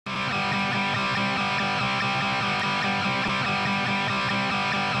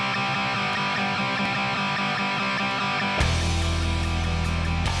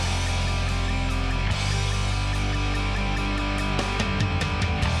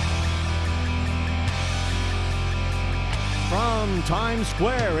From Times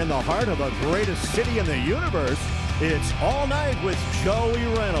Square in the heart of the greatest city in the universe, it's All Night with Joey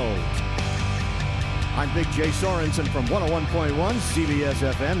Reynolds. I'm Big J Sorensen from 101.1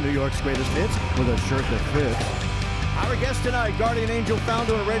 CBS FM, New York's greatest hits, with a shirt that fits. Our guest tonight, Guardian Angel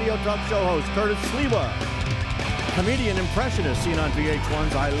founder and radio talk show host Curtis Sliwa. Comedian impressionist seen on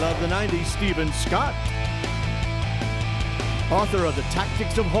VH1's I Love the 90s, Stephen Scott. Author of The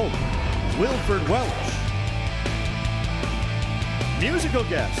Tactics of Hope, Wilford Welch. Musical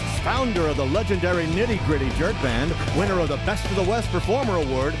guests, founder of the legendary Nitty Gritty Dirt Band, winner of the Best of the West Performer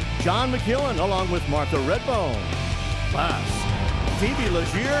Award, John McEuen, along with Martha Redbone. Plus, Phoebe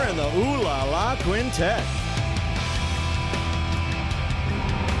Legere and the Ooh La La Quintet.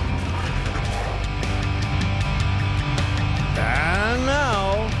 And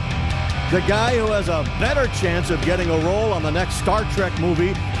now, the guy who has a better chance of getting a role on the next Star Trek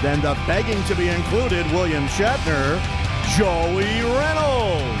movie than the begging to be included William Shatner, Joey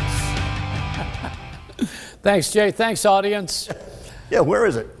Reynolds. Thanks, Jay. Thanks, audience. Yeah, where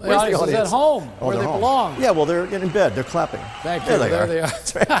is it? Where's the audience? Is at home, where they belong. Yeah, well, they're in bed. They're clapping. Thank you. There they are.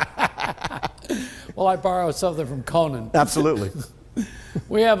 Well, I borrowed something from Conan. Absolutely.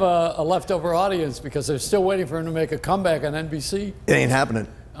 We have a leftover audience because they're still waiting for him to make a comeback on NBC. It ain't happening.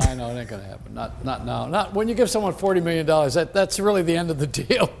 I know, it ain't going to happen. Not now. Not when you give someone $40 million. That's really the end of the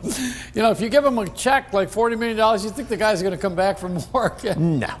deal. You know, if you give them a check like $40 million, you think the guy's going to come back from work?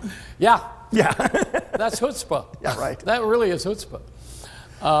 No. Yeah. Yeah. That's chutzpah. Yeah, right. That really is chutzpah.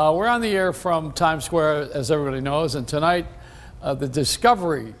 We're on the air from Times Square, as everybody knows, and tonight, the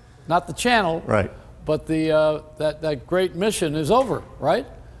Discovery, not the channel, right, but the that great mission is over, right?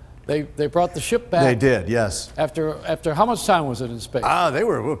 They brought the ship back. They did, yes. After how much time was it in space? They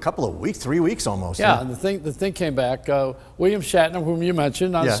were a couple of weeks, 3 weeks almost. Yeah, and the thing came back. William Shatner, whom you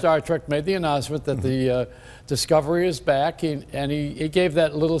mentioned on Star Trek, made the announcement that the Discovery is back, and he gave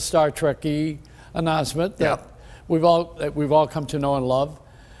that little Star Trek-y announcement that we've all come to know and love.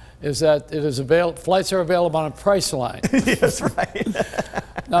 Is that it is available? Flights are available on a Priceline. Yes, right.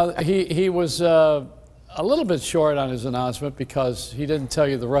 Now he was a little bit short on his announcement because he didn't tell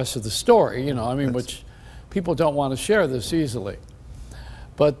you the rest of the story. You know, I mean, which people don't want to share this easily.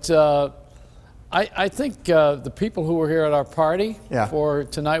 But I think the people who were here at our party for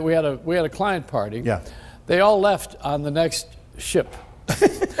tonight, we had a client party. Yeah. They all left on the next ship.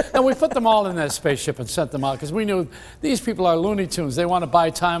 And we put them all in that spaceship and sent them out because we knew these people are Looney Tunes. They want to buy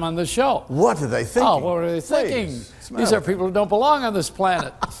time on the show. What are they thinking? Oh, what are they thinking? These are people who don't belong on this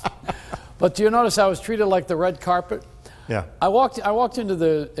planet. But do you notice I was treated like the red carpet? Yeah. I walked into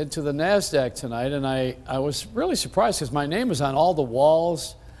the NASDAQ tonight, and I was really surprised because my name is on all the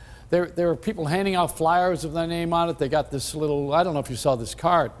walls. There were people handing out flyers with my name on it. They got this little, I don't know if you saw this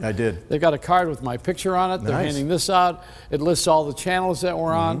card. I did. They got a card with my picture on it. They're handing this out. It lists all the channels that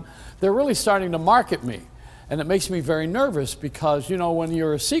we're on. They're really starting to market me. And it makes me very nervous because, you know, when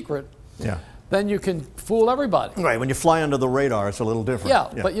you're a secret, then you can fool everybody. Right, when you fly under the radar, it's a little different.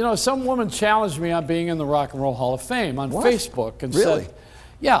 Yeah, but you know, some woman challenged me on being in the Rock and Roll Hall of Fame on Facebook and said,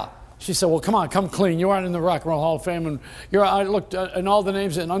 she said, well, come on, come clean. You aren't in the Rock and Roll Hall of Fame, and I looked and all the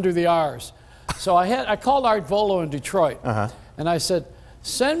names and under the R's. So I called Art Volo in Detroit, and I said,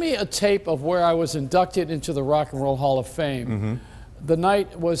 send me a tape of where I was inducted into the Rock and Roll Hall of Fame. The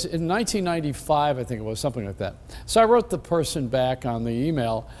night was in 1995, I think it was, something like that. So I wrote the person back on the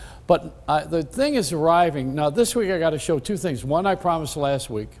email, but the thing is arriving. Now, this week I got to show two things. One I promised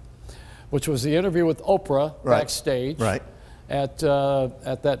last week, which was the interview with Oprah backstage. Right. At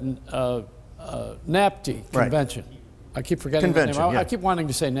that NAPTI convention. I keep forgetting the name. I keep wanting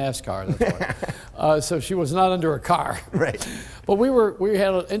to say NASCAR. That's why. So she was not under a car. Right. But we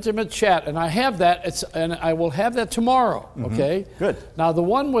had an intimate chat, and I have that. And I will have that tomorrow. Okay. Good. Now the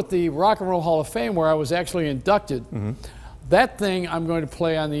one with the Rock and Roll Hall of Fame, where I was actually inducted, that thing I'm going to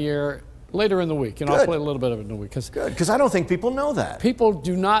play on the air later in the week. I'll play a little bit of it in the week. Because I don't think people know that. People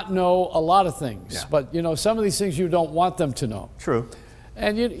do not know a lot of things. But, you know, some of these things you don't want them to know. True.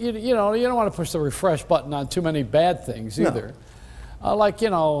 And, you know, you don't want to push the refresh button on too many bad things either. Like, you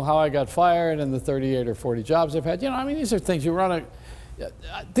know, how I got fired and the 38 or 40 jobs I've had. You know, I mean, these are things you run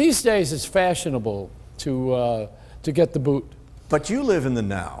these days it's fashionable to get the boot. But you live in the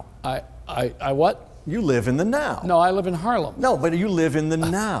now. I what? You live in the now. No, I live in Harlem. No, but you live in the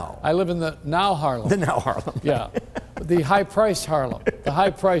now. I live in the now Harlem. The now Harlem. Yeah. The high-priced Harlem. The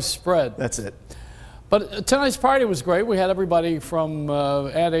high-price spread. That's it. But tonight's party was great. We had everybody from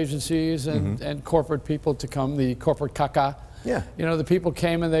ad agencies and corporate people to come, the corporate caca. Yeah. You know, the people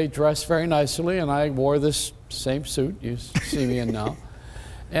came and they dressed very nicely, and I wore this same suit you see me in now.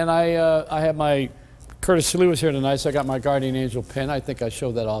 And I had my Curtis Sliwa was here tonight, so I got my Guardian Angel pin. I think I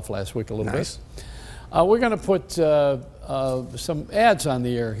showed that off last week a little bit. We're going to put some ads on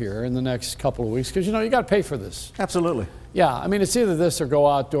the air here in the next couple of weeks because, you know, you got to pay for this. Absolutely. Yeah, I mean, it's either this or go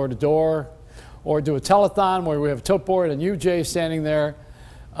out door to door or do a telethon where we have a tote board and you, Jay, standing there.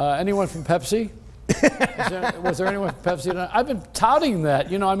 Anyone from Pepsi? Was there anyone from Pepsi tonight? I've been touting that.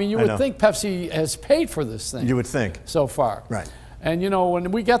 You know, I mean, you would think Pepsi has paid for this thing. You would think. So far. Right. And, you know,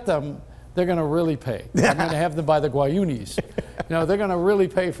 when we get them, they're going to really pay. I'm going to have them by the Guayunis. You know, they're going to really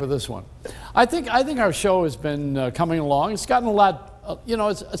pay for this one. I think our show has been coming along. It's gotten a lot, you know,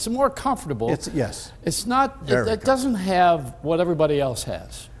 it's more comfortable. Yes. It's not, it doesn't have what everybody else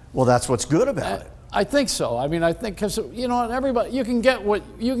has. Well, that's what's good about it. I think so. I mean, I think because, you know, everybody, you can get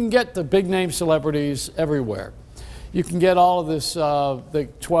the big name celebrities everywhere. You can get all of this, the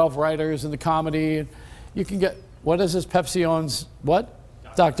 12 writers and the comedy. You can get, what is this? Pepsi owns what?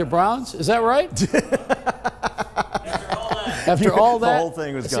 Dr. Brown's? Is that right? After all that, the whole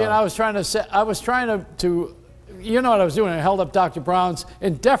thing was gone. And I was trying to, you know what I was doing? I held up Dr. Brown's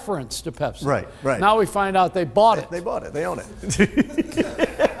in deference to Pepsi. Right. Now we find out they bought it. They bought it. They own it.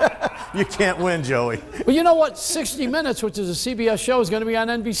 You can't win, Joey. Well, you know what? 60 Minutes, which is a CBS show, is going to be on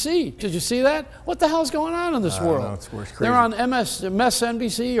NBC. Did you see that? What the hell's going on in this world? Know, it's crazy. They're on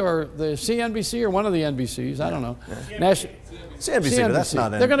MSNBC or the CNBC or one of the NBCs. I don't know. Yeah. CNBC, but that's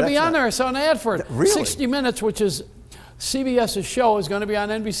not. They're going to be on there. I saw an ad for it. Really? 60 Minutes, which is CBS's show, is going to be on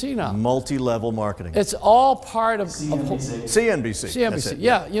NBC now. Multi-level marketing. It's all part of CNBC. CNBC.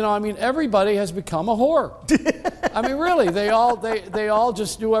 Yeah, you know, I mean, everybody has become a whore. I mean, really, they all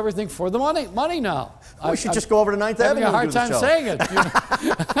just do everything for the money now. We should just go over to 9th Avenue and do the show. I'm having a hard time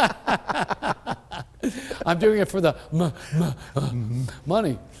saying it. I'm doing it for the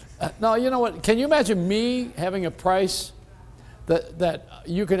money. No, you know what? Can you imagine me having a price that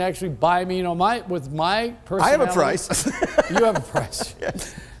you can actually buy me? You know, with my personality. I have a price. You have a price.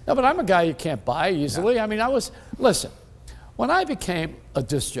 Yes. No, but I'm a guy you can't buy easily. No. I mean, listen, when I became a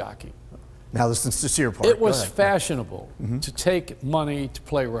disc jockey. Now listen to your part. It was fashionable to take money to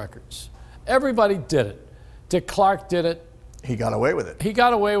play records. Everybody did it. Dick Clark did it. He got away with it. He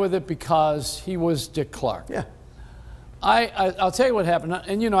got away with it because he was Dick Clark. Yeah. I'll tell you what happened.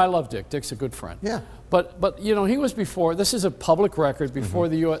 And, you know, I love Dick. Dick's a good friend. Yeah. But you know, he was before. This is a public record before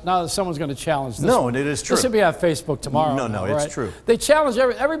the U.S. Now someone's going to challenge this. No, one. It is true. This will be on Facebook tomorrow. No, it's true. They challenge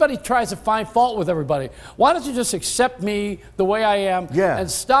everybody. Tries to find fault with everybody. Why don't you just accept me the way I am and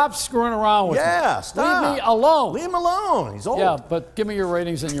stop screwing around with me? Yeah, stop. Leave me alone. Leave him alone. He's old. Yeah, but give me your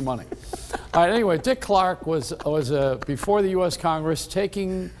ratings and your money. All right. Anyway, Dick Clark was before the U.S. Congress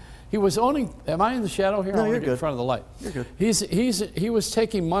taking. He was owning. Am I in the shadow here? No, you're good. In front of the light. You're good. He was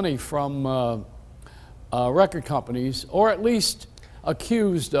taking money from. Record companies, or at least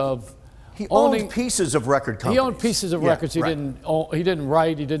accused of owning pieces of record companies. He owned pieces of records. He didn't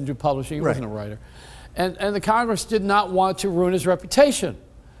write. He didn't do publishing. He wasn't a writer. And the Congress did not want to ruin his reputation.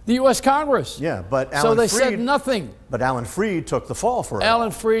 The U.S. Congress. Yeah, but Alan Freed said nothing. But Alan Freed took the fall for it.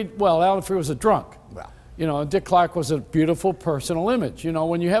 Alan Freed was a drunk. Well. You know, Dick Clark was a beautiful personal image. You know,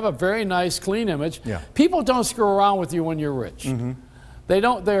 when you have a very nice, clean image, people don't screw around with you when you're rich. They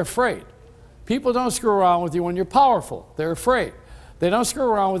don't. They're afraid. People don't screw around with you when you're powerful. They're afraid. They don't screw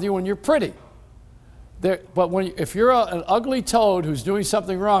around with you when you're pretty. But if you're an ugly toad who's doing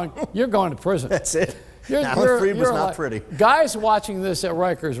something wrong, you're going to prison. That's it. Alan Freed was not pretty. Guys watching this at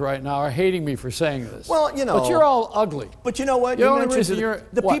Rikers right now are hating me for saying this. Well, you know. But you're all ugly. But you know what?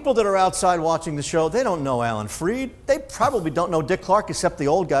 The people that are outside watching the show, they don't know Alan Freed. They probably don't know Dick Clark except the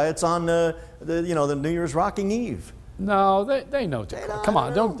old guy. It's on the New Year's Rocking Eve. No, they know Dick Clark. Come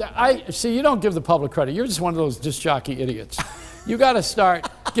on, you don't give the public credit. You're just one of those disc jockey idiots. You got to start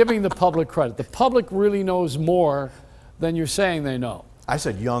giving the public credit. The public really knows more than you're saying they know. I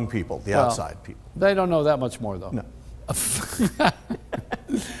said young people, the outside people. They don't know that much more, though. No.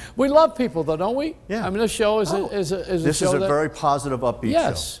 We love people, though, don't we? Yeah. I mean, this show is a This show is a very positive, upbeat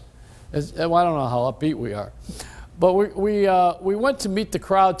show. Yes. Well, I don't know how upbeat we are. But we went to meet the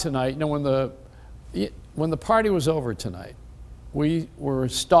crowd tonight. You know, when the party was over tonight, we were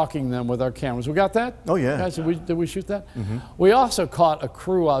stalking them with our cameras. We got that? Oh, yeah. Guys, did we shoot that? We also caught a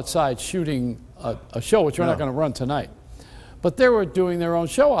crew outside shooting a show, which we're not going to run tonight. But they were doing their own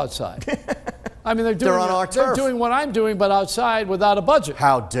show outside. I mean, they're on our turf. They're doing what I'm doing, but outside without a budget.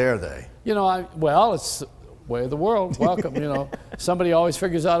 How dare they? You know, well, it's the way of the world. Welcome, you know. Somebody always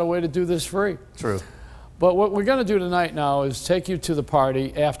figures out a way to do this free. True. But what we're going to do tonight now is take you to the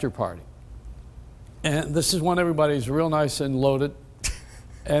party, after party. And this is when everybody's real nice and loaded.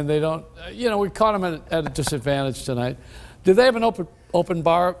 And they don't, you know, we caught them at a disadvantage tonight. Did they have an open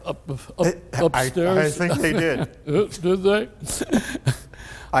bar upstairs? I think they did. Did they?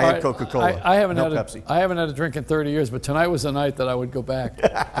 I had Coca-Cola. I haven't no had Pepsi. I haven't had a drink in 30 years, but tonight was the night that I would go back.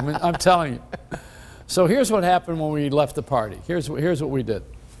 I mean, I'm telling you. So here's what happened when we left the party. Here's what we did.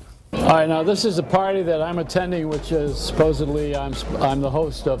 All right, now this is a party that I'm attending, which is supposedly I'm the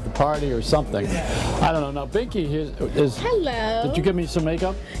host of the party or something. I don't know. Now Binky is. Hello. Did you give me some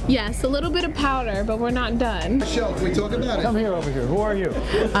makeup? Yes, a little bit of powder, but we're not done. Michelle, can we talk about it? Come here over here. Who are you?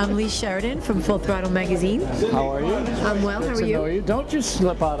 I'm Lee Sheridan from Full Throttle Magazine. How are you? I'm well. How are Know you? you. Don't just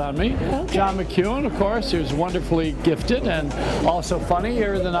slip out on me. Okay. John McEuen, of course, who's wonderfully gifted and also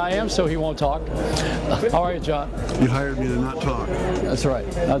funnier than I am, so he won't talk. How are you, John? You hired me to not talk. That's right.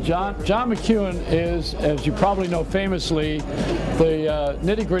 Now, John McEuen is, as you probably know famously, the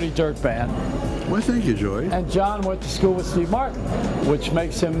Nitty Gritty Dirt Band. Well, thank you, Joey. And John went to school with Steve Martin, which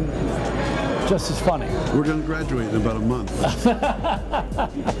makes him just as funny. We're going to graduate in about a month.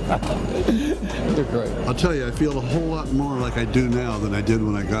 You're great. I'll tell you, I feel a whole lot more like I do now than I did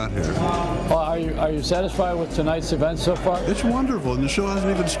when I got here. Well, are you satisfied with tonight's event so far? It's wonderful, and the show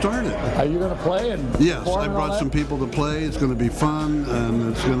hasn't even started. Are you going to play? Yes, perform I and all brought that? some people to play. It's going to be fun, and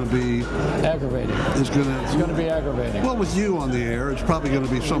it's going to be... Aggravating. It's going to be aggravating. Well, with you on the air, it's probably going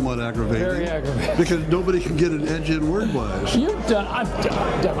to be somewhat aggravating. Very aggravating. Because nobody can get an edge in word-wise. You've done.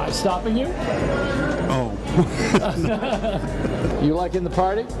 Am I stopping you? Oh. You liking the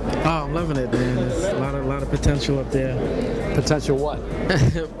party? Oh, I'm loving it, man. There's a lot of potential up there. Potential what?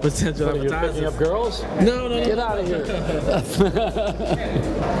 Potential What, are you picking advertisers. up girls? No. Get out of here.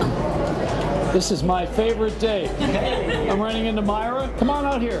 This is my favorite day. I'm running into Myra. Come on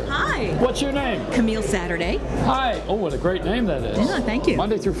out here. Hi. What's your name? Camille Saturday. Hi. Oh, what a great name that is. Yeah, thank you.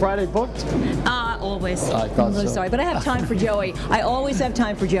 Monday through Friday booked? Always. I thought I'm really so. sorry, but I have time for Joey. I always have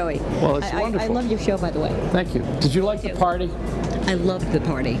time for Joey. Well, it's I wonderful. love your show, by the way. Thank you. Did you like the party? I loved the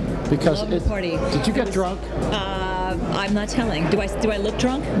party. Because Loved the party. Did you get drunk? I'm not telling. Do I look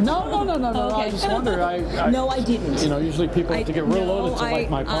drunk? No. Okay. I just wonder. No, I didn't. You know, usually people have to get real loaded to like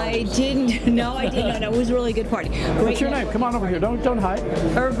my I parties. didn't. No, I didn't. No, it was a really good party. What's your name? Come on over here. Don't hide.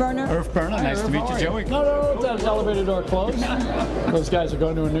 Irv Berner. Irv Berner, Hi, nice Irv, to meet how you, are Joey. No, that elevator door closed. Those guys are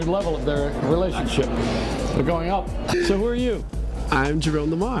going to a new level of their relationship. They're going up. So who are you? I'm Jerome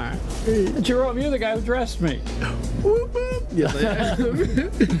Lamar. Jerome, you're the guy who dressed me. Yes, I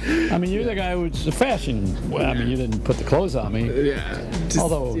am. I mean, you're the guy who's the fashion. Well, I mean, you didn't put the clothes on me. Yeah. Just,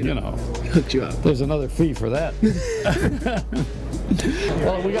 Although, you know, hooked you up. there's another fee for that.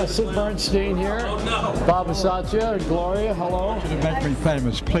 Well, we got Sid Bernstein here. Bob Asatya, Gloria, hello. To make me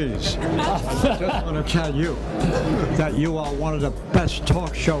famous, please. I just want to tell you that you are one of the best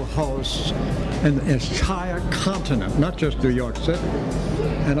talk show hosts in the entire continent, not just New York City.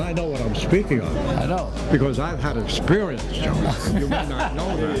 And I know what I'm speaking of. I know. Because I've had experience, Joe. You may not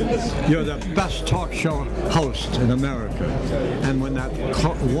know that. You're the best talk show host in America. And when that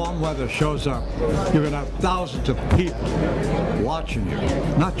warm weather shows up, you're going to have thousands of people watching you,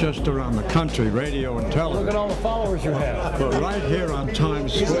 not just around the country, radio and Look television, at all the followers you have. but right here on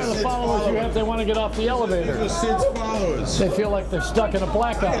Times Look at the Square. followers you have. They want to get off the elevator. Sid's followers. They feel like they're stuck in a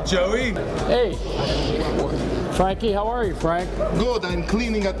blackout. Joey. Hey, Frankie, how are you, Frank? Good, I'm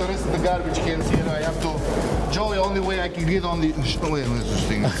cleaning at the rest of the garbage cans here. I have to, Joey, only way I can get on the, wait, this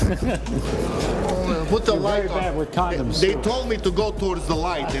thing. Put the You're light very on. bad with condoms. They told me to go towards the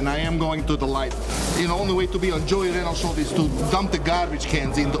light, and I am going to the light. You know, only way to be on Joey Reynolds' show is to dump the garbage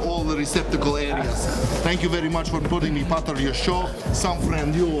cans into all the receptacle areas. Thank you very much for putting me part of your show. Some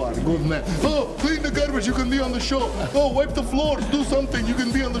friend, you are a good man. Oh, clean the garbage, you can be on the show. Oh, wipe the floor, do something, you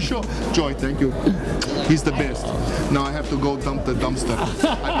can be on the show. Joey, thank you. He's the best. Now I have to go dump the dumpster.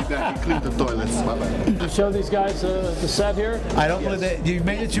 I'll be back and clean the toilets. Bye-bye. You show these guys the set here? I don't believe that. You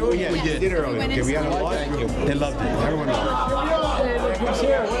made it to it? Yeah, we did. Earlier. Okay, we had a lot. Thank you. They loved it. Everyone loved it. Hey, look who's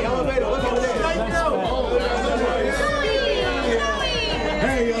here. Elevator, look at this.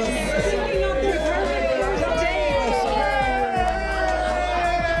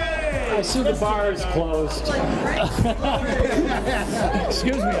 I see the bar is closed.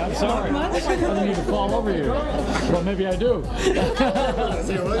 Excuse me, I'm sorry. I didn't mean to fall over you. Well, maybe I do.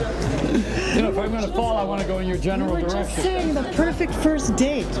 You know, if I'm going to fall, I want to go in your general You were direction. just saying the perfect first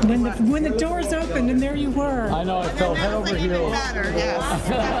date when the doors opened and there you were. I know, I fell head over heels.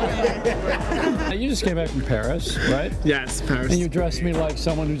 You just came back from Paris, right? Yes, Paris. And you dressed me like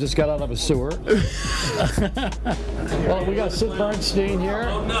someone who just got out of a sewer. Well, we got Sid Bernstein here,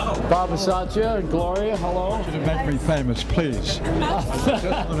 Bob Masaccia and Gloria, hello. To make me famous, please. I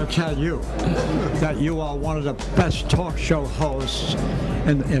just want to tell you that you are one of the best talk show hosts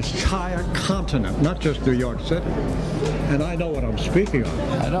in the entire continent, not just New York City. And I know what I'm speaking of.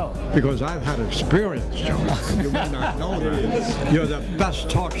 I know. Because I've had experience, Joe. You may not know that. You're the best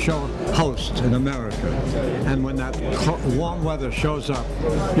talk show host in America. And when that warm weather shows up,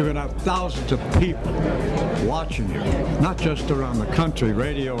 you're going to have thousands of people watching you, not just around the country,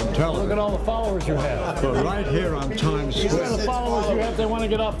 radio and television. Look at all the followers you have. But right here on Times Square. Look at the followers you have. They want to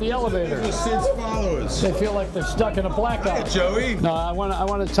get off the elevator. Sid's followers. They feel like they're stuck in a blackout. Hey, Joey. No, I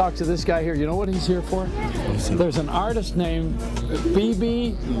want to talk to this guy here. You know what he's here for? There's an artist named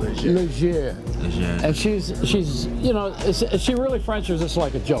Phoebe Legere. And she's you know, is she really French or is this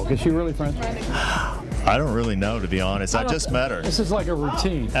like a joke? Is she really French? I don't really know, to be honest. I just met her. This is like a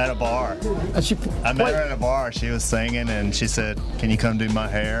routine. At a bar. I met her at a bar. She was singing and she said, "Can you come do my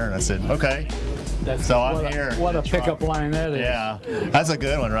hair?" And I said, "Okay." So I'm here. What a pickup line that is. Yeah. That's a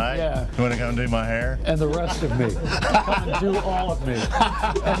good one, right? Yeah. You want to come do my hair? And the rest of me. Come and do all of me.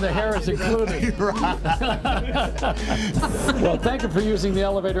 And the hair is included. Well, thank you for using the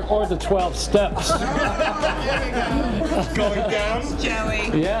elevator or the 12 steps. Going down?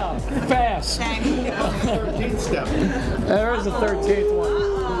 Joey. Yeah, fast. Thank you. 13th step. There is a 13th one.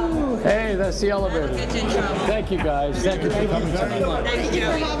 Hey, that's the elevator. Thank you, guys. Thank you for coming tonight. Thanks,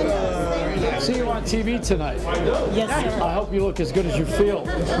 Joey. See you on TV tonight. Yes, sir. I hope you look as good as you feel.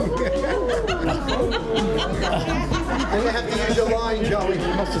 And you have to use your line, Joey.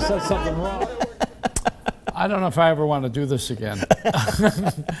 You must have said something wrong. I don't know if I ever want to do this again.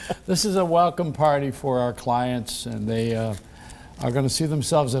 This is a welcome party for our clients, and they are going to see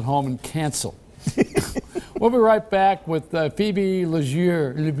themselves at home and cancel. We'll be right back with Phoebe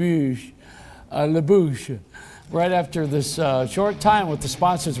Legere, LeBouche, right after this short time with the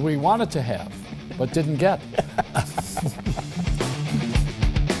sponsors we wanted to have, but didn't get.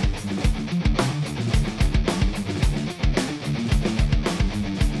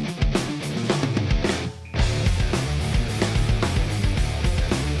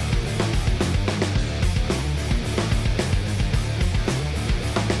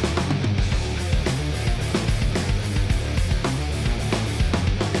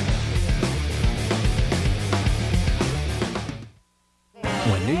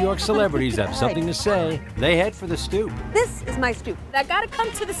 New York celebrities have something to say, they head for the stoop. This is my stoop. I gotta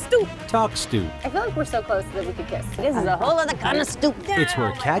come to the stoop. Talk Stoop. I feel like we're so close that we could kiss. This is a whole other kind of stoop. It's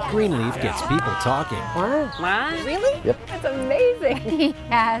where Kat Greenleaf gets people talking. What? Really? Yep. That's amazing.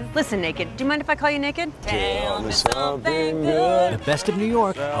 Yes. Listen, Naked, do you mind if I call you Naked? Tell me something good. The best of New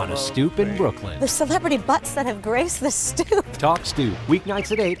York on a stoop in Brooklyn. The celebrity butts that have graced the stoop. Talk Stoop,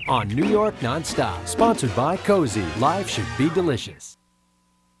 weeknights at 8 on New York Nonstop. Sponsored by Cozy. Life should be delicious.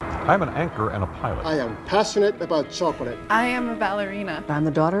 I'm an anchor and a pilot. I am passionate about chocolate. I am a ballerina. I'm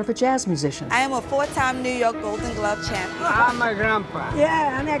the daughter of a jazz musician. I am a 4-time New York Golden Glove champion. I'm my grandpa.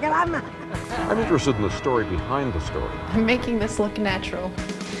 Yeah, I'm a grandma. I'm interested in the story behind the story. I'm making this look natural.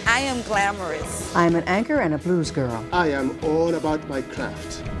 I am glamorous. I'm an anchor and a blues girl. I am all about my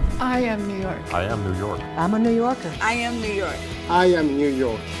craft. I am New York. I am New York. I'm a New Yorker. I am New York. I am New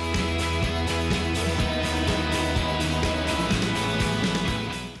York.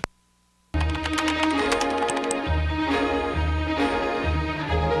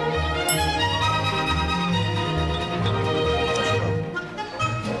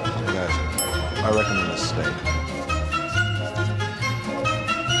 I recommend a steak.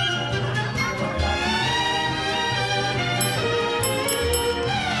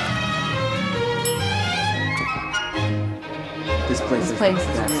 This place is I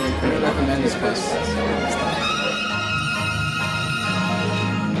recommend this place.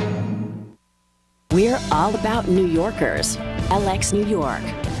 We're all about New Yorkers. LX New York.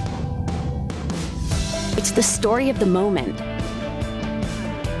 It's the story of the moment.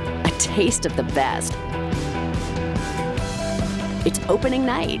 A taste of the best. It's opening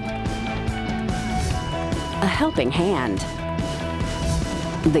night. A helping hand.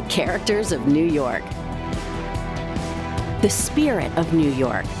 The characters of New York. The spirit of New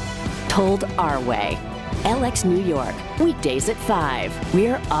York. Told our way. LX New York. Weekdays at 5.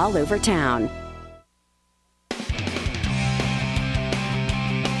 We're all over town.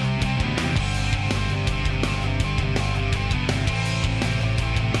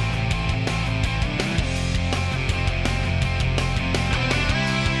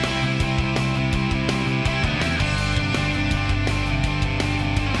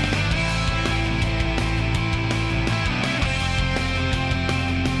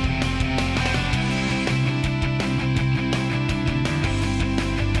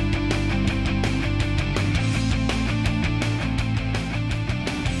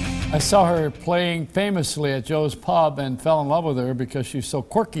 I saw her playing famously at Joe's Pub and fell in love with her because she's so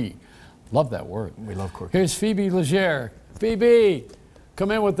quirky. Love that word. We love quirky. Here's Phoebe Legere. Phoebe,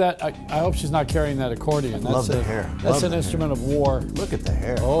 come in with that. I hope she's not carrying that accordion. Love the hair. That's an instrument of war. Look at the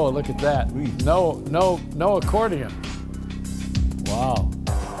hair. Oh, look at that. No accordion. Wow.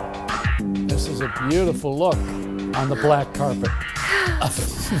 This is a beautiful look on the black carpet.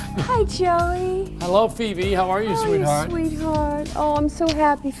 Hi, Joey. Hello, Phoebe. How are you, sweetheart? Sweetheart. Oh, I'm so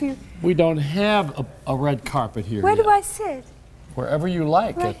happy for you. We don't have a red carpet here Where yet. do I sit? Wherever you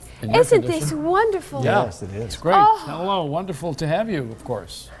like. Right. In your Isn't tradition. this wonderful? Yeah, yes, it is. It's great. Oh. Hello. Wonderful to have you, of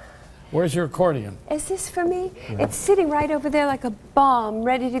course. Where's your accordion? Is this for me? Yeah. It's sitting right over there like a bomb,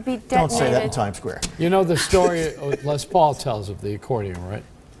 ready to be detonated. Don't say that in Times Square. You know the story Les Paul tells of the accordion, right?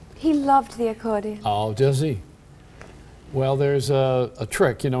 He loved the accordion. Oh, does he? Well, there's a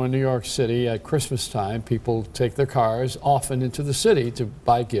trick, you know, in New York City at Christmas time, people take their cars often into the city to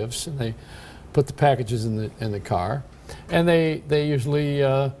buy gifts, and they put the packages in the car, and they usually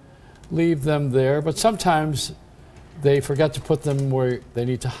leave them there, but sometimes they forget to put them where they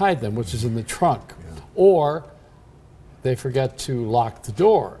need to hide them, which is in the trunk, or they forget to lock the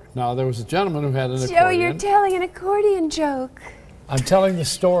door. Now, there was a gentleman who had an accordion. Joe, you're telling an accordion joke. I'm telling the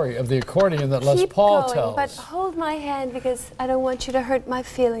story of the accordion that Les Paul tells. But hold my hand because I don't want you to hurt my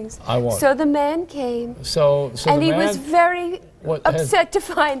feelings. I won't. So the man came. So and the he man, was very upset to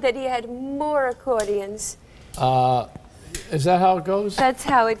find that he had more accordions. Is that how it goes? That's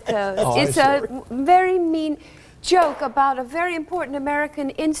how it goes. Oh, it's a very mean joke about a very important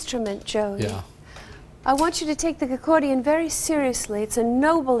American instrument, Joey. Yeah. I want you to take the accordion very seriously. It's a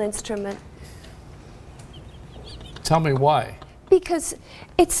noble instrument. Tell me why. Because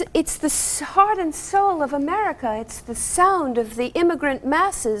it's the heart and soul of America. It's the sound of the immigrant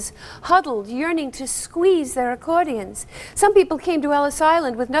masses huddled, yearning to squeeze their accordions. Some people came to Ellis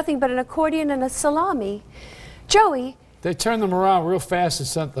Island with nothing but an accordion and a salami. Joey. They turned them around real fast and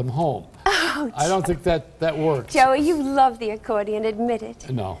sent them home. Oh, I don't think that works. Joey, you love the accordion, admit it.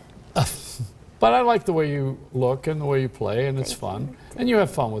 No. But I like the way you look and the way you play, and it's fun. And you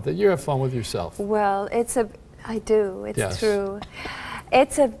have fun with it. You have fun with yourself. Well, I do, it's Yes. true.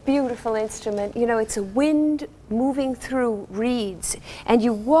 It's a beautiful instrument. You know, it's a wind moving through reeds, and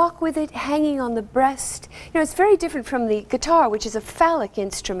you walk with it hanging on the breast. You know, it's very different from the guitar, which is a phallic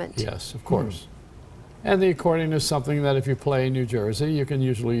instrument. Yes, of course. And the accordion is something that if you play in New Jersey, you can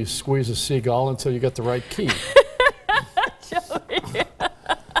usually squeeze a seagull until you get the right key.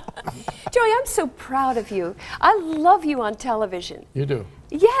 Joey, I'm so proud of you. I love you on television. You do.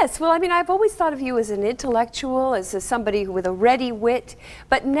 Yes, well, I mean, I've always thought of you as an intellectual, as somebody with a ready wit,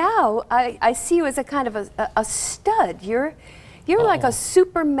 but now I see you as a kind of a stud. You're like a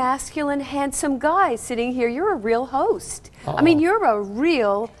super masculine, handsome guy sitting here. You're a real host. I mean, you're a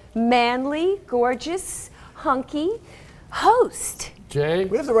real manly, gorgeous, hunky host. Jay?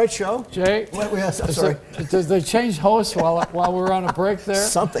 We have the right show? Jay? Sorry. Does they change hosts while we're on a break there?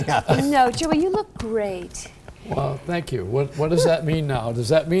 Something happened. No, Joey, you look great. Well, thank you. What does that mean now? Does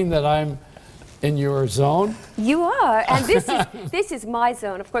that mean that I'm in your zone? You are, and this is my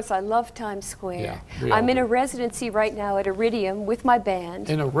zone. Of course, I love Times Square. Yeah, I'm in a residency right now at Iridium with my band.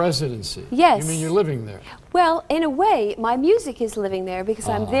 In a residency? Yes. You mean you're living there? Well, in a way, my music is living there because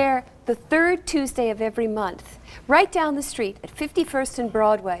I'm there the third Tuesday of every month, right down the street at 51st and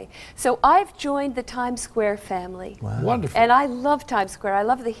Broadway. So I've joined the Times Square family. Wow. Wonderful. And I love Times Square. I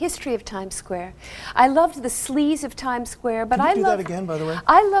love the history of Times Square. I loved the sleaze of Times Square, but Can you I do love that again, by the way?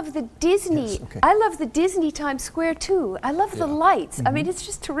 I love the Disney. Yes, okay. I love the Disney Times Square too. I love the lights. I mean, it's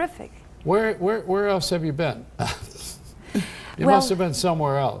just terrific. Where else have you been? You Well, must have been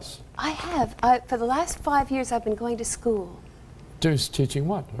somewhere else. I have. For the last 5 years, I've been going to school. Teaching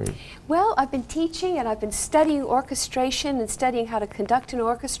what? Well, I've been teaching and I've been studying orchestration and studying how to conduct an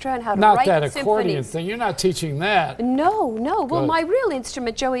orchestra and how to Not write that accordion symphonies. thing. You're not teaching that. No. Well, Good. my real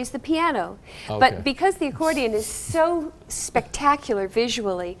instrument, Joey, is the piano. Okay. But because the accordion is so spectacular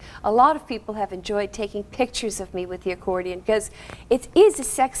visually, a lot of people have enjoyed taking pictures of me with the accordion because it is a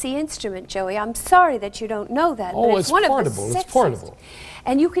sexy instrument, Joey. I'm sorry that you don't know that. Oh, but it's one portable. Of the It's sexiest. portable.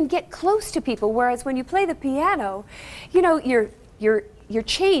 And you can get close to people, whereas when you play the piano, you know, you're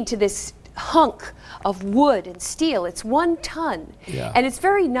chained to this hunk of wood and steel. It's 1 ton. Yeah. And it's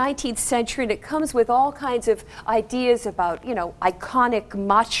very 19th century, and it comes with all kinds of ideas about, you know, iconic,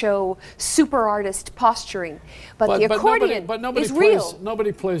 macho, super artist posturing. But the accordion nobody is plays, real.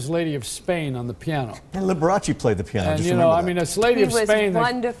 Nobody plays Lady of Spain on the piano. And Liberace played the piano. And just you know, remember I that. mean, it's Lady He of was Spain.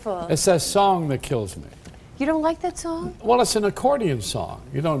 wonderful. It's that song that kills me. You don't like that song? Well, it's an accordion song.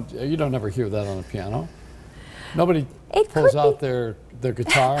 You don't ever hear that on a piano. Nobody pulls out their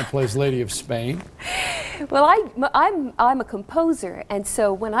guitar and plays Lady of Spain. Well, I'm a composer, and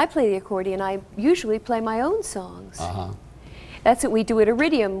so when I play the accordion, I usually play my own songs. Uh-huh. That's what we do at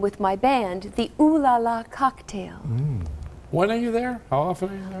Iridium with my band, the Ooh La La Cocktail. Mm. When are you there? How often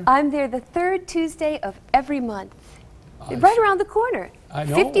are you there? I'm there the third Tuesday of every month. Right around the corner. I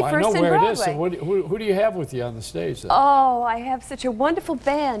know, 51st I know and where Broadway. it is. So who do you have with you on the stage then? Oh, I have such a wonderful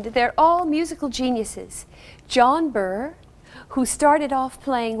band. They're all musical geniuses. John Burr, who started off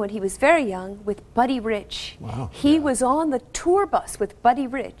playing when he was very young with Buddy Rich. Wow. He was on the tour bus with Buddy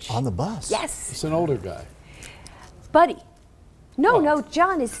Rich. On the bus? Yes. He's an older guy. Buddy. No,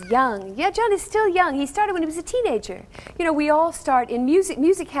 John is young. Yeah, John is still young. He started when he was a teenager. You know, we all start in music.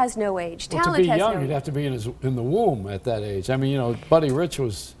 Music has no age. Well, Talent to be has young, no you'd age. have to be in the womb at that age. I mean, you know, Buddy Rich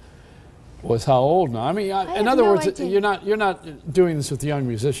was how old now? I mean, in other words, idea. you're not doing this with young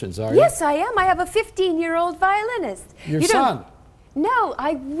musicians, are you? Yes, I am. I have a 15-year-old violinist. Your son? No,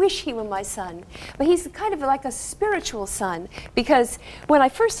 I wish he were my son. But he's kind of like a spiritual son, because when I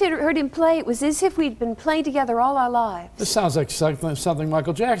first heard him play, it was as if we'd been playing together all our lives. This sounds like something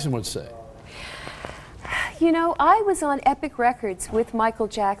Michael Jackson would say. You know, I was on Epic Records with Michael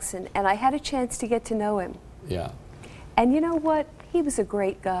Jackson, and I had a chance to get to know him. Yeah. And you know what? He was a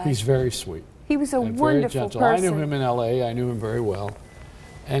great guy. He's very sweet. He was a and wonderful very gentle. person. I knew him in L.A. I knew him very well.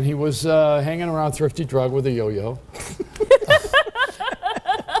 And he was hanging around Thrifty Drug with a yo-yo.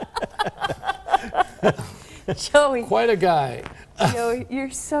 Joey. Quite a guy. Joey,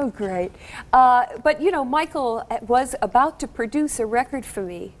 you're so great. But you know, Michael was about to produce a record for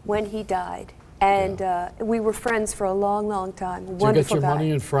me when he died. And we were friends for a long, long time. Did Wonderful you get your guy.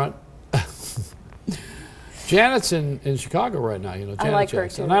 money in front? Janet's in Chicago right now, you know, Janet I like her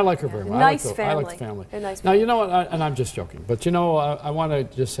Jackson. too. And I like her very much. Nice I like family. the family. They're nice now, you know what, and I'm just joking, but you know, I want to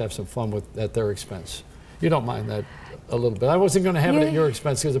just have some fun at their expense. You don't mind that a little bit. I wasn't going to have it at your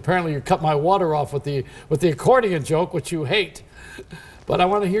expense, because apparently you cut my water off with the accordion joke, which you hate. But I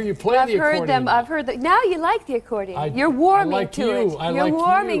want to hear you play the accordion. I've heard them. Now you like the accordion. You're warming to it. You're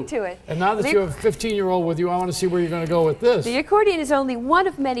warming to it. And now that you have a 15-year-old with you, I want to see where you're going to go with this. The accordion is only one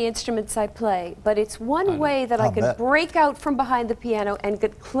of many instruments I play, but it's one way that I can break out from behind the piano and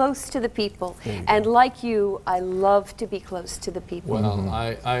get close to the people. And like you, I love to be close to the people. Well,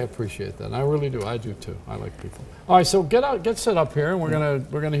 I appreciate that. I really do. I do too. I like people. All right, so get set up here, and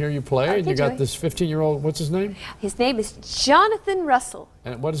we're gonna hear you play. Okay, and you got Joey. this 15-year-old. What's his name? His name is Jonathan Russell.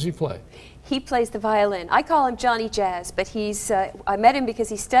 And what does he play? He plays the violin. I call him Johnny Jazz, but I met him because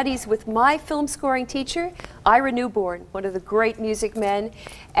he studies with my film scoring teacher, Ira Newborn, one of the great music men,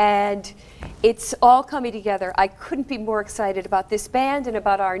 and it's all coming together. I couldn't be more excited about this band and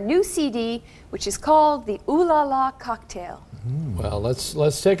about our new CD, which is called the Ooh La La Cocktail. Well,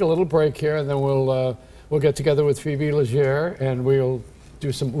 let's take a little break here, and then we'll get together with Phoebe Legere, and we'll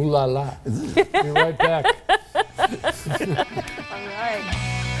do some ooh la la. Be right back. All right.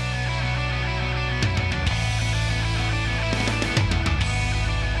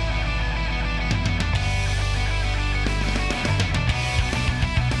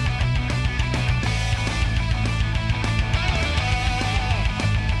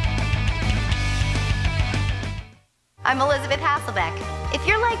 I'm Elizabeth Hasselbeck. If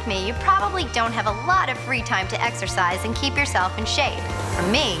you're like me, you probably don't have a lot of free time to exercise and keep yourself in shape. For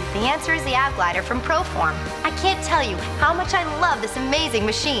me, the answer is the Ab Glider from Proform. I can't tell you how much I love this amazing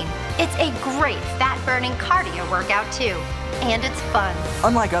machine. It's a great fat-burning cardio workout too, and it's fun.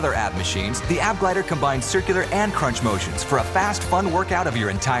 Unlike other ab machines, the Ab Glider combines circular and crunch motions for a fast, fun workout of your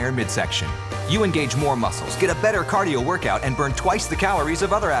entire midsection. You engage more muscles, get a better cardio workout, and burn twice the calories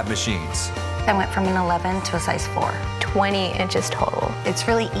of other ab machines. I went from an 11 to a size 4. 20 inches total. It's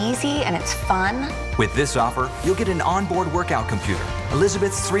really easy and it's fun. With this offer, you'll get an onboard workout computer,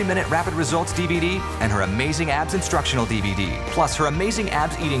 Elizabeth's 3-minute rapid results DVD, and her amazing abs instructional DVD, plus her amazing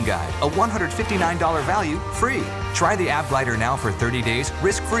abs eating guide, a $159 value, free. Try the Ab Glider now for 30 days,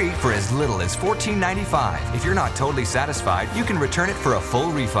 risk-free for as little as $14.95. If you're not totally satisfied, you can return it for a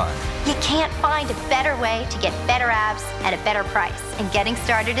full refund. You can't find a better way to get better abs at a better price, and getting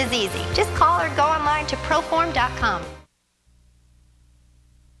started is easy. Just call or go online to proform.com.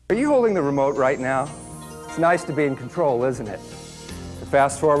 Are you holding the remote right now? It's nice to be in control, isn't it? To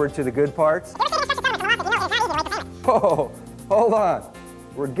fast forward to the good parts? Oh, hold on.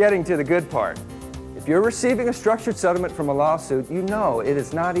 We're getting to the good part. If you're receiving a structured settlement from a lawsuit, you know it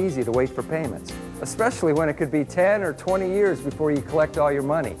is not easy to wait for payments, especially when it could be 10 or 20 years before you collect all your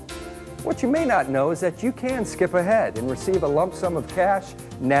money. What you may not know is that you can skip ahead and receive a lump sum of cash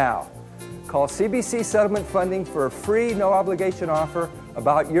now. Call CBC Settlement Funding for a free, no-obligation offer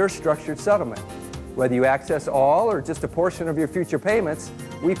about your structured settlement. Whether you access all or just a portion of your future payments,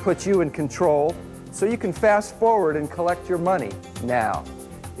 we put you in control so you can fast forward and collect your money now.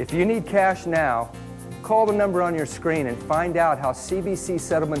 If you need cash now, call the number on your screen and find out how CBC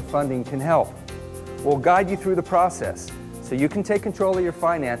Settlement Funding can help. We'll guide you through the process so you can take control of your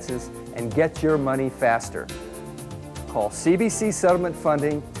finances and get your money faster. Call CBC Settlement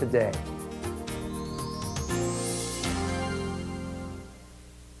Funding today.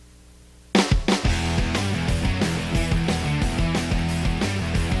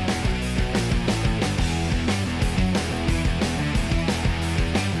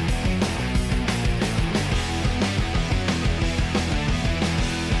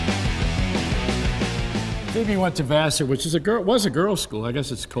 Phoebe went to Vassar, which is was a girls' school. I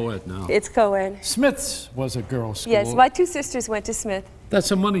guess it's co-ed now. It's co-ed. Smith's was a girls' school. Yes, my two sisters went to Smith.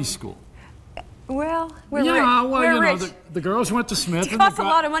 That's a money school. Well, we're rich. The girls went to Smith. It costs a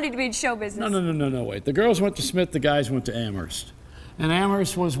lot of money to be in show business. No, wait. The girls went to Smith, the guys went to Amherst. And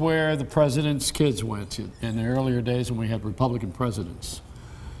Amherst was where the president's kids went in the earlier days when we had Republican presidents.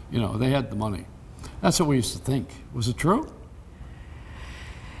 You know, they had the money. That's what we used to think. Was it true?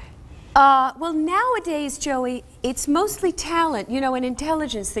 Well, nowadays, Joey, it's mostly talent, you know, and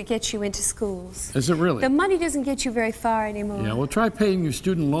intelligence that gets you into schools. Is it really? The money doesn't get you very far anymore. Yeah, well, try paying your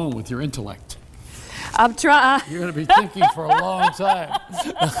student loan with your intellect. I'm trying. You're going to be thinking for a long time.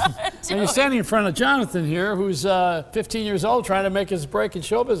 And you're standing in front of Jonathan here, who's 15 years old, trying to make his break in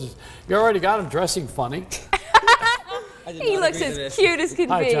show business. You already got him dressing funny. He looks as cute as can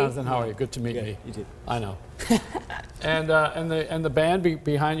be. Hi, Jonathan. How are you? Good to meet you. You too. I know. And the band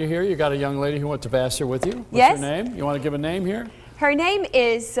behind you here, you got a young lady who went to Vassar with you. What's her name? You want to give a name here? Her name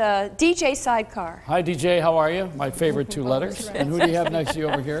is DJ Sidecar. Hi, DJ. How are you? My favorite two letters. And who do you have next to you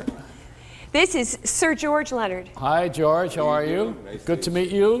over here? This is Sir George Leonard. Hi, George. How are you? Good to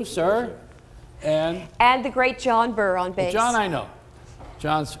meet you, sir. And the great John Burr on bass. John, I know.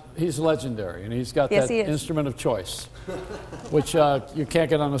 He's legendary, and he's got that instrument of choice, which you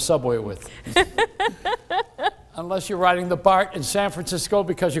can't get on a subway with. Unless you're riding the BART in San Francisco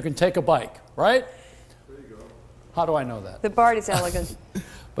because you can take a bike, right? There you go. How do I know that? The BART is elegant.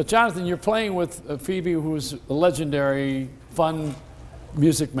 But Jonathan, you're playing with Phoebe, who's a legendary, fun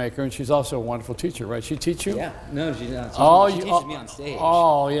music maker, and she's also a wonderful teacher, right? She teach you? Yeah. No, she doesn't. She teaches me on stage.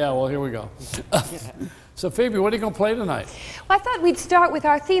 Oh, yeah. Well, here we go. So, Phoebe, what are you going to play tonight? Well, I thought we'd start with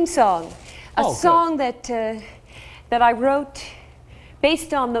our theme song, a song that I wrote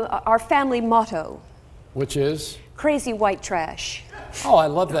based on our family motto. Which is? Crazy white trash. Oh, I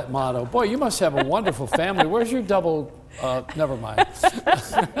love that motto. Boy, you must have a wonderful family. Where's your double? Never mind.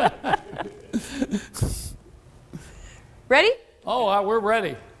 Ready? Oh, we're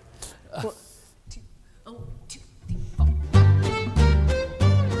ready.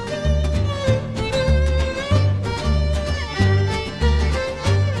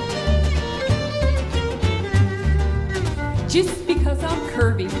 Just because I'm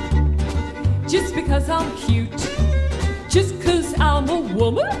curvy, just because I'm cute, just because I'm a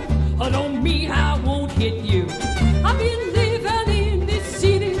woman, I don't mean I won't hit you. I've been living in this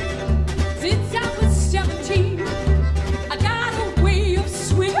city since I was 17. I got a way of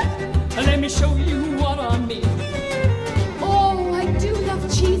swinging, let me show you what I mean. Oh, I do love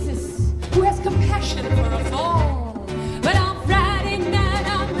Jesus, who has compassion for us all. But on Friday night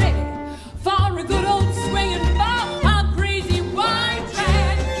I'm ready for a good old swinging ball.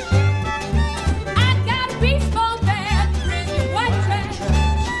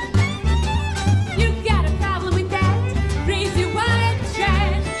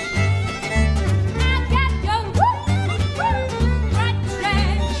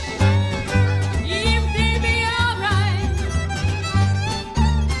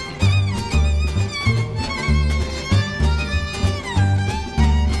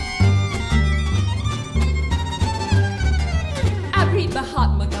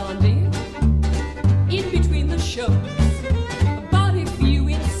 But if you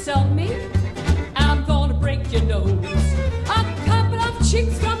insult me, I'm gonna break your nose. A couple of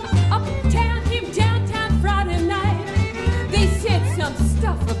chicks from uptown came downtown Friday night. They said some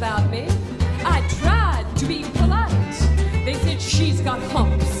stuff about me. I tried to be polite. They said she's got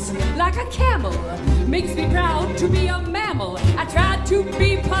humps like a camel. Makes me proud to be a mammal. I tried to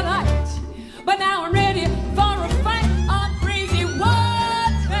be polite, but now I'm ready for a fight on crazy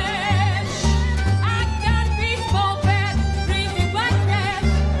white trash.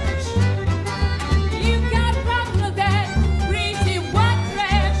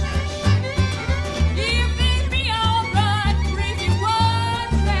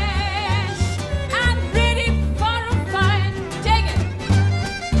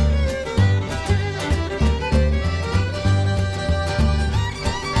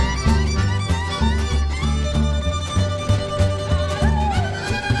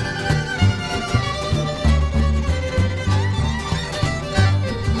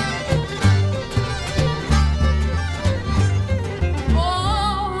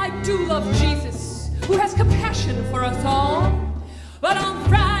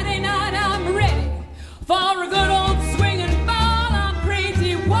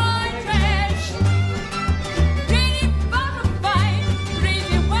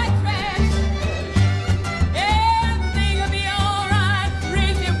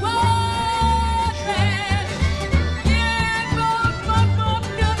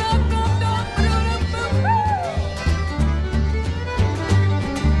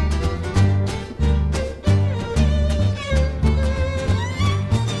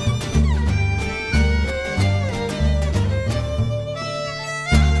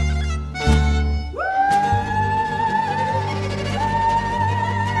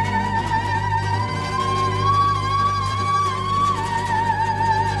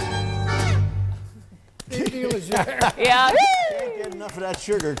 enough of that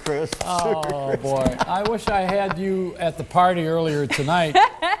sugar, Chris. Oh, boy. I wish I had you at the party earlier tonight. You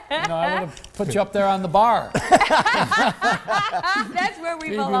know, I would have put you up there on the bar. That's where we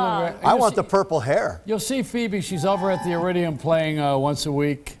belong. I want the purple hair. You'll see Phoebe. She's over at the Iridium playing once a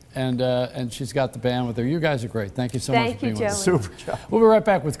week, and she's got the band with her. You guys are great. Thank you so much for being with us. Super job. We'll be right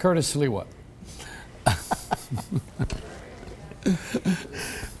back with Curtis Sliwa.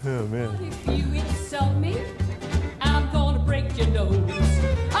 Oh, man. If you insult me, I'm gonna break your nose.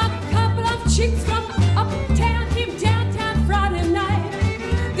 A couple of chicks from uptown came downtown Friday night.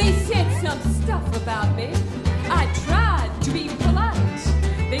 They said some stuff about me. I tried to be polite.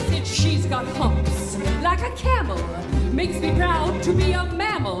 They said she's got humps like a camel. Makes me proud to be a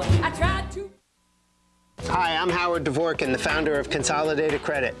mammal. I tried to. Hi, I'm Howard Dvorkin, the founder of Consolidated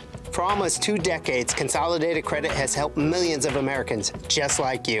Credit. For almost 2 decades, Consolidated Credit has helped millions of Americans just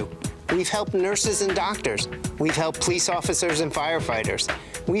like you. We've helped nurses and doctors. We've helped police officers and firefighters.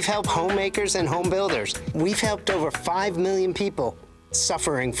 We've helped homemakers and home builders. We've helped over 5 million people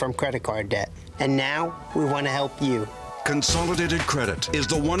suffering from credit card debt. And now we want to help you. Consolidated Credit is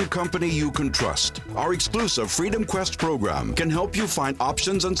the one company you can trust. Our exclusive Freedom Quest program can help you find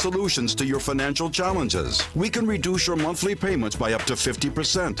options and solutions to your financial challenges. We can reduce your monthly payments by up to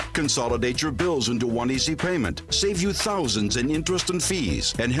 50%, consolidate your bills into one easy payment, save you thousands in interest and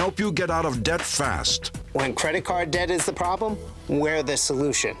fees, and help you get out of debt fast. When credit card debt is the problem, we're the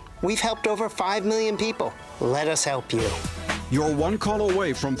solution. We've helped over 5 million people. Let us help you. You're one call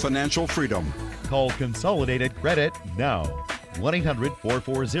away from financial freedom. Call Consolidated Credit now.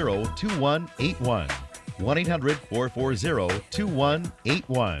 1-800-440-2181.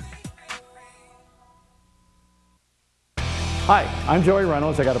 1-800-440-2181. Hi, I'm Joey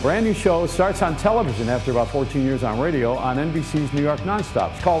Reynolds. I got a brand new show. It starts on television after about 14 years on radio on NBC's New York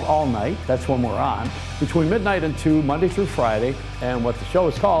Nonstop. It's called All Night. That's when we're on. Between midnight and 2, Monday through Friday. And what the show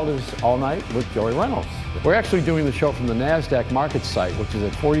is called is All Night with Joey Reynolds. We're actually doing the show from the NASDAQ market site, which is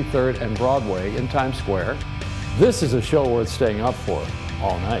at 43rd and Broadway in Times Square. This is a show worth staying up for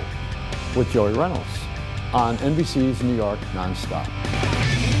all night with Joey Reynolds on NBC's New York Nonstop.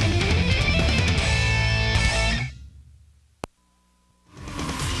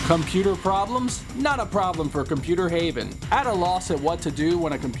 Computer problems? Not a problem for Computer Haven. At a loss at what to do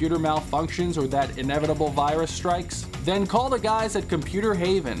when a computer malfunctions or that inevitable virus strikes? Then call the guys at Computer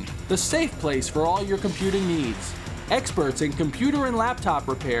Haven, the safe place for all your computing needs. Experts in computer and laptop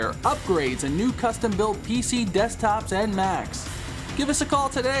repair, upgrades, and new custom-built PC desktops and Macs. Give us a call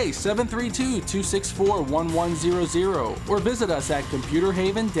today, 732-264-1100, or visit us at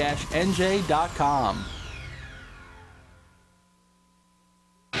computerhaven-nj.com.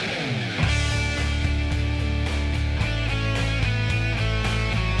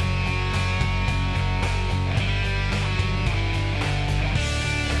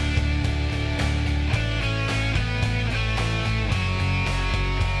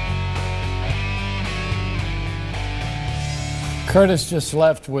 Curtis just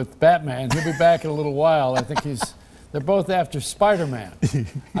left with Batman. He'll be back in a little while. I think they're both after Spider-Man.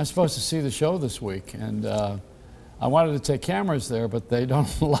 I'm supposed to see the show this week, and I wanted to take cameras there, but they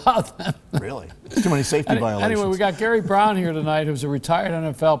don't allow them. Really? Too many safety violations. Anyway, we got Gary Brown here tonight, who's a retired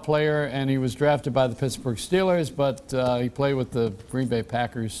NFL player, and he was drafted by the Pittsburgh Steelers, but he played with the Green Bay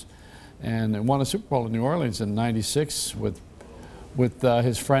Packers and won a Super Bowl in New Orleans in '96 with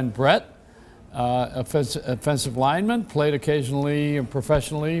his friend Brett. Offensive lineman, played occasionally and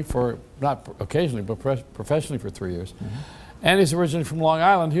professionally for, not occasionally, but professionally for 3 years. Mm-hmm. And he's originally from Long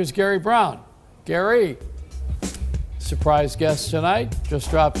Island. Here's Gary Brown. Gary, surprise guest tonight, just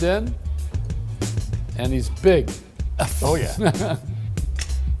dropped in, and he's big. Oh, yeah.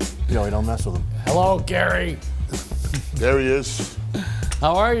 Joey, don't mess with him. Hello, Gary. There he is.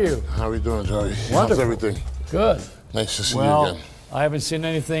 How are you? How are you doing, Joey? Wonderful. How's everything? Good. Nice to see you Well, again. I haven't seen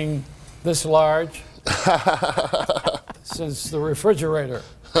anything this large since the refrigerator.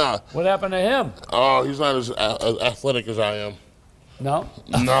 What happened to him? Oh, he's not as athletic as I am. No?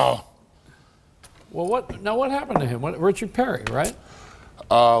 No. Well, what happened to him? Richard Perry, right?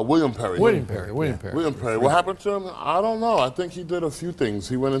 William Perry. William Perry. William Perry. What happened to him? I don't know. I think he did a few things.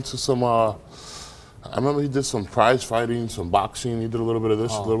 He went into some, I remember he did some prize fighting, some boxing. He did a little bit of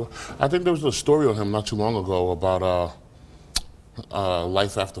this, a little bit. I think there was a story on him not too long ago about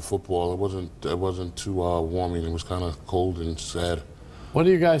life after football. It wasn't too warming. It was kind of cold and sad. What do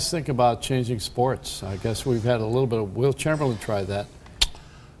you guys think about changing sports? I guess we've had a little bit of Will Chamberlain try that.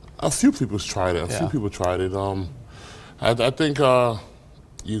 A few people's tried it. A few people tried it. I think you're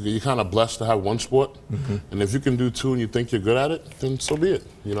kind of blessed to have one sport, and if you can do two and you think you're good at it, then so be it.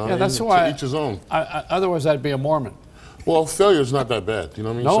 You know, yeah, that's why. To each his own. Otherwise, I'd be a Mormon. Well, failure is not that bad. You know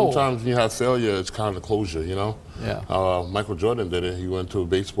what I mean? No. Sometimes when you have failure, it's kind of closure, you know? Yeah. Michael Jordan did it. He went to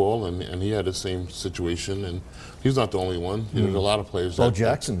baseball, and he had the same situation, and he's not the only one. There's a lot of players. Bo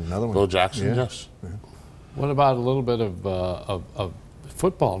Jackson, another one. Bo Jackson, Yeah. yes. What about a little bit of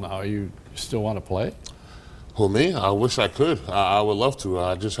football now? You still want to play? Well, me? I wish I could. I would love to.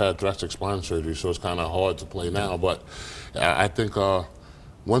 I just had thoracic spine surgery, so it's kind of hard to play now. But I think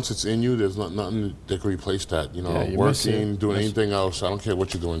once it's in you, there's nothing that can replace that. You know, Yeah, you miss working, it. doing anything else. I don't care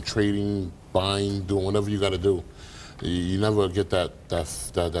what you're doing, trading, buying, doing whatever you got to do. You never get that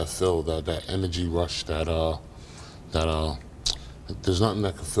fill, that energy rush, there's nothing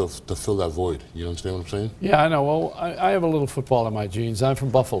that can fill that void. You understand what I'm saying? Yeah, I know. Well, I have a little football in my genes. I'm from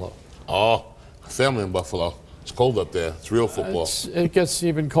Buffalo. Oh, family in Buffalo. It's cold up there. It's real football. It gets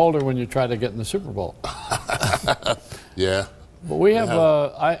even colder when you try to get in the Super Bowl. Yeah. But we have,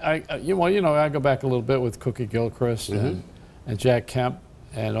 I go back a little bit with Cookie Gilchrist and Jack Kemp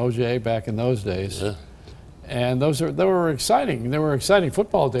and OJ back in those days. Yeah. And they were exciting. They were exciting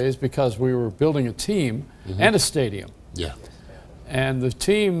football days because we were building a team and a stadium. Yeah. And the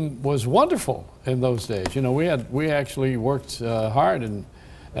team was wonderful in those days. You know, we actually worked hard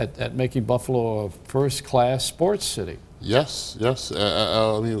at making Buffalo a first-class sports city. Yes, yes.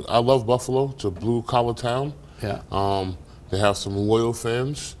 I mean, I love Buffalo. It's a blue-collar town. Yeah. They have some loyal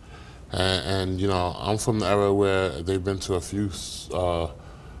fans, and you know, I'm from the era where they've been to a few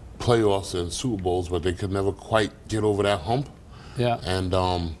playoffs and Super Bowls, but they could never quite get over that hump. Yeah.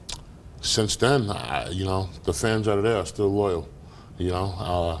 And since then, you know, the fans out of there are still loyal. You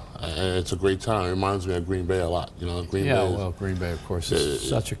know, and it's a great town. It reminds me of Green Bay a lot. You know, Green Bay. Well, Green Bay, of course, is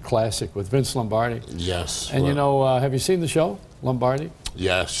such a classic with Vince Lombardi. Yes. And you know, have you seen the show, Lombardi?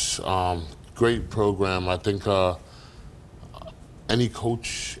 Yes. Great program. I think any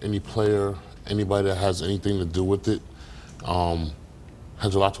coach, any player, anybody that has anything to do with it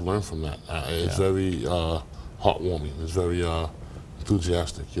has a lot to learn from that. It's very heartwarming. It's very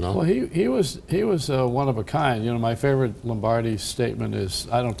enthusiastic, you know. Well, he was one of a kind. You know, my favorite Lombardi statement is,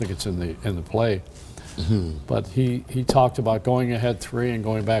 I don't think it's in the play, but he talked about going ahead 3 and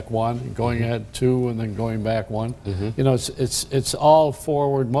going back 1, and going ahead 2 and then going back 1. You know, it's all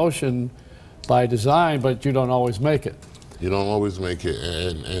forward motion by design, but you don't always make it. You don't always make it,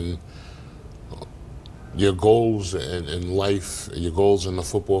 and your goals in life, your goals in the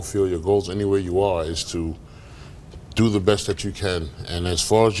football field, your goals anywhere you are is to do the best that you can. And as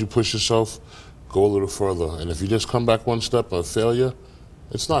far as you push yourself, go a little further. And if you just come back one step of failure,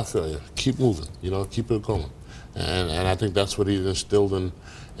 it's not failure. Keep moving, you know, keep it going. And I think that's what he instilled in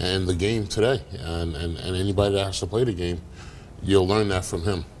the game today. And anybody that has to play the game, you'll learn that from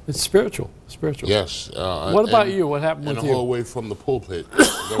him. It's spiritual. Yes. What about you? What happened with you? And the whole way from the pulpit.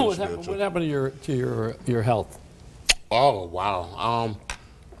 What happened to your health? Oh wow.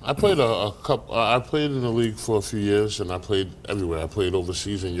 I played I played in the league for a few years, and I played everywhere. I played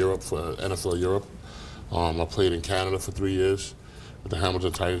overseas in Europe for NFL Europe. I played in Canada for 3 years with the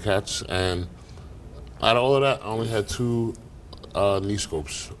Hamilton Tiger Cats, and out of all of that, I only had 2 knee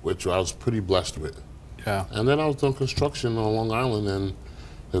scopes, which I was pretty blessed with. Yeah. And then I was doing construction on Long Island, and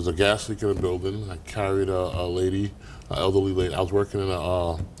there was a gas leak in the building. I carried a lady, an elderly lady. I was working in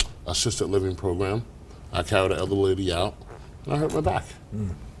a assisted living program. I carried an elderly lady out, and I hurt my back.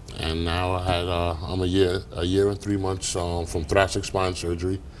 And now I'm a year and 3 months from thoracic spine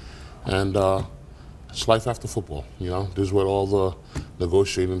surgery, and it's life after football. You know, this is what all the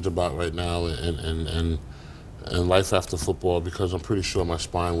negotiating's about right now, and life after football, because I'm pretty sure my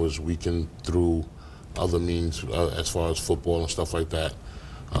spine was weakened through other means as far as football and stuff like that.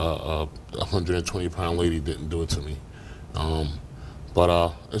 A 120-pound lady didn't do it to me,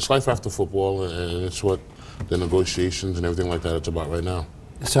 but it's life after football, and it's what the negotiations and everything like that it's about right now.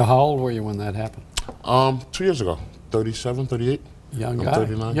 So how old were you when that happened? 2 years ago, 37, 38. Young I'm guy.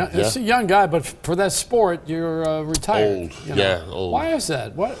 39. Yeah. It's a young guy, but for that sport, you're retired. Old. You know? Yeah, old. Why is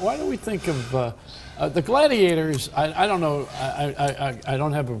that? Why do we think of the gladiators? I don't know. I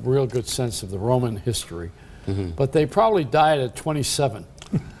don't have a real good sense of the Roman history, but they probably died at 27.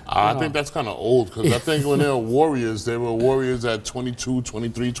 I think that's kind of old, because I think when they were warriors at 22,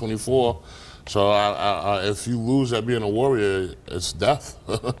 23, 24. So if you lose at being a warrior, it's death.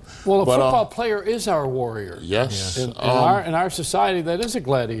 Well, a football player is our warrior. Yes. In our society, that is a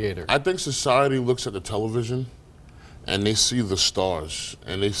gladiator. I think society looks at the television, and they see the stars,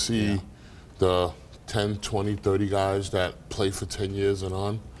 and they see the 10, 20, 30 guys that play for 10 years and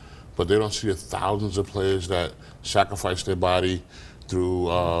on, but they don't see the thousands of players that sacrifice their body through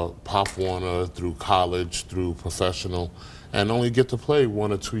Pop Warner, through college, through professional, and only get to play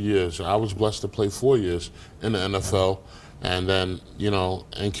 1 or 2 years. I was blessed to play 4 years in the NFL, and then, you know,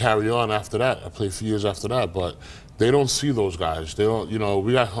 and carry on after that. I played a few years after that, but they don't see those guys. They don't, you know,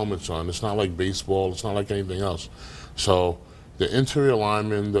 we got helmets on. It's not like baseball. It's not like anything else. So the interior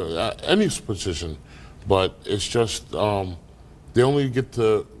lineman, any position, but it's just, they only get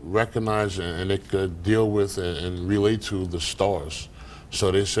to recognize and they could deal with and relate to the stars. So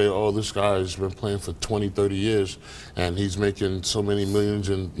they say, oh, this guy's been playing for 20, 30 years, and he's making so many millions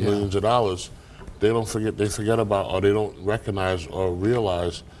and millions of dollars. They don't forget, they forget about, or they don't recognize or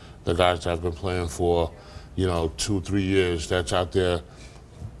realize the guys that have been playing for, you know, 2, 3 years, that's out there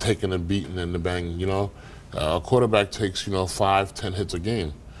taking a beating and the bang, you know. A quarterback takes, you know, 5, 10 hits a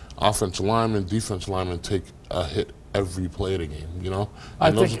game. Offensive linemen, defensive linemen take a hit every play of the game, you know.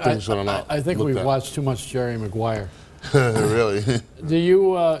 And those are things that are not I think looked we've at. watched too much Jerry Maguire. Really? Do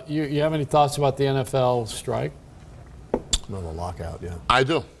you, you have any thoughts about the NFL strike? No, the lockout, yeah. I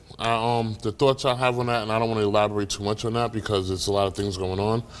do. The thoughts I have on that, and I don't want to elaborate too much on that because there's a lot of things going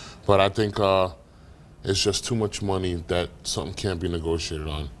on, but I think it's just too much money that something can't be negotiated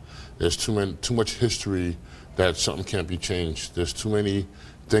on. There's too much history that something can't be changed. There's too many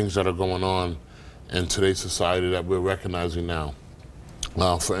things that are going on in today's society that we're recognizing now.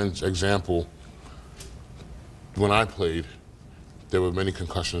 For example, when I played, there were many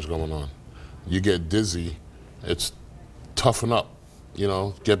concussions going on. You get dizzy, it's toughen up, you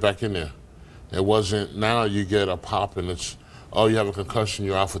know, get back in there. It wasn't, now you get a pop and it's, oh, you have a concussion,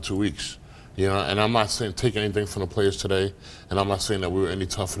 you're out for 2 weeks. You know, and I'm not saying take anything from the players today, and I'm not saying that we were any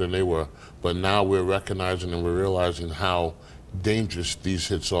tougher than they were, but now we're recognizing and we're realizing how dangerous these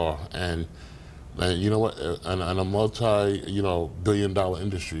hits are. And you know what, and a multi, you know, billion-dollar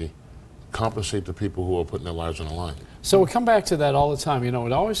industry, compensate the people who are putting their lives on the line. So we come back to that all the time. You know,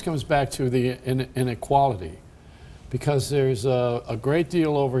 it always comes back to the inequality, because there's a great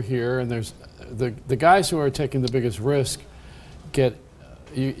deal over here, and there's the guys who are taking the biggest risk get,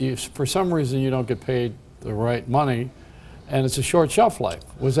 you for some reason you don't get paid the right money, and it's a short shelf life.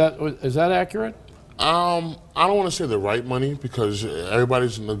 Is that accurate? I don't want to say the right money, because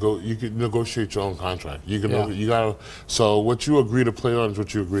everybody's you can negotiate your own contract. You can you gotta. So what you agree to play on is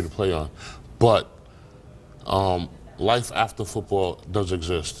what you agree to play on, but life after football does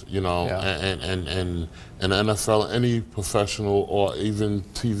exist, you know, and the NFL, any professional or even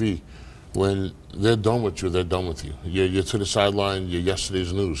TV, when they're done with you, they're done with you. You're to the sideline, you're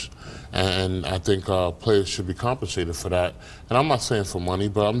yesterday's news. And I think players should be compensated for that. And I'm not saying for money,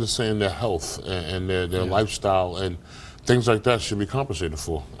 but I'm just saying their health and their lifestyle and things like that should be compensated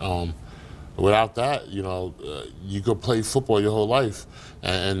for. Without that, you know, you could play football your whole life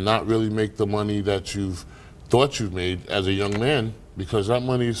and not really make the money that you've thought you've made as a young man, because that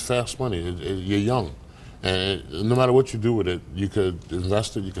money is fast money. You're young. And no matter what you do with it, you could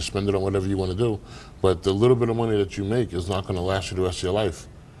invest it, you could spend it on whatever you want to do, but the little bit of money that you make is not going to last you the rest of your life.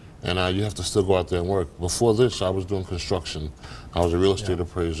 And you have to still go out there and work. Before this, I was doing construction. I was a real estate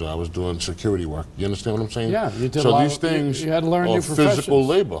appraiser. I was doing security work. You understand what I'm saying? Yeah, you did so a lot these things you had to learn are new physical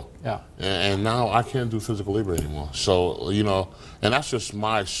labor. Yeah. And now I can't do physical labor anymore. So, you know, and that's just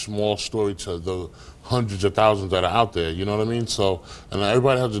my small story to the hundreds of thousands that are out there, you know what I mean? So, and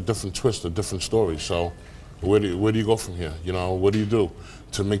everybody has a different twist, a different story. So where do you go from here? You know, what do you do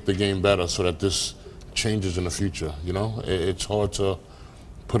to make the game better so that this changes in the future? You know, it's hard to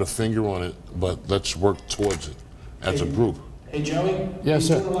put a finger on it, but let's work towards it as a group. Hey, Joey? Yes, He's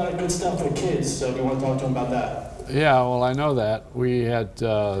sir. doing a lot of good stuff for the kids, so we want to talk to him about that. Yeah, well, I know that. We had,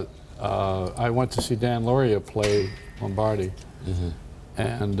 I went to see Dan Luria play Lombardi,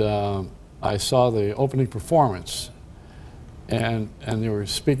 and I saw the opening performance, and they were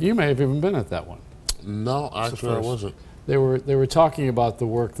speaking. You may have even been at that one. No, actually I wasn't. They were talking about the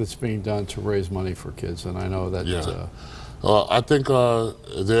work that's being done to raise money for kids, and I know that. Yeah. Well, I think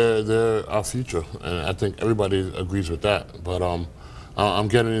they're our future, and I think everybody agrees with that. But I'm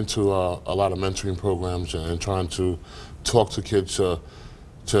getting into a lot of mentoring programs and trying to talk to kids to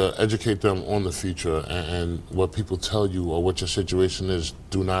educate them on the future, and what people tell you or what your situation is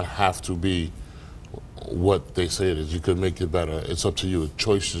do not have to be what they say it is. You could make it better. It's up to you.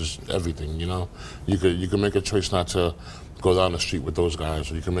 Choice is everything, you know. You could make a choice not to go down the street with those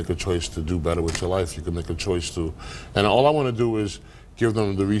guys, or you can make a choice to do better with your life. You can make a choice to, and all I want to do is give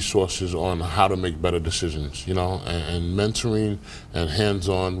them the resources on how to make better decisions, you know, and mentoring and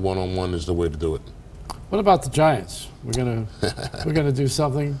hands-on, one-on-one is the way to do it. What about the Giants? We're gonna do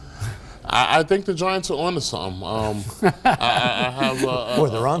something. I think the Giants are on to something. I have boy,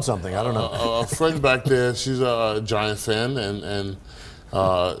 they're on something. I don't know. A friend back there. She's a Giant fan, and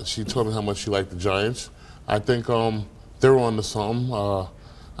she told me how much she liked the Giants. I think they're on to something.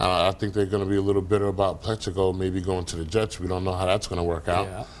 I think they're going to be a little bitter about Fletcher maybe going to the Jets. We don't know how that's going to work out.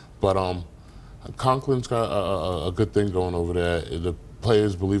 Yeah. But Conklin's got a good thing going over there. The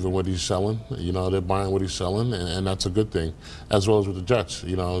players believe in what he's selling. You know, they're buying what he's selling, and that's a good thing. As well as with the Jets,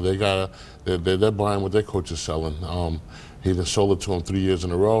 you know, they're buying what their coach is selling. He just sold it to them 3 years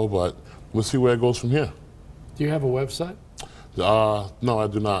in a row, but we'll see where it goes from here. Do you have a website? No, I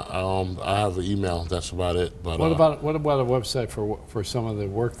do not. I have an email. That's about it. But what about a website for some of the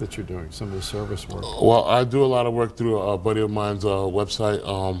work that you're doing, some of the service work? Well, I do a lot of work through a buddy of mine's website,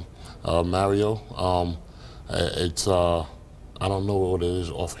 Mario. It's I don't know what it is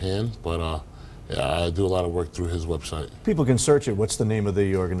offhand, but yeah, I do a lot of work through his website. People can search it. What's the name of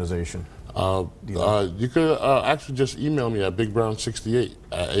the organization? You could actually just email me at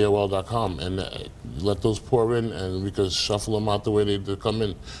bigbrown68@AOL.com and let those pour in, and we could shuffle them out the way they come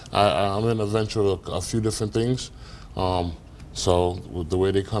in. I'm in a venture of a few different things. So with the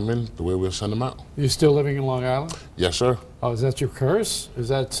way they come in, the way we'll send them out. You still living in Long Island? Yes, sir. Oh, is that your curse? Is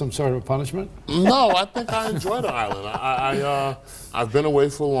that some sort of a punishment? No, I think I enjoy the island. I've been away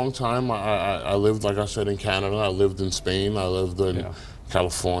for a long time. I lived, like I said, in Canada. I lived in Spain. I lived in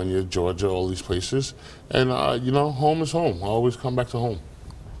California, Georgia, all these places. And, you know, home is home. I always come back to home.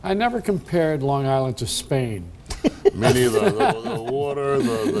 I never compared Long Island to Spain. Me neither. The water,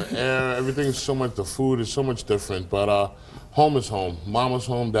 the air, everything is so much, the food is so much different. But home is home. Mama's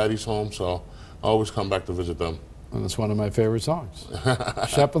home, daddy's home, so I always come back to visit them. And that's one of my favorite songs.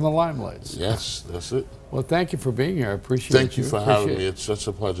 Shep and the Limelights. Yes, that's it. Well, thank you for being here. I appreciate it. Thank you for having me. It's such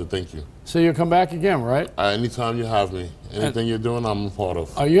a pleasure. Thank you. So you'll come back again, right? Anytime you have me. Anything you're doing, I'm a part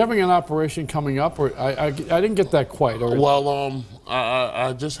of. Are you having an operation coming up? Or I didn't get that quite. Well,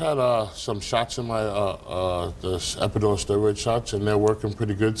 I just had some shots in my the epidural steroid shots, and they're working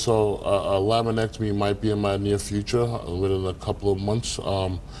pretty good. So a laminectomy might be in my near future, within a couple of months.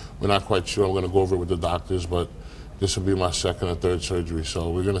 We're not quite sure. I'm going to go over it with the doctors, but this will be my second or third surgery,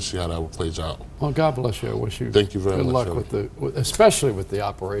 so we're going to see how that plays out. Well, God bless you. I wish you Thank you very good much, luck especially with the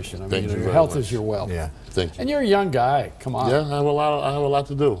operation. I mean, your health is your wealth. Yeah, thank you. And you're a young guy. Come on. Yeah, I have a lot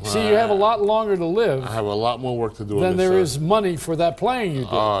to do. See, you have a lot longer to live. I have a lot more work to do. Than there is money for that playing you do.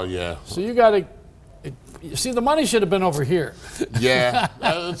 Oh yeah. So you got to. See, the money should have been over here. Yeah,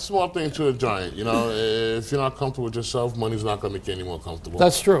 it's a small thing to a giant. You know, if you're not comfortable with yourself, money's not going to make you any more comfortable.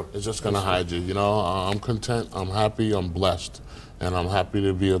 That's true. It's just going to hide you. You know, I'm content, I'm happy, I'm blessed, and I'm happy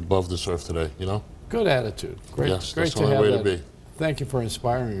to be above this earth today. You know. Good attitude. Great. Yes, great that's to the have only way that. to be. Thank you for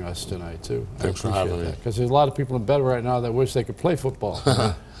inspiring us tonight too. Thanks for having me. Because there's a lot of people in bed right now that wish they could play football,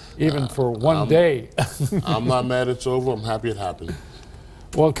 even for one day. I'm not mad it's over. I'm happy it happened.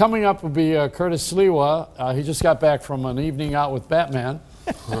 Well, coming up will be Curtis Sliwa. He just got back from an evening out with Batman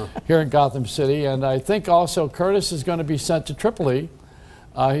here in Gotham City. And I think also Curtis is going to be sent to Tripoli.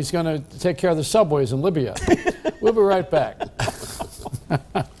 He's going to take care of the subways in Libya. We'll be right back.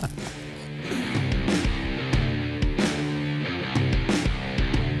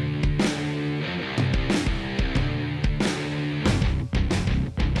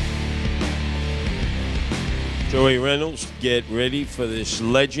 Joey Reynolds, get ready for this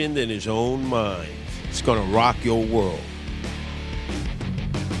legend in his own mind. It's going to rock your world.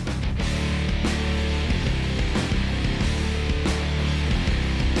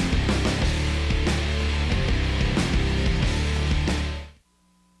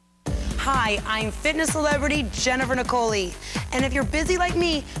 Hi, I'm fitness celebrity Jennifer Nicoli. And if you're busy like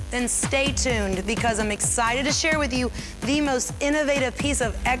me, then stay tuned because I'm excited to share with you the most innovative piece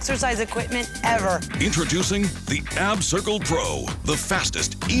of exercise equipment ever. Introducing the Ab Circle Pro, the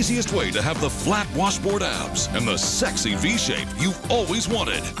fastest, easiest way to have the flat washboard abs and the sexy V shape you've always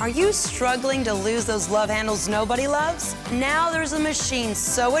wanted. Are you struggling to lose those love handles nobody loves? Now there's a machine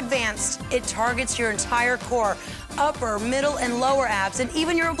so advanced, it targets your entire core, upper, middle, and lower abs, and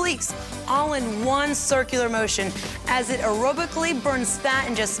even your obliques, all in one circular motion, as it aerobically burns fat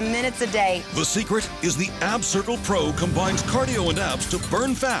in just minutes a day. The secret is the Ab Circle Pro combines cardio and abs to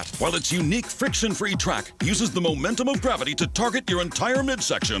burn fat, while its unique friction-free track uses the momentum of gravity to target your entire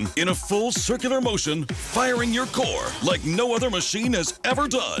midsection in a full circular motion, firing your core like no other machine has ever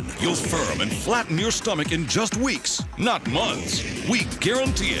done. You'll firm and flatten your stomach in just weeks, not months. We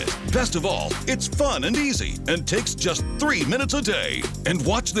guarantee it. Best of all, it's fun and easy and takes just 3 minutes a day. And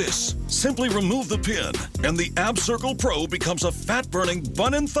watch this. Simply remove the pin, and the Ab Circle Pro becomes a fat-burning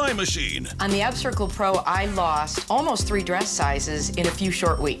bun and thigh machine. On the Ab Circle Pro, I lost almost 3 dress sizes in a few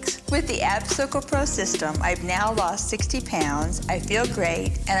short weeks. With the Ab Circle Pro system, I've now lost 60 pounds, I feel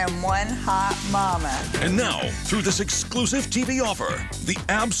great, and I'm one hot mama. And now, through this exclusive TV offer, the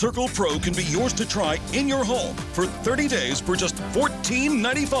Ab Circle Pro can be yours to try in your home for 30 days for just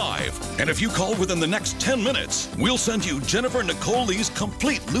 $14.95. And if you call within the next 10 minutes, we'll send you Jennifer Nicole Lee's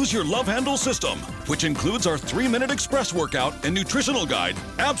complete Lose Your Love Handle system, which includes our 3-minute express workout and nutritional guide,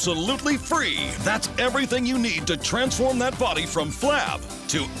 absolutely free. That's everything you need to transform that body from flab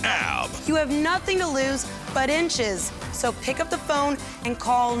to ab. You have nothing to lose but inches. So pick up the phone and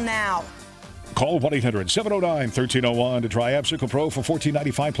call now. Call 1-800-709-1301 to try Ab Circle Pro for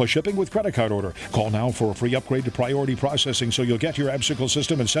 $14.95 plus shipping with credit card order. Call now for a free upgrade to priority processing so you'll get your Ab Circle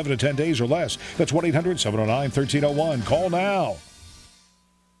system in 7 to 10 days or less. That's 1-800-709-1301. Call now.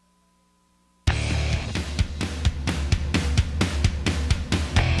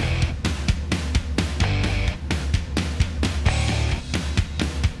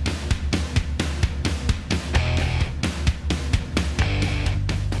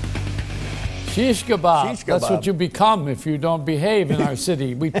 Shish kebab. That's what you become if you don't behave in our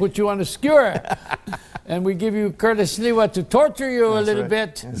city. We put you on a skewer, and we give you Curtis Sliwa to torture you a little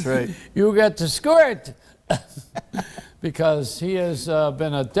bit. That's right. You get to skewer it. Because he has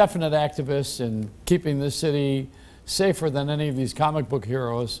been a definite activist in keeping this city safer than any of these comic book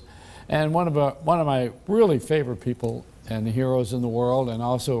heroes, and one of my really favorite people and heroes in the world, and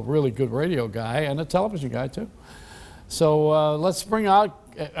also a really good radio guy and a television guy too. So let's bring out.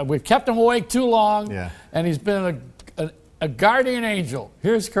 We've kept him awake too long, and he's been a guardian angel.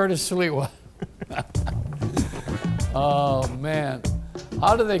 Here's Curtis Sliwa. Oh, man.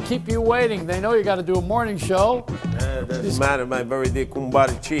 How do they keep you waiting? They know you got to do a morning show. Doesn't matter, my very dear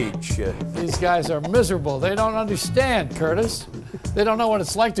Kumbari Cheech. These guys are miserable. They don't understand, Curtis. They don't know what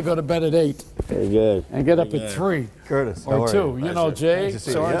it's like to go to bed at 8 Very good. and get up at 3 Curtis, or 2. You know Jay Nice to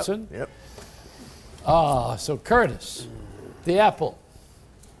see you. Sorensen? Yep. So Curtis, the apple.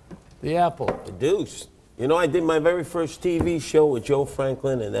 The apple. The deuce. You know, I did my very first TV show with Joe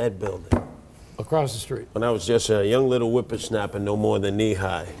Franklin in that building. Across the street. When I was just a young little whippersnapper, no more than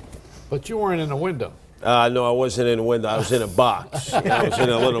knee-high. But you weren't in a window. No, I wasn't in a window. I was in a box. I was in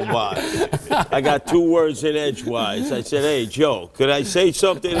a little box. I got 2 words in edgewise. I said, hey, Joe, could I say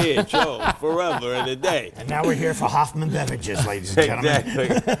something here? Joe, forever and a day. And now we're here for Hoffman Beverages, ladies and gentlemen.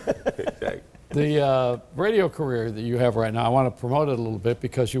 Exactly. The radio career that you have right now, I want to promote it a little bit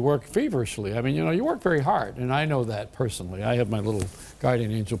because you work feverishly. I mean, you know, you work very hard, and I know that personally. I have my little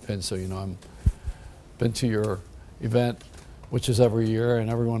guardian angel pin, so you know I'm been to your event, which is every year, and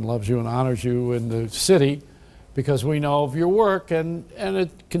everyone loves you and honors you in the city because we know of your work, and it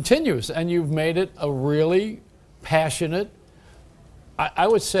continues. And you've made it a really passionate, I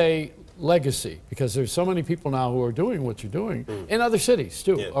would say, legacy, because there's so many people now who are doing what you're doing in other cities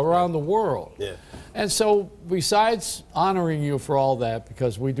too, around the world. And so besides honoring you for all that,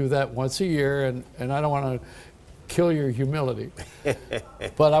 because we do that once a year, and I don't want to kill your humility,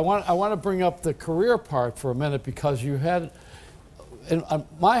 but I want to bring up the career part for a minute, because you had, and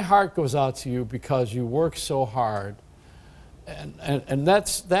my heart goes out to you because you work so hard, and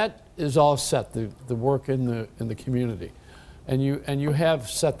that is all set, the work in the community. And you have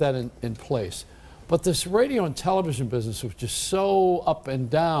set that in place. But this radio and television business was just so up and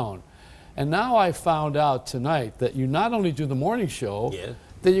down. And now I found out tonight that you not only do the morning show,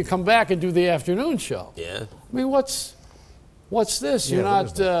 then you come back and do the afternoon show. Yeah. I mean, what's this? You're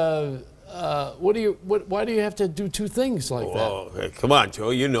not. Why do you have to do 2 things like that? Oh, come on,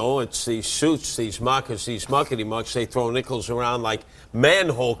 Joe. You know, it's these suits, these muckers, these muckety mucks. They throw nickels around like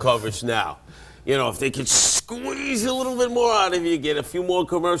manhole covers now. You know, if they could squeeze a little bit more out of you, get a few more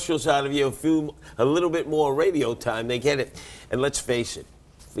commercials out of you, a little bit more radio time, they get it. And let's face it,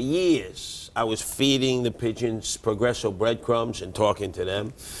 for years, I was feeding the pigeons Progresso breadcrumbs and talking to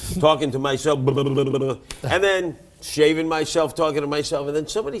them, talking to myself, and then shaving myself, talking to myself. And then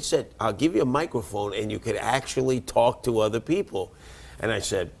somebody said, I'll give you a microphone and you could actually talk to other people. And I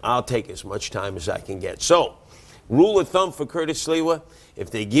said, I'll take as much time as I can get. So, rule of thumb for Curtis Sliwa, if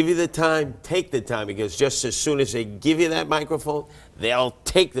they give you the time, take the time, because just as soon as they give you that microphone, they'll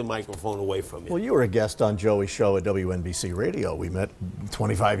take the microphone away from you. Well, you were a guest on Joey's show at WNBC Radio. We met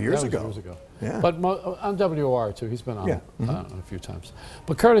 25 years ago. Years ago. Yeah. But on WR too, he's been on a few times.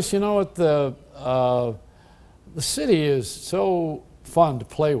 But Curtis, you know what, the city is so fun to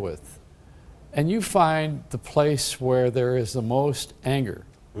play with, and you find the place where there is the most anger.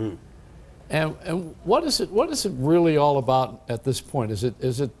 And what is it really all about at this point? Is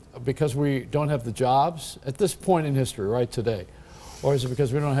it because we don't have the jobs at this point in history, right today? Or is it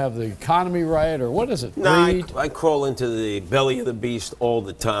because we don't have the economy right, or what is it? No, I crawl into the belly of the beast all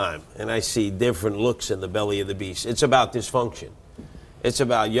the time, and I see different looks in the belly of the beast. It's about dysfunction. It's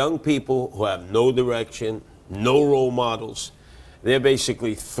about young people who have no direction, no role models. They're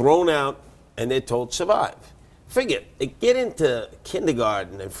basically thrown out, and they're told survive. Figure, they get into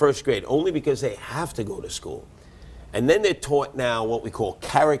kindergarten and first grade only because they have to go to school. And then they're taught now what we call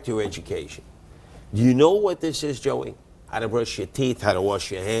character education. Do you know what this is, Joey? How to brush your teeth, how to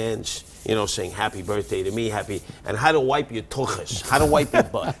wash your hands, you know, saying happy birthday to me, and how to wipe your tuchus, how to wipe your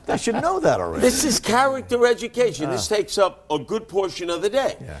butt. They should know that already. This is character education. This takes up a good portion of the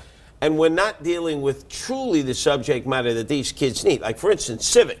day. Yeah. And we're not dealing with truly the subject matter that these kids need. Like, for instance,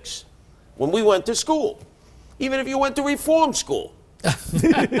 civics. When we went to school, even if you went to reform school, yeah,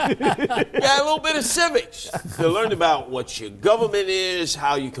 a little bit of civics. You learn about what your government is,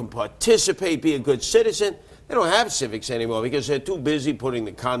 how you can participate, be a good citizen. They don't have civics anymore because they're too busy putting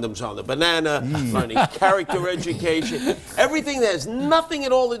the condoms on the banana, learning character education, everything that has nothing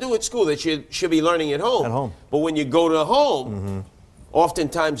at all to do with school that you should be learning at home. At home. But when you go to home,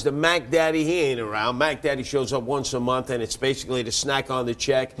 oftentimes the Mac Daddy, he ain't around. Mac Daddy shows up once a month, and it's basically to snack on the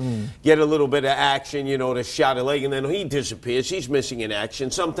check, get a little bit of action, you know, to shot a leg, and then he disappears. He's missing in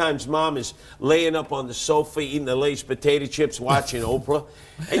action. Sometimes mom is laying up on the sofa eating the Lay's potato chips, watching Oprah.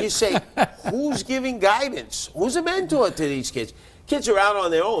 And you say, who's giving guidance? Who's a mentor to these kids? Kids are out on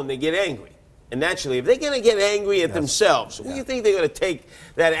their own. They get angry. And naturally, if they're going to get angry at themselves, who do you think they're going to take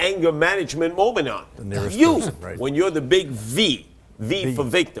that anger management moment on? The nearest you, person, right. When you're the big V for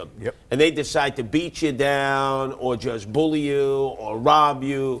victim. Yep. And they decide to beat you down or just bully you or rob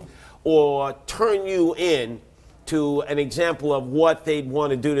you or turn you in to an example of what they'd want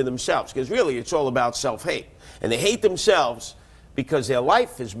to do to themselves. Because really, it's all about self-hate. And they hate themselves because their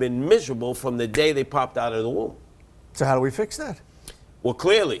life has been miserable from the day they popped out of the womb. So how do we fix that? Well,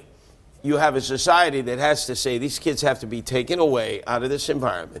 clearly, you have a society that has to say these kids have to be taken away out of this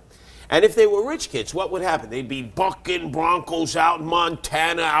environment. And if they were rich kids, what would happen? They'd be bucking Broncos out in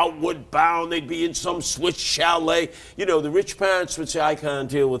Montana, outward bound. They'd be in some Swiss chalet. You know, the rich parents would say, I can't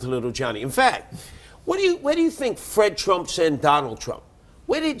deal with little Johnny. In fact, where do you think Fred Trump sent Donald Trump?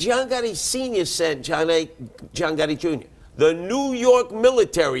 Where did John Gotti Sr. send John Gotti Jr.? The New York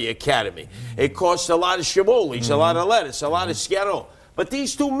Military Academy. It cost a lot of shimolis, a lot of lettuce, a lot of scaro. But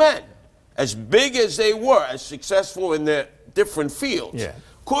these two men, as big as they were, as successful in their different fields,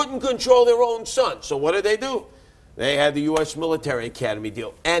 couldn't control their own son. So what did they do? They had the U.S. Military Academy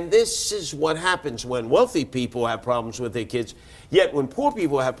deal. And this is what happens when wealthy people have problems with their kids. Yet when poor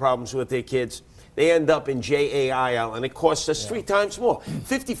people have problems with their kids, they end up in JAIL, and it costs us 3 times more.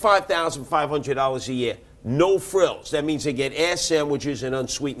 $55,500 a year. No frills. That means they get ass sandwiches and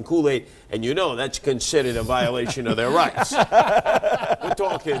unsweetened Kool-Aid, and you know that's considered a violation of their rights. We're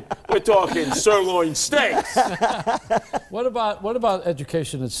talking sirloin steaks. What about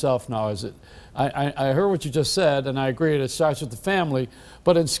education itself now? Is it? I heard what you just said, and I agree. It starts with the family,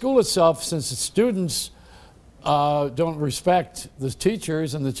 but in school itself, since the students don't respect the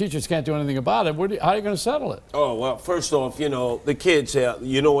teachers, and the teachers can't do anything about it, how are you going to settle it? Oh, well, first off, you know, the kids,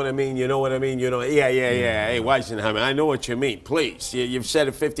 you know what I mean, you know what I mean, you know, yeah. Hey, Weisenheimer, I know what you mean, please. You've said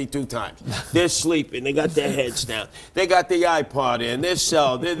it 52 times. They're sleeping. They got their heads down. They got the iPod in. They're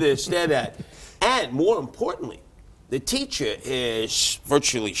they're this, they're that. And more importantly, the teacher is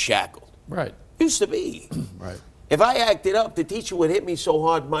virtually shackled. Right. Used to be. Right. If I acted up, the teacher would hit me so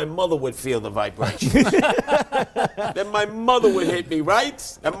hard, my mother would feel the vibrations. Then my mother would hit me,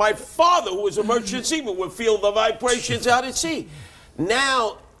 right? And my father, who was a merchant seaman, would feel the vibrations out at sea.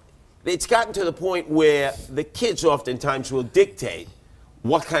 Now, it's gotten to the point where the kids oftentimes will dictate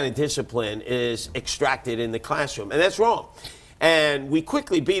what kind of discipline is extracted in the classroom, and that's wrong. And we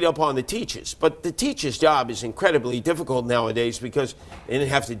quickly beat up on the teachers. But the teacher's job is incredibly difficult nowadays because they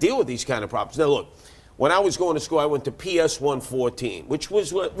didn't have to deal with these kind of problems. Now, look. When I was going to school, I went to PS 114, which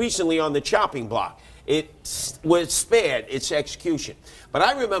was recently on the chopping block. It was spared its execution. But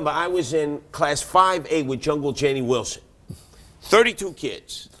I remember I was in class 5A with Jungle Jenny Wilson. 32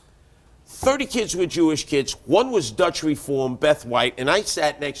 kids. 30 kids were Jewish kids. One was Dutch Reform, Beth White, and I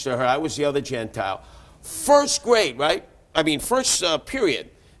sat next to her. I was the other Gentile. First grade, right? I mean, first period.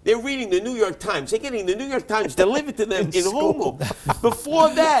 They're reading the New York Times. They're getting the New York Times delivered to them in homeroom.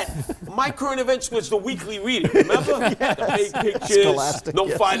 Before that, my current events was the weekly reading. Remember? Yes. The big pictures, Scholastic, no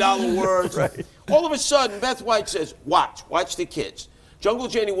 $5 words. Right. All of a sudden, Beth White says, watch the kids. Jungle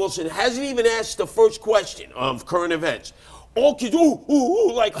Jenny Wilson hasn't even asked the first question of current events. All kids, ooh, ooh,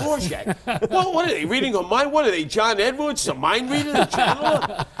 ooh, like Rorschach. Well, what are they, reading a mind? What are they, John Edwards, the mind reader, the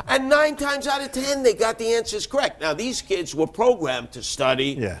channel? And 9 times out of 10, they got the answers correct. Now, these kids were programmed to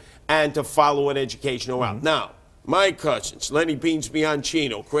study and to follow an educational route. Now, my cousins, Lenny Beans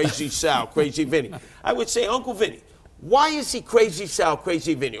Bianchino, Crazy Sal, Crazy Vinny. I would say, Uncle Vinny, why is he Crazy Sal,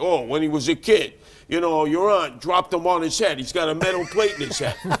 Crazy Vinny? Oh, when he was a kid. You know, your aunt dropped him on his head. He's got a metal plate in his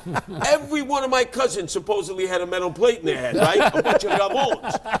head. Every one of my cousins supposedly had a metal plate in their head, right? A bunch of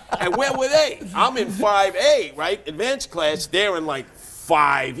gabones. And where were they? I'm in 5A, right? Advanced class. They're in like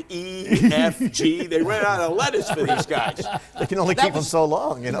 5E, F, G. They ran out of letters for these guys. They can only keep them so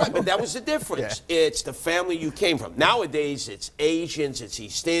long, you know? Right, but that was the difference. Yeah. It's the family you came from. Nowadays, it's Asians, it's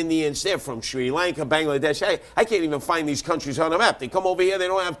East Indians. They're from Sri Lanka, Bangladesh. I can't even find these countries on the map. They come over here, they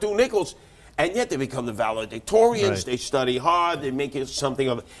don't have 2 nickels. And yet they become the valedictorians. Right. They study hard. They make it something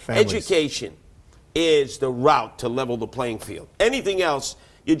of education is the route to level the playing field. Anything else,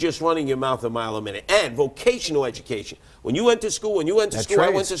 you're just running your mouth a mile a minute. And vocational education. When you went to school, I went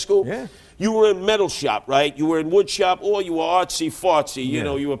to school, you were in metal shop, right? You were in wood shop, or you were artsy-fartsy. You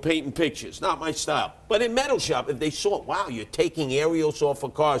know, you were painting pictures. Not my style. But in metal shop, if they saw, wow, you're taking aerials off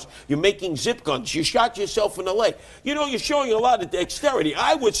of cars, you're making zip guns, you shot yourself in the leg. You know, you're showing a lot of dexterity.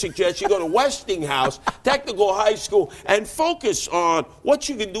 I would suggest you go to Westinghouse Technical High School and focus on what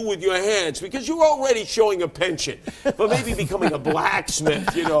you can do with your hands, because you're already showing a penchant for maybe becoming a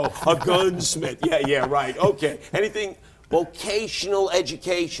blacksmith, you know, a gunsmith. Yeah, right. Okay. Anything vocational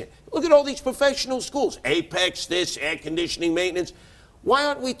education. Look at all these professional schools. Apex, this, air conditioning, maintenance. Why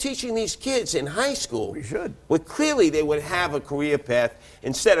aren't we teaching these kids in high school? We should. Well, clearly they would have a career path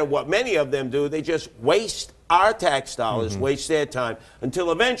instead of what many of them do. They just waste our tax dollars, waste their time,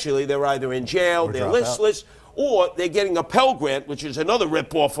 until eventually they're either in jail, they're listless, or they're getting a Pell Grant, which is another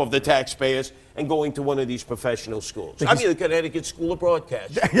ripoff of the taxpayers, and going to one of these professional schools. I mean, the Connecticut School of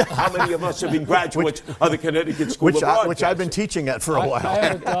Broadcasting. How many of us have been graduates of the Connecticut School of Broadcasting? Which I've been teaching at for a while.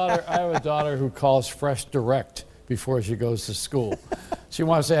 I have a daughter who calls Fresh Direct before she goes to school. She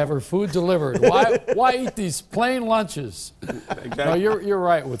wants to have her food delivered. Why eat these plain lunches? Exactly. No, you're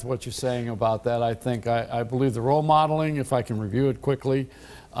right with what you're saying about that. I believe the role modeling, if I can review it quickly,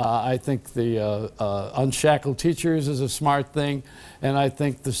 I think the unshackled teachers is a smart thing, and I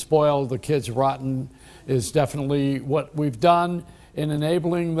think the spoil the kids rotten is definitely what we've done in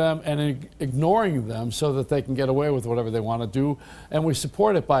enabling them and ignoring them so that they can get away with whatever they want to do, and we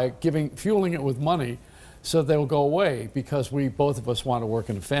support it by fueling it with money so they'll go away, because both of us want to work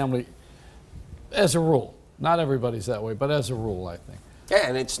in a family as a rule. Not everybody's that way, but as a rule, I think. Yeah,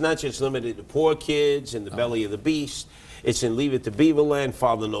 and it's not just limited to poor kids in the belly of the beast. It's in Leave It to Beaverland,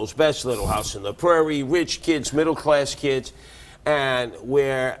 Father Knows Best, Little House on the Prairie, rich kids, middle-class kids, and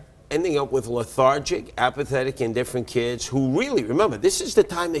we're ending up with lethargic, apathetic, indifferent kids who really, remember, this is the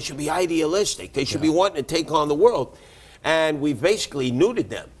time they should be idealistic. They should be wanting to take on the world, and we've basically neutered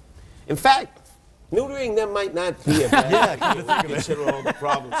them. In fact, neutering them might not be a bad idea when you consider all the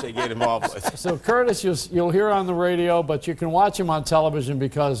problems they get involved with. So Curtis, you'll hear on the radio, but you can watch him on television,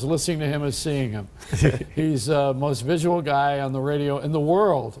 because listening to him is seeing him. He's the most visual guy on the radio in the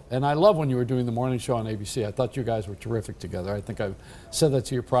world. And I love when you were doing the morning show on ABC. I thought you guys were terrific together. I think I've said that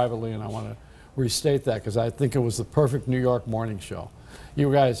to you privately, and I want to restate that, because I think it was the perfect New York morning show.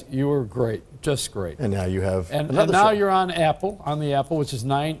 You guys, you were great, just great. And now you have and now you're on the Apple, which is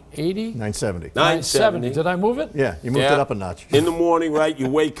 980? 970. 970. Did I move it? Yeah, you moved it up a notch. In the morning, right, you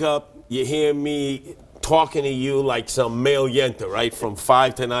wake up, you hear me talking to you like some male yenta, right, from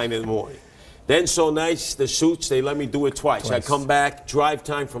 5 to 9 in the morning. Then so nice, the suits, they let me do it twice. I come back, drive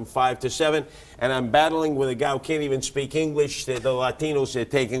time from 5 to 7, and I'm battling with a guy who can't even speak English. The Latinos are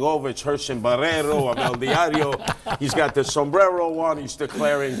taking over. It's Herson Barrero of El Diario. He's got the sombrero on. He's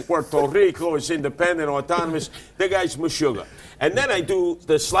declaring Puerto Rico is independent, autonomous. The guy's Meshuggah. And then I do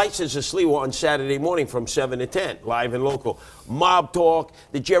the Slices of Sliwa on Saturday morning from 7 to 10, live and local. Mob talk,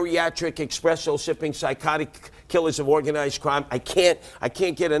 the geriatric espresso sipping psychotic killers of organized crime. I can't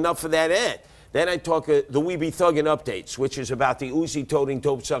get enough of that ad. Then I talk the We Be Thuggin' updates, which is about the Uzi-toting,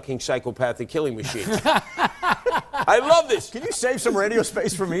 dope-sucking, psychopathic killing machines. I love this. Can you save some radio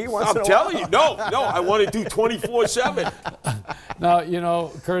space for me once in a while? I'm telling you, no, I want to do 24/7. Now, you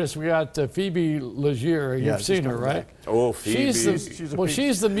know, Curtis, we got Phoebe Legere. You've seen her, right? Oh, Phoebe.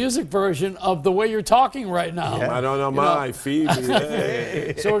 She's the music version of the way you're talking right now. Yeah. I don't know my Phoebe.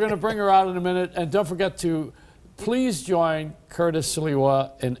 Hey. So we're going to bring her out in a minute, and don't forget to please join Curtis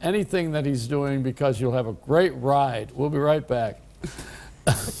Sliwa in anything that he's doing, because you'll have a great ride. We'll be right back.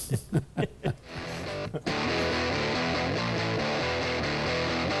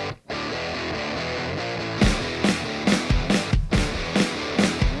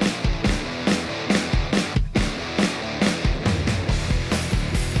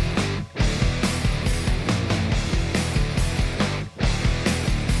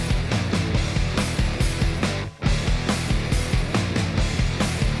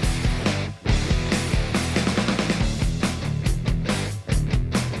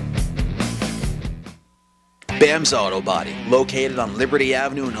 Bam's Auto Body, located on Liberty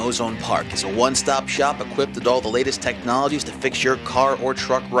Avenue in Ozone Park, is a one-stop shop equipped with all the latest technologies to fix your car or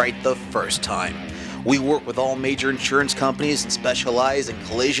truck right the first time. We work with all major insurance companies and specialize in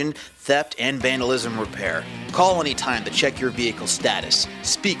collision, theft, and vandalism repair. Call anytime to check your vehicle status.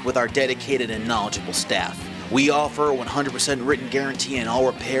 Speak with our dedicated and knowledgeable staff. We offer a 100% written guarantee on all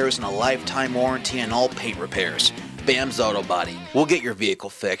repairs and a lifetime warranty on all paint repairs. Bam's Auto Body. We'll get your vehicle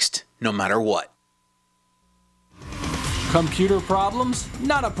fixed, no matter what. Computer problems?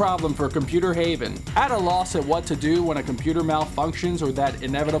 Not a problem for Computer Haven. At a loss at what to do when a computer malfunctions or that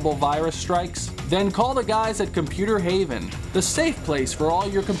inevitable virus strikes? Then call the guys at Computer Haven, the safe place for all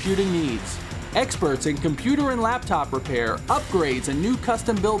your computing needs. Experts in computer and laptop repair, upgrades, and new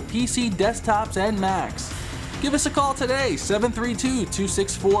custom-built PC, desktops, and Macs. Give us a call today,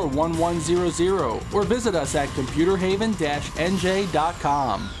 732-264-1100, or visit us at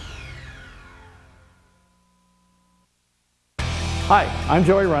computerhaven-nj.com. Hi, I'm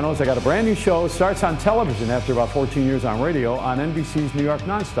Joey Reynolds. I got a brand new show. It starts on television after about 14 years on radio on NBC's New York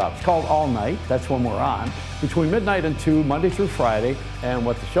Nonstop. It's called All Night. That's when we're on. Between midnight and 2, Monday through Friday. And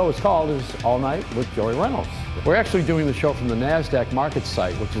what the show is called is All Night with Joey Reynolds. We're actually doing the show from the NASDAQ market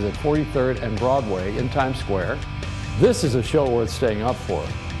site, which is at 43rd and Broadway in Times Square. This is a show worth staying up for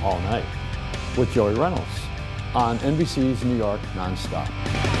all night with Joey Reynolds on NBC's New York Nonstop.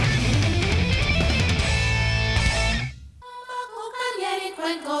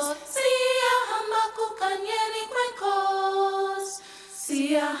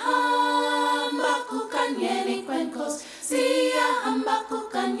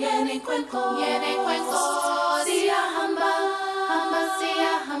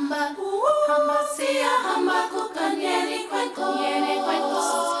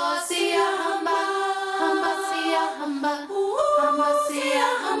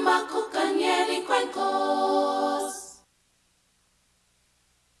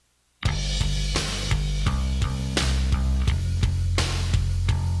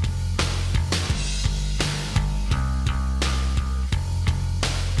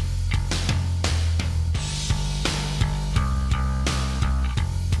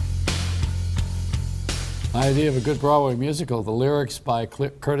 My idea of a good Broadway musical, the lyrics by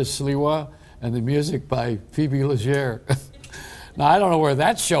Curtis Sliwa and the music by Phoebe Legere. Now, I don't know where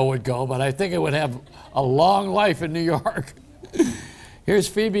that show would go, but I think it would have a long life in New York. Here's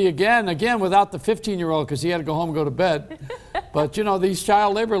Phoebe again without the 15-year-old because he had to go home and go to bed. But, you know, these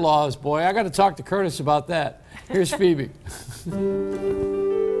child labor laws, boy, I got to talk to Curtis about that. Here's Phoebe.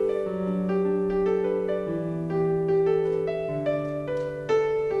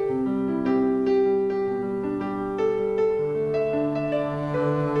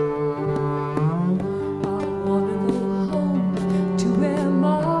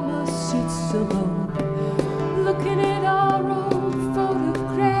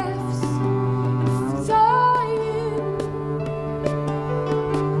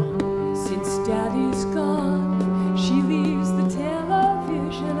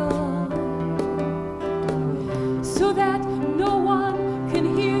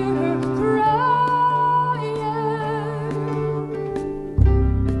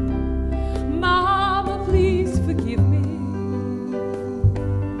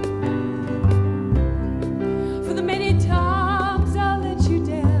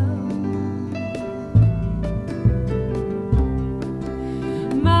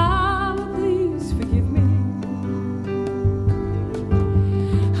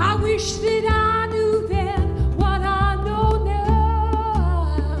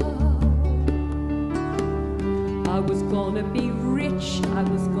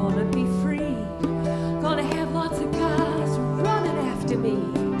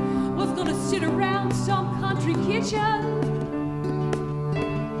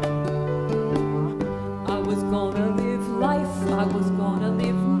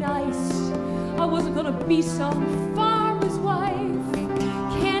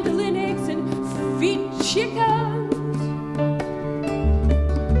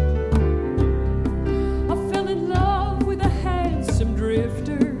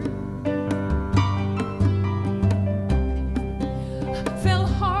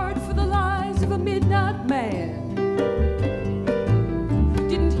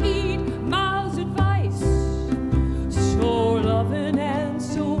 So loving and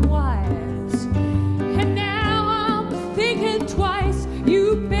so wise, and now I'm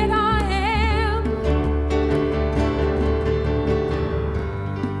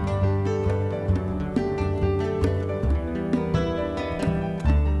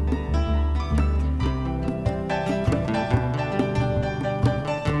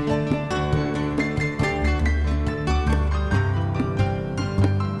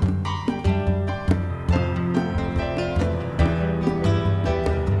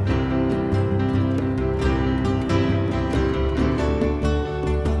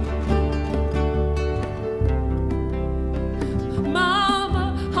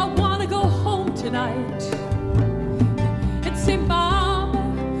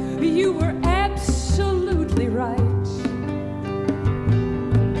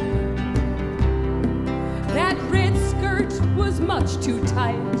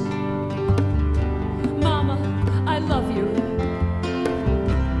tight. Mama, I love you.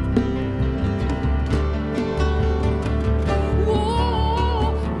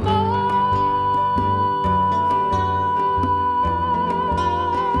 Whoa, Mama,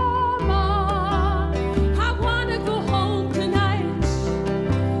 I wanna go home tonight.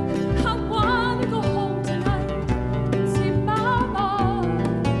 I wanna go home tonight. See, Mama,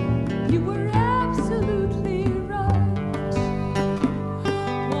 you were absolutely right.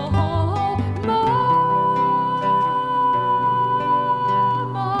 Whoa, Mama,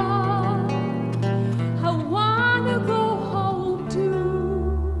 I wanna go home too.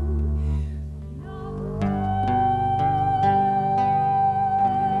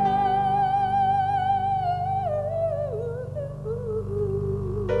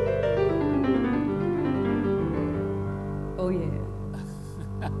 Oh yeah.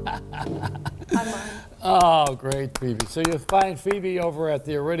 Oh, great, Phoebe. So you'll find Phoebe over at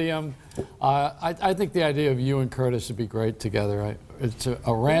the Iridium. I think the idea of you and Curtis would be great together. It's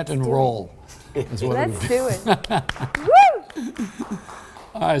a rant and roll. Is what Let's do it.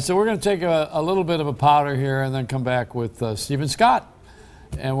 All right, so we're going to take a little bit of a powder here and then come back with Stephen Scott.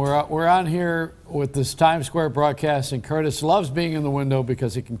 And we're on here with this Times Square broadcast, and Curtis loves being in the window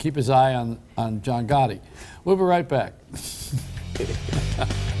because he can keep his eye on John Gotti. We'll be right back.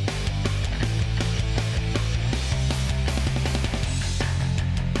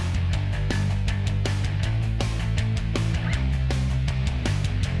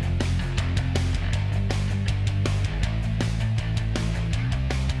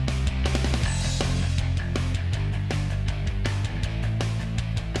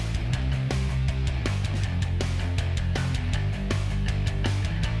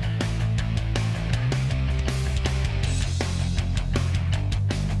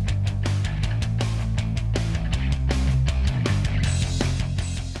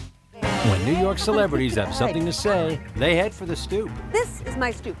 When New York celebrities have something to say, they head for the stoop. This is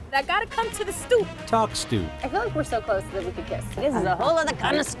my stoop. I gotta come to the stoop. Talk Stoop. I feel like we're so close that we could kiss. This is a whole other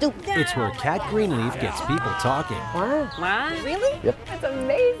kind of stoop. It's where Kat Greenleaf gets people talking. What? Really? Yep. That's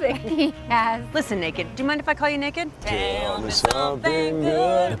amazing. Yes. Listen, Naked. Do you mind if I call you Naked? Tell me something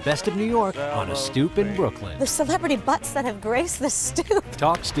good. The best of New York on a stoop in Brooklyn. The celebrity butts that have graced the stoop.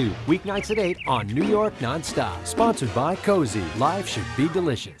 Talk Stoop, weeknights at 8 on New York Nonstop. Sponsored by Cozy. Life should be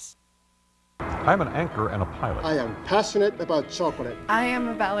delicious. I'm an anchor and a pilot. I am passionate about chocolate. I am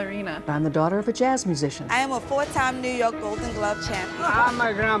a ballerina. I'm the daughter of a jazz musician. I am a 4-time New York Golden Glove champion. I'm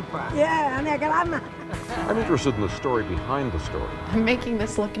my grandpa. Yeah, I'm a grandma. I'm interested in the story behind the story. I'm making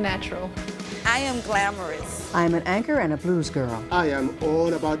this look natural. I am glamorous. I'm an anchor and a blues girl. I am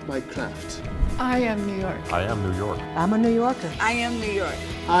all about my craft. I am New York. I am New York. I'm a New Yorker. I am New York.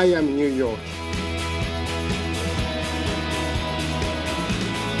 I am New York.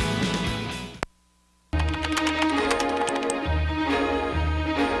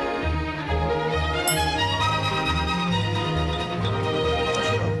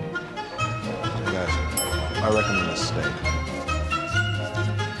 I recommend a steak.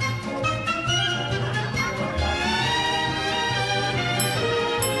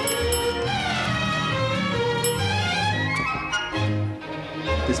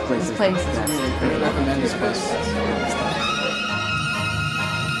 This place is really great. I recommend this place.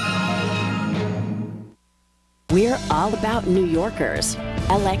 We're all about New Yorkers.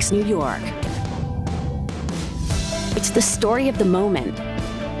 LX New York. It's the story of the moment.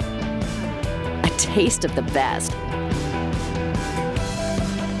 A taste of the best.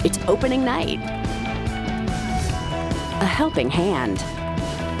 It's opening night. A helping hand.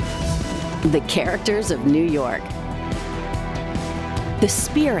 The characters of New York. The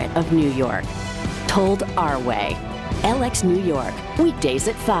spirit of New York. Told our way. LX New York. Weekdays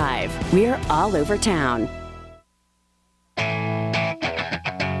at 5. We're all over town.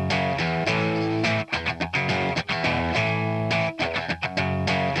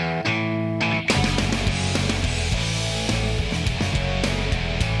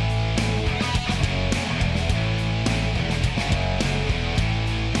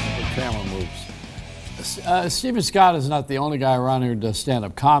 Stephen Scott is not the only guy around here who does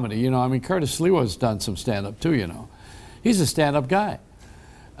stand-up comedy. You know, I mean, Curtis Sliwa's done some stand-up too. You know, he's a stand-up guy.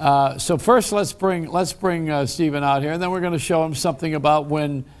 So first, let's bring Stephen out here, and then we're going to show him something about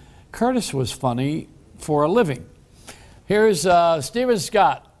when Curtis was funny for a living. Here's Stephen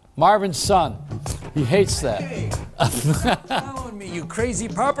Scott, Marvin's son. He hates that. Following me, you crazy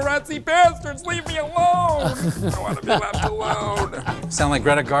paparazzi bastards! Leave me alone! I want to be left alone. Sound like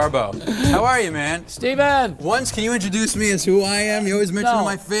Greta Garbo. How are you, man? Steven! Once, can you introduce me as who I am? You always mention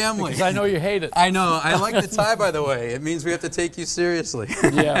my family. Because I know you hate it. I know. I like the tie, by the way. It means we have to take you seriously.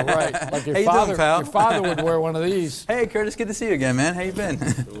 Yeah, right. Like your How father, you doing, pal? Your father would wear one of these. Hey, Curtis, good to see you again, man. How you been?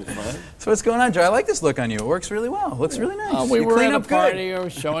 So what's going on, Joe? I like this look on you. It works really well. It looks really nice. We You were clean at a up party. good. I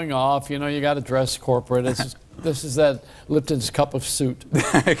was showing off. You know, you got to dress corporate. This is that Lipton's cup of suit.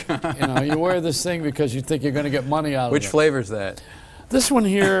 You know, you wear this thing because you think you're going to get money out of it. Which flavor's that? This one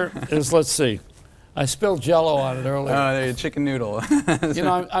here is, let's see. I spilled Jell-O on it earlier. Oh, there, chicken noodle. You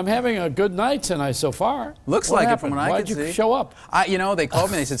know, I'm having a good night tonight so far. Looks What like happened? it from what I Why'd could see. you show up? You know, they called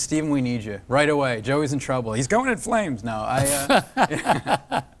me. They said, "Steven, we need you right away. Joey's in trouble. He's going in flames." No,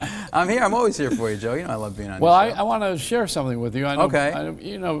 I'm here. I'm always here for you, Joe. You know I love being on. Well, your show. I want to share something with you. I know, Okay.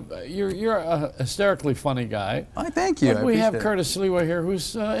 you know, you're a hysterically funny guy. Oh, thank you. But we have Curtis Sliwa here,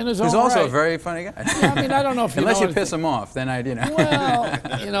 who's in his own Who's also right. a very funny guy. Yeah, I mean, I don't know if you unless know you piss him off, then I, you know.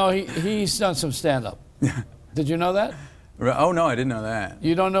 Well, you know, he's done some stand-up. Did you know that? Oh no, I didn't know that.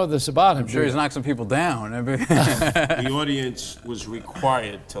 You don't know this about him. I'm sure he's knocked some people down. The audience was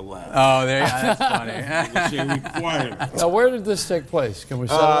required to laugh. Oh, there. That's funny. Required. Now, where did this take place? Can we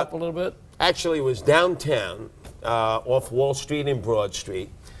set it up a little bit? Actually, it was downtown, off Wall Street and Broad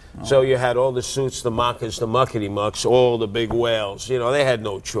Street. So you had all the suits, the mockers, the muckety-mucks, all the big whales. You know, they had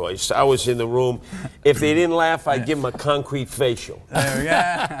no choice. I was in the room. If they didn't laugh, I'd give them a concrete facial. There we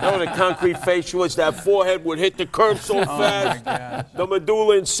go. You know what a concrete facial is? That forehead would hit the curb so fast, the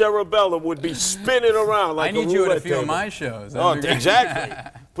medulla and cerebellum would be spinning around like I need a you at a roulette few of table. my shows. Oh, exactly.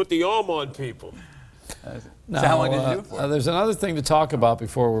 Put the arm on people. Now, So how long did you do it for? There's another thing to talk about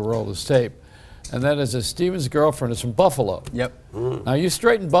before we roll this tape, and that is that Steven's girlfriend is from Buffalo. Yep. Now, you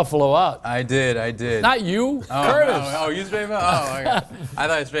straightened Buffalo out. I did. Not you, Curtis. Oh, you straightened out? Oh, okay. I thought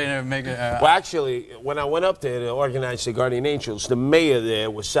I straightened out make it. Well, actually, when I went up there to organize the Guardian Angels, the mayor there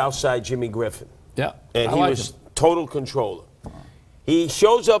was Southside Jimmy Griffin. Yeah. And I he like was him. total controller. He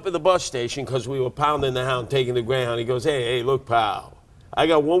shows up at the bus station because we were pounding the hound, taking the Greyhound. He goes, hey, look, pal. I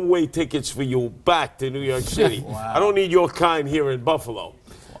got one-way tickets for you back to New York City. Wow. I don't need your kind here in Buffalo.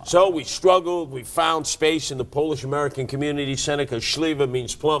 So we struggled. We found space in the Polish American Community Center because Sliwa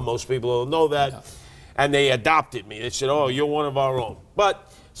means plum. Most people don't know that. Yeah. And they adopted me. They said, oh, you're one of our own.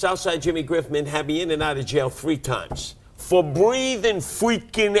 But Southside Jimmy Griffin had me in and out of jail 3 times for breathing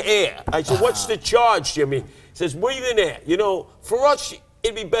freaking air. I said, what's the charge, Jimmy? He says, breathing air. You know, for us,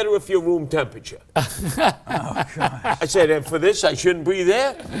 it'd be better if you're room temperature. Oh, gosh. I said, and for this, I shouldn't breathe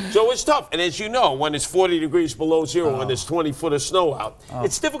air? So it's tough. And as you know, when it's 40 degrees below zero, when there's 20 foot of snow out,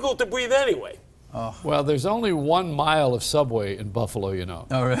 it's difficult to breathe anyway. Oh. Well, there's only 1 mile of subway in Buffalo, you know.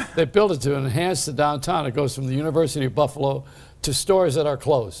 Oh, really? They built it to enhance the downtown. It goes from the University of Buffalo to stores that are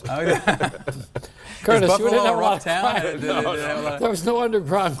closed. Oh, yeah. Curtis, Is you didn't Buffalo have a a lot rough of town? crime. There was no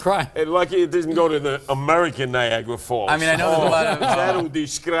underground crime. And lucky it didn't go to the American Niagara Falls. I mean, I know there's a lot of... Zero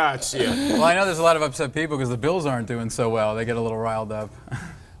disgrazia. Well, I know there's a lot of upset people because the Bills aren't doing so well. They get a little riled up.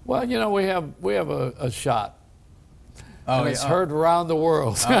 Well, you know, we have a shot. Oh, and it's yeah. heard around the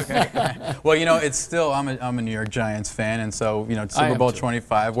world. Okay. Well, you know, it's still, I'm a New York Giants fan, and so, you know, Super Bowl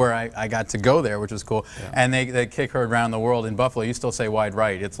 25, where I got to go there, which was cool, and they kick heard around the world in Buffalo. You still say wide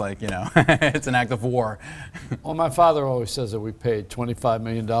right. It's like, you know, it's an act of war. Well, my father always says that we paid $25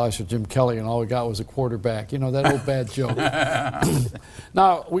 million for Jim Kelly, and all we got was a quarterback. You know, that old bad joke.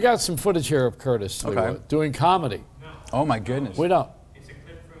 Now, we got some footage here of Curtis doing comedy. Oh, my goodness. We don't. It's a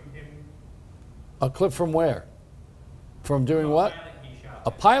clip from him. A clip from where? From doing what?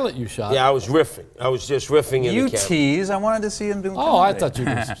 A pilot you shot? Yeah, I was riffing. I was just riffing in You the camera. tease. I wanted to see him doing Oh, I comedy. thought you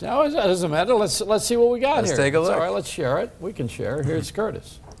did. No, that doesn't matter. Let's see what we got Let's here. take a It's look. all right, let's share it. We can share. Here's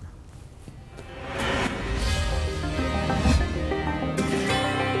Curtis.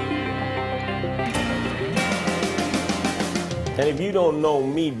 And if you don't know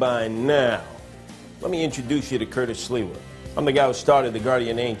me by now, let me introduce you to Curtis Sliwa. I'm the guy who started the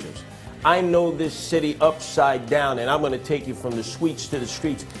Guardian Angels. I know this city upside down, and I'm going to take you from the suites to the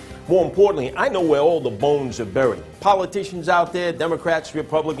streets. More importantly, I know where all the bones are buried. Politicians out there, Democrats,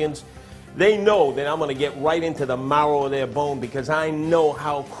 Republicans, they know that I'm going to get right into the marrow of their bone because I know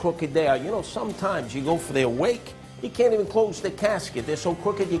how crooked they are. You know, sometimes you go for their wake, you can't even close the casket. They're so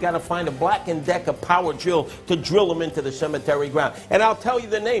crooked, you got to find a Black & Decker power drill to drill them into the cemetery ground. And I'll tell you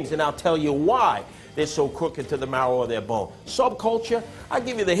the names, and I'll tell you why they're so crooked to the marrow of their bone. Subculture, I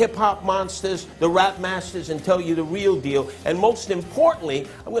give you the hip-hop monsters, the rap masters, and tell you the real deal. And most importantly,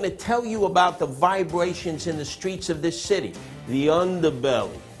 I'm going to tell you about the vibrations in the streets of this city, the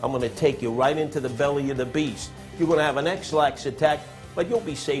underbelly. I'm going to take you right into the belly of the beast. You're going to have an X-lax attack, but you'll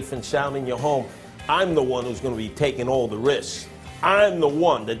be safe and sound in your home. I'm the one who's going to be taking all the risks. I'm the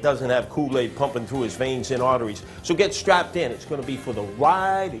one that doesn't have Kool-Aid pumping through his veins and arteries. So get strapped in. It's going to be for the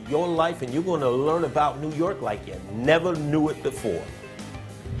ride of your life, and you're going to learn about New York like you never knew it before.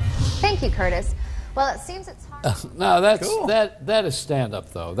 Thank you, Curtis. Well, it seems it's hard. No, that's Cool. that is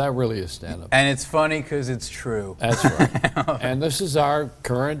stand-up, though. That really is stand-up. And it's funny because it's true. That's right. And this is our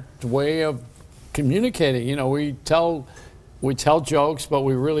current way of communicating. You know, we tell jokes, but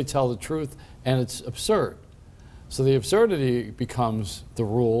we really tell the truth, and it's absurd. So the absurdity becomes the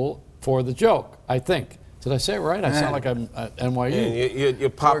rule for the joke, I think. Did I say it right? I sound like I'm at NYU. Yeah, you're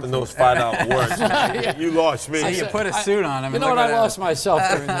popping those $5 words. Yeah. You lost me. So you put a suit on him. You know what? I lost myself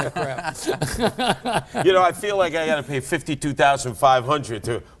during that crap. You know, I feel like I got to pay $52,500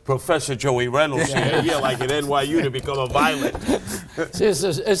 to Professor Joey Reynolds a year like at NYU to become a pilot. See,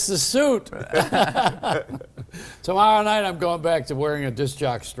 it's the suit. Tomorrow night I'm going back to wearing a disc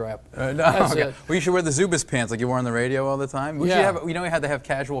jock strap. That's it. Well, you should wear the Zubas pants like you wore on the radio all the time. We should have, you know, we had to have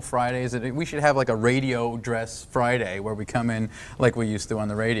casual Fridays. We should have like a radio dress Friday where we come in like we used to on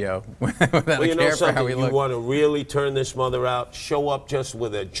the radio without Well, you a know care for how something, we you look. want to really turn this mother out, show up just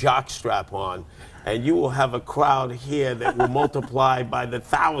with a jock strap on, and you will have a crowd here that will multiply by the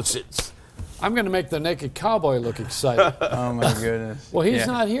thousands. I'm going to make the naked cowboy look excited. Oh my goodness. Well, he's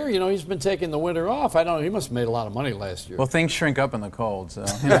not here. You know, he's been taking the winter off. I don't know. He must have made a lot of money last year. Well, things shrink up in the cold, so.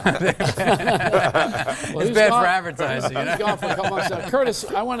 Well, it's bad for advertising. You know? He's gone for a couple months now. Curtis,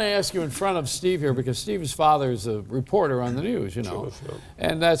 I want to ask you in front of Steve here because Steve's father is a reporter on the news, you know. Sure.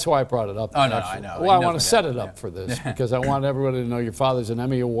 And that's why I brought it up. Oh, no, I know. Well, I want to set it up for this because I want everybody to know your father's an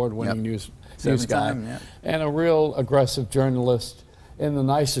Emmy Award-winning news guy and a real aggressive journalist. In the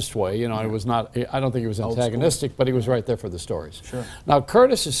nicest way, you know, it was not. I don't think he was antagonistic, but he was right there for the stories. Sure. Now,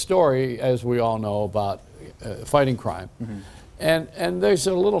 Curtis's story, as we all know, about fighting crime, and there's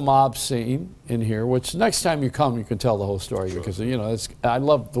a little mob scene in here. Which next time you come, you can tell the whole story because you know I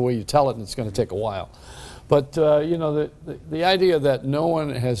love the way you tell it, and it's going to take a while. But you know, the idea that no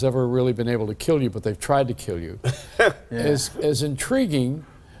one has ever really been able to kill you, but they've tried to kill you, is intriguing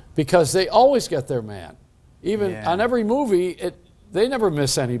because they always get their man. Even on every movie, they never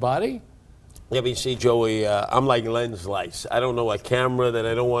miss anybody. Yeah, but you see, Joey, I'm like lens lights. I don't know a camera that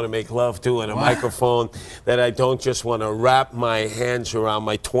I don't want to make love to and a microphone that I don't just want to wrap my hands around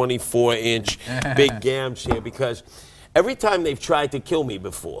my 24-inch big gams here because every time they've tried to kill me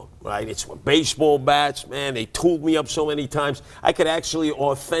before, right, it's with baseball bats, man, they tooled me up so many times, I could actually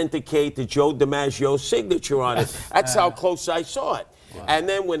authenticate the Joe DiMaggio signature on it. That's how close I saw it. Wow. And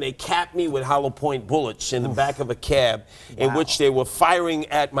then when they capped me with hollow point bullets in the back of a cab in which they were firing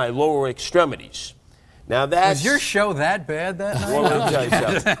at my lower extremities. Now that's... Was your show that bad that night? Well, let me tell you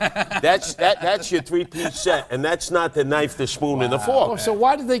something. That's your three-piece set, and that's not the knife, the spoon, and the fork. Oh, so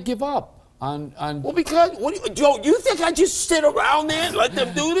why did they give up? Well, because, Joe, you think I just sit around there and let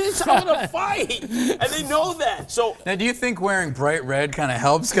them do this? I'm going to fight. And they know that. So now, do you think wearing bright red kind of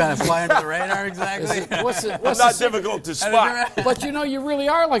helps kind of fly under the radar exactly? It's not difficult to spot. But, you know, you really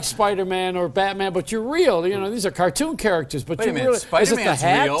are like Spider-Man or Batman, but you're real. You know, these are cartoon characters, but Wait a minute, really... Spider-Man's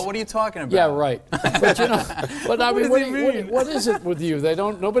real? What are you talking about? Yeah, right. But, you know, I mean, what is it with you?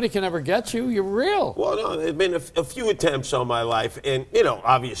 Nobody can ever get you. You're real. Well, no, there have been a few attempts on my life, and, you know,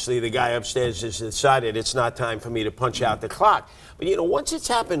 obviously the guy upstairs has decided it's not time for me to punch out the clock. But, you know, once it's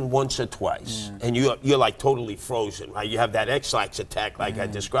happened once or twice, and you're like totally frozen, right? You have that X-lax attack like I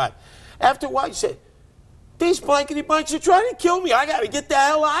described. After a while, you say, these blankety blanks are trying to kill me. I got to get the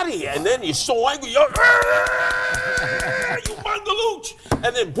hell out of here. And then you're so angry, you mangalooch.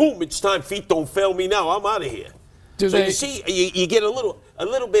 And then, boom, it's time. Feet don't fail me now. I'm out of here. So you see, you get a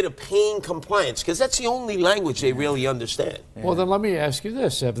little bit of pain compliance because that's the only language they really understand. Well, then let me ask you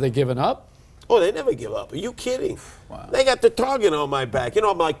this. Have they given up? Oh, they never give up. Are you kidding? Wow. They got the target on my back. You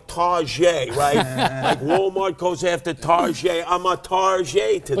know, I'm like Target, right? Like Walmart goes after Target. I'm a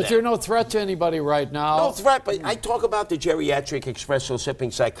Target to them. But you're no threat to anybody right now. No threat, but I talk about the geriatric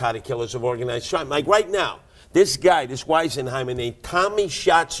espresso-sipping psychotic killers of organized crime. Like right now, this guy, this Weisenheimer named Tommy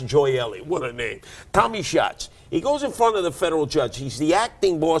Schatz Gioeli. What a name. Tommy Schatz. He goes in front of the federal judge. He's the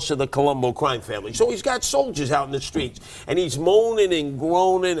acting boss of the Colombo crime family. So he's got soldiers out in the streets. And he's moaning and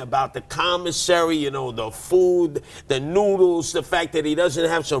groaning about the commissary, you know, the food, the noodles, the fact that he doesn't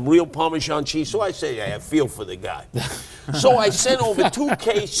have some real Parmesan cheese. So I say, I feel for the guy. So I sent over 2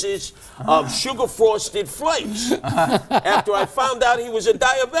 cases of sugar-frosted flakes after I found out he was a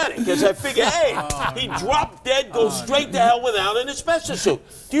diabetic. Because I figured, hey, he dropped dead, goes straight to hell without an asbestos suit.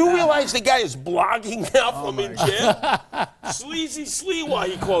 Do you realize the guy is blogging now from in jail? Sleazy Sliwa,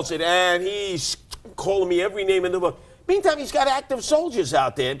 he calls it, and he's calling me every name in the book. Meantime, he's got active soldiers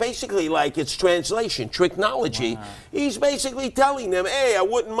out there. Basically, like it's translation, tricknology. Wow. He's basically telling them, hey, I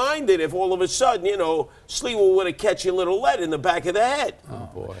wouldn't mind it if all of a sudden, you know, Sliwa would have catch a little lead in the back of the head. Oh,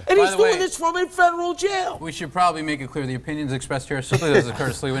 boy. And he's doing this from in federal jail. We should probably make it clear the opinions expressed here are simply those of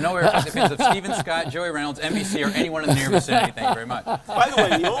Curtis Sliwa. No reflect the opinions of Stephen Scott, Joey Reynolds, NBC, or anyone in the near vicinity. Thank you very much. By the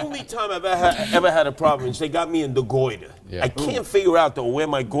way, the only time I've ever had a problem is they got me in the goiter. Yeah. I can't figure out, though, where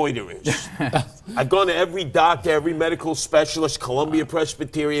my goiter is. I've gone to every doctor, every medical specialist, Columbia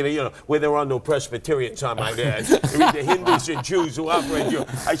Presbyterian, you know, where there are no Presbyterians, I might add. The Hindus and Jews who operate here.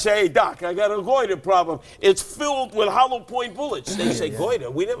 I say, hey, doc, I got a goiter problem. It's filled with hollow point bullets. They say,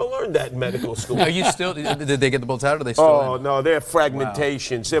 goiter? We never learned that in medical school. Are you still, did they get the bullets out, or are they still in? No, they're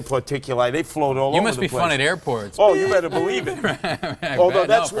fragmentations, they're particuli, they float all over the place. You must be fun at airports. Oh, you better believe it. Although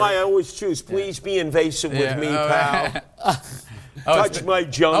that's why I always choose, please be invasive with me, pal. Touch my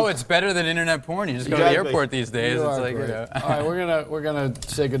junk. Oh, it's better than internet porn. You just go to the airport these days. It's like, you know. All right, we're gonna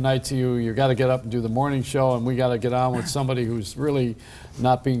say goodnight to you. You got to get up and do the morning show, and we got to get on with somebody who's really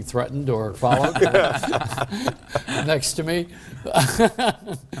not being threatened or followed. Next to me,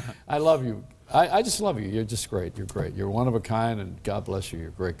 I love you. I just love you. You're just great. You're great. You're one of a kind, and God bless you.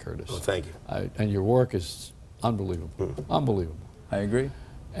 You're great, Curtis. Oh, thank you. And your work is unbelievable. Unbelievable. I agree.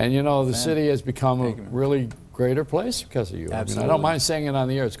 And you know, the city has become a really greater place because of you. Absolutely. I mean, I don't mind saying it on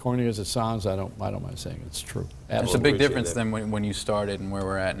the air. As corny as it sounds, I don't mind saying it. It's true. It's a big difference than when you started and where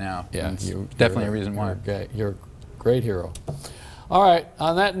we're at now. Yeah, definitely a reason why. You're a great hero. All right.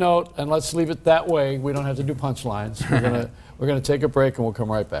 On that note, and let's leave it that way. We don't have to do punchlines. We're gonna take a break, and we'll come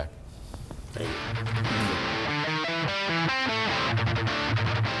right back. Thank you.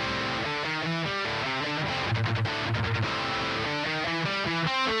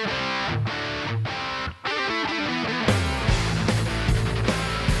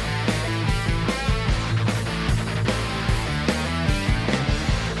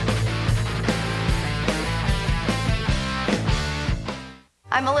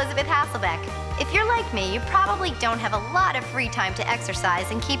 I'm Elizabeth Hasselbeck. If you're like me, you probably don't have a lot of free time to exercise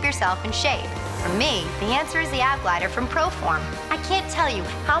and keep yourself in shape. For me, the answer is the Ab Glider from Proform. I can't tell you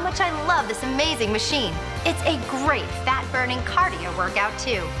how much I love this amazing machine. It's a great fat-burning cardio workout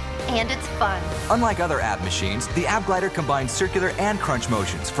too, and it's fun. Unlike other ab machines, the Ab Glider combines circular and crunch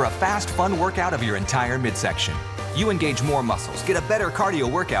motions for a fast, fun workout of your entire midsection. You engage more muscles, get a better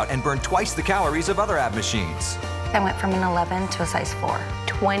cardio workout, and burn twice the calories of other ab machines. I went from an 11 to a size 4.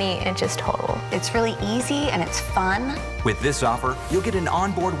 20 inches total. It's really easy and it's fun. With this offer, you'll get an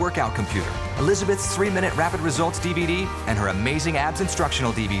onboard workout computer, Elizabeth's 3-minute rapid results DVD, and her amazing abs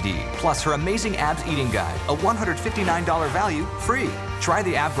instructional DVD, plus her amazing abs eating guide, a $159 value, free. Try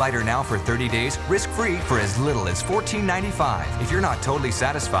the Ab Glider now for 30 days, risk-free for as little as $14.95. If you're not totally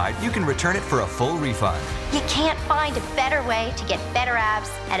satisfied, you can return it for a full refund. You can't find a better way to get better abs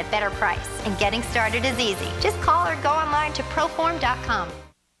at a better price. And getting started is easy. Just call or go online to proform.com.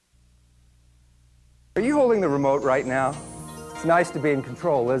 Are you holding the remote right now? It's nice to be in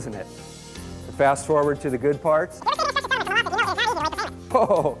control, isn't it? To fast forward to the good parts.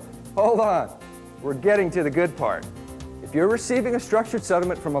 Oh, hold on. We're getting to the good part. If you're receiving a structured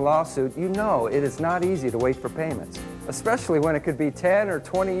settlement from a lawsuit, you know it is not easy to wait for payments, especially when it could be 10 or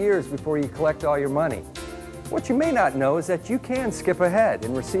 20 years before you collect all your money. What you may not know is that you can skip ahead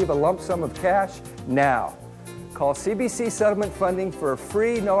and receive a lump sum of cash now. Call CBC Settlement Funding for a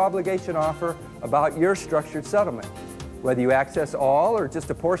free, no-obligation offer about your structured settlement. Whether you access all or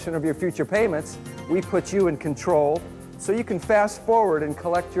just a portion of your future payments, we put you in control so you can fast forward and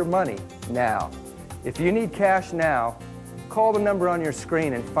collect your money now. If you need cash now, call the number on your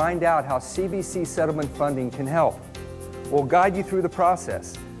screen and find out how CBC Settlement Funding can help. We'll guide you through the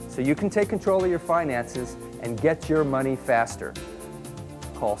process so you can take control of your finances and get your money faster.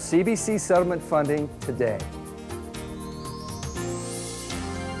 Call CBC Settlement Funding today.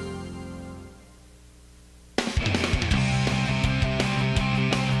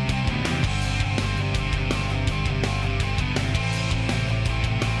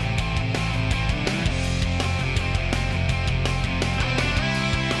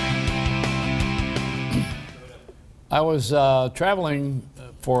 I was traveling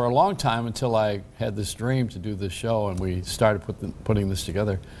for a long time until I had this dream to do this show, and we started putting this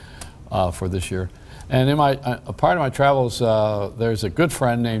together for this year. And in a part of my travels, there's a good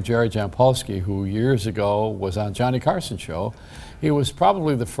friend named Jerry Jampolsky who years ago was on Johnny Carson's show. He was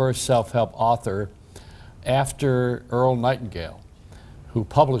probably the first self-help author after Earl Nightingale, who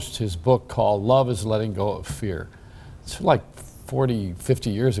published his book called Love is Letting Go of Fear. It's like 40, 50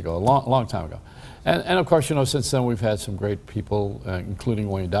 years ago, a long time ago. And of course, you know, since then we've had some great people, including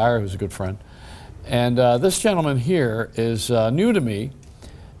Wayne Dyer, who's a good friend. And this gentleman here is new to me,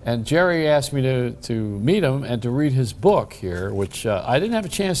 and Jerry asked me to meet him and to read his book here, which I didn't have a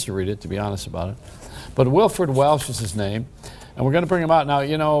chance to read it, to be honest about it. But Wilford Welch is his name, and we're going to bring him out. Now,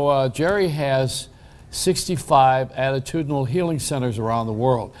 you know, Jerry has 65 attitudinal healing centers around the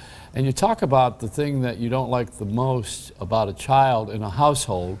world. And you talk about the thing that you don't like the most about a child in a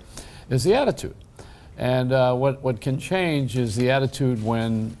household is the attitude. And what can change is the attitude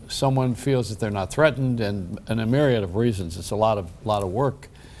when someone feels that they're not threatened, and a myriad of reasons. It's a lot of work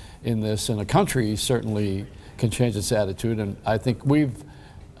in this, and a country certainly can change its attitude. And I think we've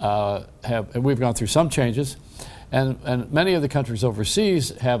gone through some changes, and many of the countries overseas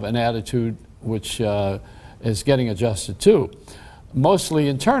have an attitude which is getting adjusted too, mostly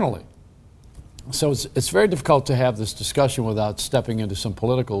internally. So it's very difficult to have this discussion without stepping into some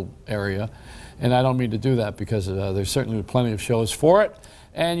political area. And I don't mean to do that because there's certainly plenty of shows for it.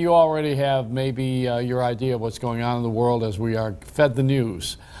 And you already have maybe your idea of what's going on in the world as we are fed the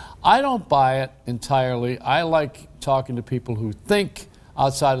news. I don't buy it entirely. I like talking to people who think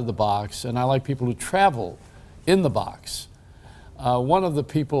outside of the box, and I like people who travel in the box. One of the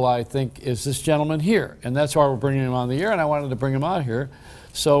people I think is this gentleman here, and that's why we're bringing him on the air, and I wanted to bring him out here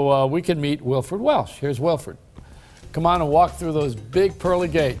so we can meet Wilford Welch. Here's Wilford. Come on and walk through those big pearly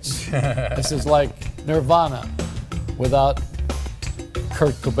gates. This is like Nirvana without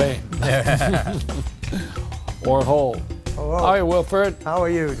Kurt Cobain. Or Hole. Hello. How are you, Wilford? How are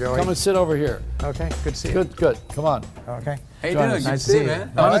you, Joey? Come and sit over here. Okay, good to see you. Good. Come on. Okay. Hey, dude, nice to to see see you, you.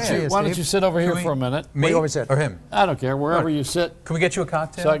 man. Why don't you sit over here for a minute? Me? Where do you want me to sit? Or him? I don't care, wherever you sit. Can we get you a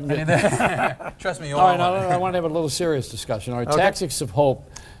cocktail? So I can get Trust me, you'll all right, want one. I want to have a little serious discussion. All right, Okay. Tactics of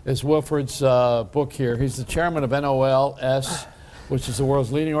Hope is Wilford's book here. He's the chairman of NOLS, which is the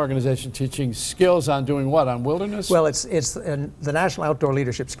world's leading organization teaching skills on doing what? On wilderness? Well, it's the National Outdoor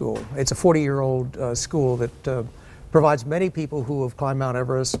Leadership School. It's a 40-year-old school that provides many people who have climbed Mount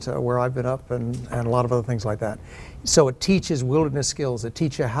Everest, where I've been up, and a lot of other things like that. So it teaches wilderness skills. It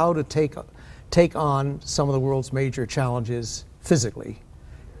teaches you how to take on some of the world's major challenges physically,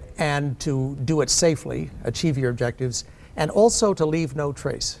 and to do it safely, achieve your objectives, and also to leave no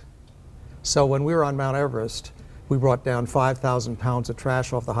trace. So when we were on Mount Everest, we brought down 5,000 pounds of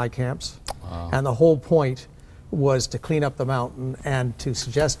trash off the high camps. Wow. And the whole point was to clean up the mountain and to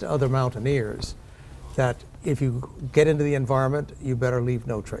suggest to other mountaineers that if you get into the environment, you better leave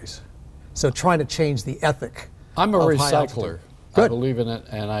no trace. So trying to change the ethic. I'm a of high recycler. altitude. I believe in it,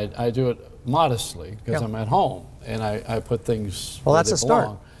 and I do it modestly because I'm at home, and I put things Well, where that's they a start.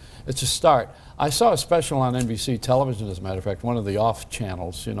 belong. It's a start. I saw a special on NBC television, as a matter of fact, one of the off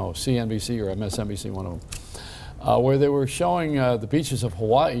channels, you know, CNBC or MSNBC, one of them, where they were showing the beaches of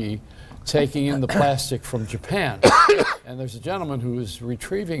Hawaii taking in the plastic from Japan. And there's a gentleman who is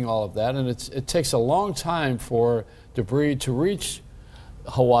retrieving all of that, and it takes a long time for debris to reach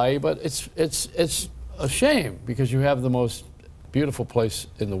Hawaii, but it's a shame because you have the most beautiful place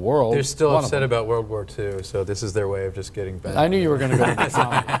in the world. They're still upset about World War II, so this is their way of just getting back. I knew you were going to go to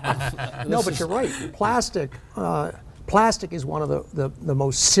this. No, but you're right. Plastic is one of the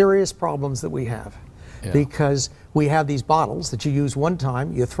most serious problems that we have. Yeah. Because we have these bottles that you use one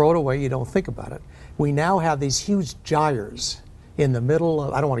time, you throw it away, you don't think about it. We now have these huge gyres in the middle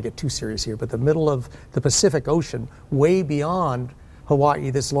of, I don't want to get too serious here, but the middle of the Pacific Ocean, way beyond Hawaii,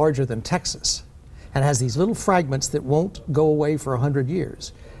 that's larger than Texas, and has these little fragments that won't go away for 100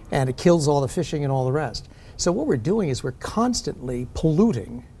 years. And it kills all the fishing and all the rest. So what we're doing is we're constantly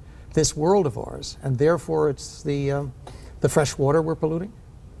polluting this world of ours, and therefore it's the fresh water we're polluting.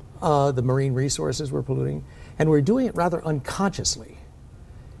 The marine resources we're polluting, and we're doing it rather unconsciously.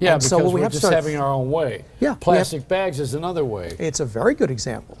 Yeah, and because so we're just having our own way. Yeah, plastic bags is another way. It's a very good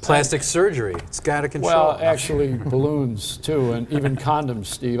example. Plastic surgery, it's got to control. Well, actually, balloons too, and even condoms,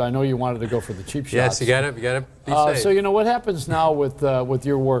 Steve. I know you wanted to go for the cheap shots. Yes, you got to be safe. So you know what happens now with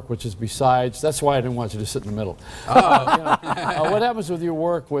your work, which is besides. That's why I didn't want you to sit in the middle. Oh. What happens with your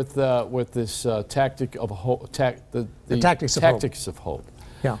work with this tactic of hope? The tactics of hope.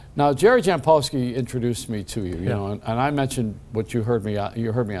 Yeah. Now, Jerry Jampolsky introduced me to you, you know, and I mentioned what you heard me on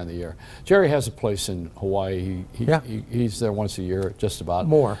the air. Jerry has a place in Hawaii. He's there once a year, just about.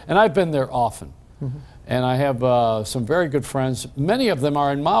 More. And I've been there often. Mm-hmm. And I have some very good friends. Many of them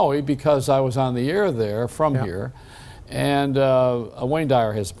are in Maui because I was on the air there from here. And Wayne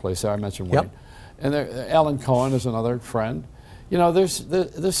Dyer has a place there. I mentioned Wayne. And Alan Cohen is another friend. You know, this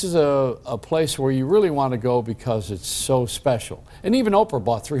is a place where you really want to go because it's so special. And even Oprah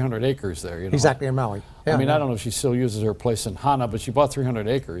bought 300 acres there. You know? Exactly, in Maui. Yeah, I mean, I don't know if she still uses her place in Hana, but she bought 300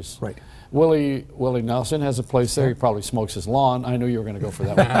 acres. Right. Willie Nelson has a place there. He probably smokes his lawn. I knew you were going to go for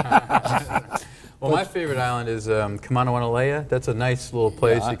that one. Well, my favorite island is Kamanawanalea. That's a nice little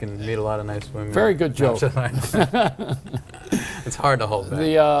place. You can meet a lot of nice women. Very good joke. It's hard to hold back.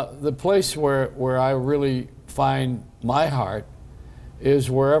 The place where I really find my heart is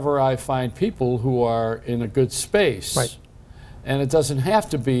wherever I find people who are in a good space. Right. And it doesn't have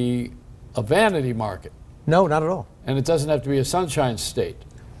to be a vanity market. No, not at all. And it doesn't have to be a sunshine state.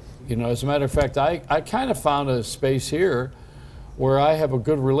 You know, as a matter of fact, I kind of found a space here where I have a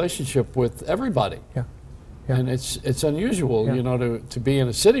good relationship with everybody. Yeah. Yeah. And it's unusual, Yeah. you know, to be in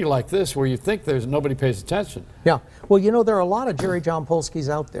a city like this where you think there's nobody pays attention. Yeah. Well, you know, there are a lot of Jerry John Polskys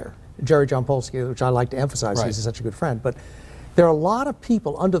out there. Jerry John Polsky, which I like to emphasize, Right. he's such a good friend. But there are a lot of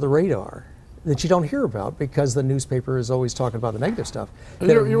people under the radar that you don't hear about because the newspaper is always talking about the negative stuff.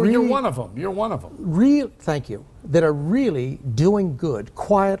 You're one of them. You're one of them. Thank you. That are really doing good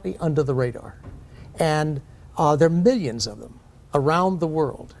quietly under the radar. And there are millions of them around the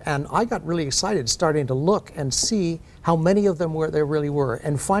world. And I got really excited starting to look and see how many of them there really were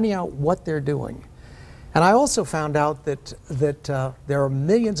and finding out what they're doing. And I also found out that there are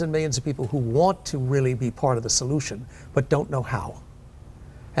millions and millions of people who want to really be part of the solution but don't know how.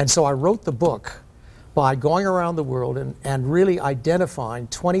 And so I wrote the book by going around the world and really identifying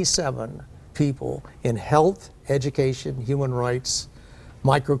 27 people in health, education, human rights,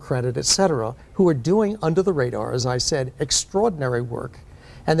 microcredit, etc., who are doing under the radar, as I said, extraordinary work.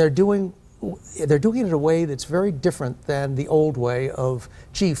 And they're doing it in a way that's very different than the old way of,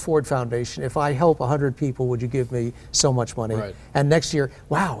 gee, Ford Foundation, if I help 100 people, would you give me so much money? Right. And next year,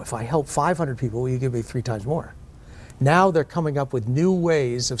 wow, if I help 500 people, will you give me 3 times more? Now they're coming up with new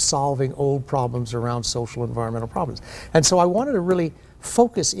ways of solving old problems around social environmental problems. And so I wanted to really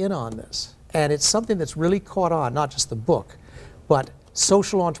focus in on this. And it's something that's really caught on, not just the book, but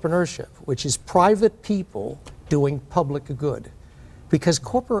social entrepreneurship, which is private people doing public good. Because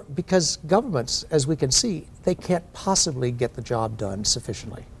governments, as we can see, they can't possibly get the job done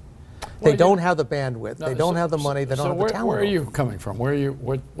sufficiently. They don't have the bandwidth. They don't have the money. They don't have the talent. Where are you coming from? What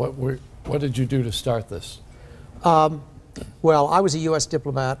did you do to start this? Well, I was a U.S.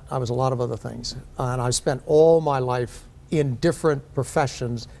 diplomat. I was a lot of other things. And I've spent all my life in different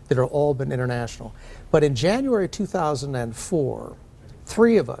professions that have all been international. But in January 2004,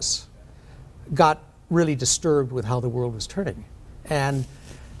 3 of us got really disturbed with how the world was turning. And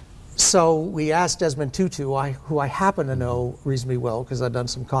so we asked Desmond Tutu, who I happen to know reasonably well because I've done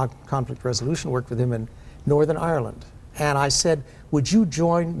some conflict resolution work with him in Northern Ireland. And I said, would you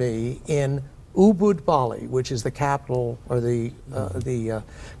join me in Ubud, Bali, which is the capital or the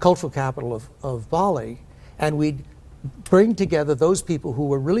cultural capital of Bali, and we'd bring together those people who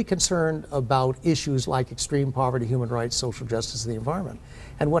were really concerned about issues like extreme poverty, human rights, social justice, and the environment.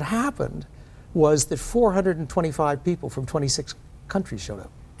 And what happened was that 425 people from 26 countries showed up.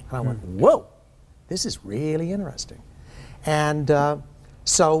 And I went, whoa, this is really interesting. And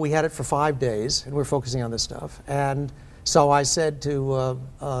so we had it for 5 days, and we're focusing on this stuff. And so I said to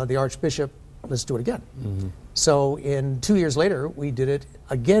the Archbishop, let's do it again. Mm-hmm. So 2 years later, we did it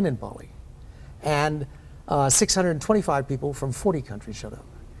again in Bali. And 625 people from 40 countries showed up.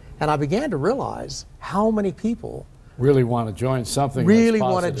 And I began to realize how many people really want to join something really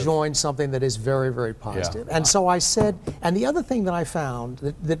want to join something that is very, very positive. Yeah. And so I said, and the other thing that I found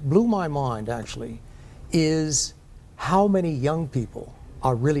that blew my mind actually is how many young people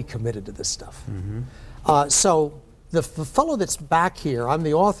are really committed to this stuff. Mm-hmm. So the fellow that's back here, I'm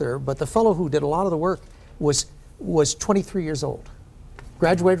the author, but the fellow who did a lot of the work was 23 years old.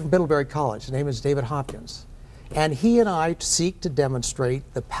 Graduated from Middlebury College. His name is David Hopkins. And he and I seek to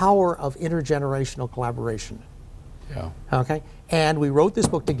demonstrate the power of intergenerational collaboration. Yeah. Okay? And we wrote this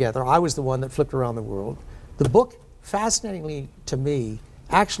book together. I was the one that flipped around the world. The book, fascinatingly to me,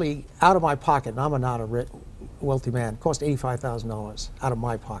 actually out of my pocket, and I'm not a wealthy man, cost $85,000 out of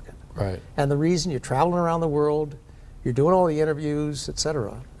my pocket. Right. And the reason you're traveling around the world, you're doing all the interviews,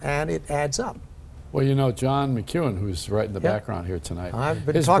 etc., and it adds up. Well, you know, John McEuen, who's right in the background here tonight. I've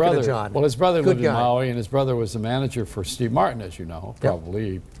been talking to John. Well, his brother lived in Maui, and his brother was the manager for Steve Martin, as you know,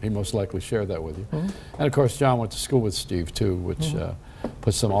 probably. Yep. He most likely shared that with you. Mm-hmm. And, of course, John went to school with Steve, too, which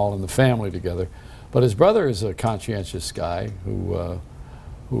puts them all in the family together. But his brother is a conscientious guy who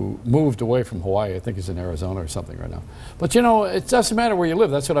moved away from Hawaii. I think he's in Arizona or something right now. But, you know, it doesn't matter where you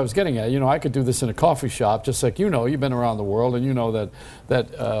live. That's what I was getting at. You know, I could do this in a coffee shop, just like you know. You've been around the world, and you know that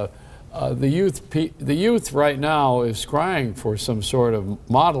the youth right now is crying for some sort of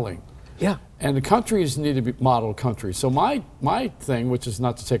modeling. Yeah. And the countries need to be model countries. So my thing, which is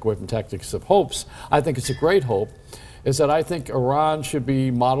not to take away from Tactics of Hopes, I think it's a great hope, is that I think Iran should be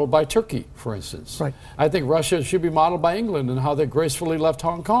modeled by Turkey, for instance. Right. I think Russia should be modeled by England and how they gracefully left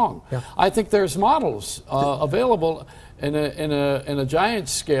Hong Kong. Yeah. I think there's models available in a giant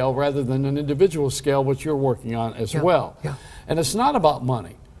scale rather than an individual scale, which you're working on as well. Yeah. And it's not about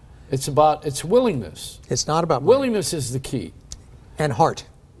money. It's about its willingness. It's not about money. Willingness is the key. And heart.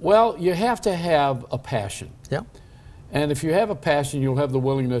 Well, you have to have a passion. Yeah. And if you have a passion, you'll have the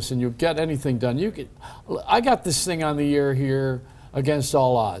willingness, and you'll get anything done. I got this thing on the air here, Against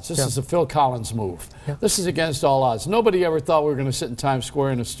All Odds. This is a Phil Collins move. Yeah. This is Against All Odds. Nobody ever thought we were going to sit in Times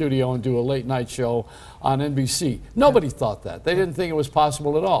Square in a studio and do a late night show on NBC. Nobody thought that. They didn't think it was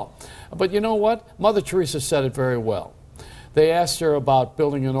possible at all. But you know what? Mother Teresa said it very well. They asked her about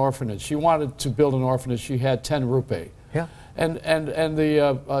building an orphanage. She wanted to build an orphanage. She had 10 rupee. Yeah. And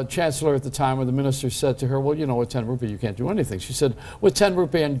the chancellor at the time, or the minister, said to her, well, you know, with 10 rupee you can't do anything. She said, with 10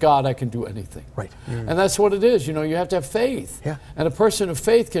 rupee and God I can do anything. Right. And that's what it is. You know, you have to have faith. Yeah. And a person of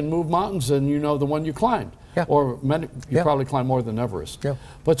faith can move mountains, and you know the one you climbed. Yeah. Or you probably climbed more than Everest. Yeah.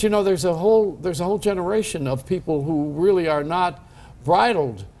 But you know, there's a whole generation of people who really are not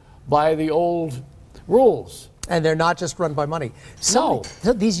bridled by the old rules. And they're not just run by money.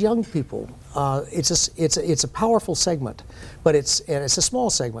 These young people, it's a powerful segment, but it's a small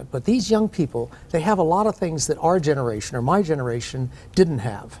segment. But these young people, they have a lot of things that our generation or my generation didn't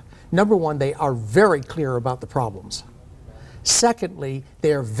have. Number one, they are very clear about the problems. Secondly,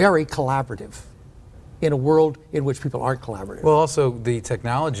 they are very collaborative in a world in which people aren't collaborative. Well, also the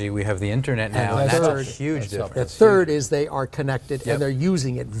technology, we have the internet now, and that's a huge difference. The third is they are connected, and they're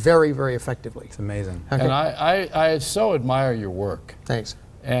using it very, very effectively. It's amazing. Okay. And I so admire your work. Thanks.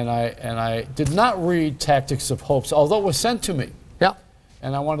 And I did not read Tactics of Hope, although it was sent to me. Yeah.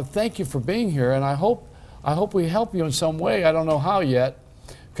 And I want to thank you for being here, and I hope we help you in some way. I don't know how yet,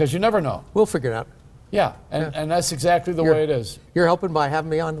 because you never know. We'll figure it out. Yeah, and that's exactly the way it is. You're helping by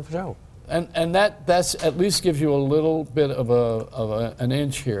having me on the show. And that's at least gives you a little bit of an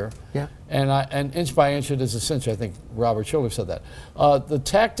inch here. Yeah. And inch by inch it is a cinch. I think Robert Schiller said that. The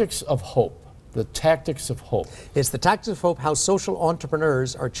Tactics of Hope. The Tactics of Hope. It's the Tactics of Hope, how social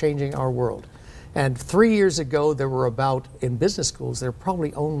entrepreneurs are changing our world. And 3 years ago, there were in business schools, there were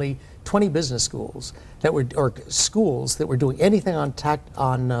probably only 20 business schools or schools that were doing anything on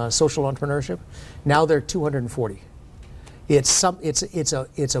social entrepreneurship. Now there are 240. It's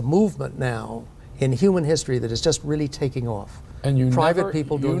a movement now in human history that is just really taking off. And you never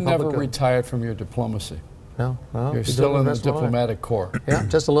retired from your diplomacy. No, you're still in the diplomatic corps. Yeah,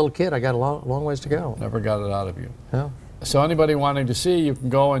 just a little kid. I got a long ways to go. Never got it out of you. No. So anybody wanting to see, you can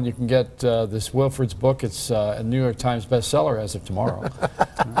go and you can get this Wilford's book. It's a New York Times bestseller as of tomorrow.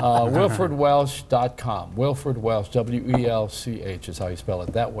 WilfordWelch.com. Wilford Welch, W-E-L-C-H is how you spell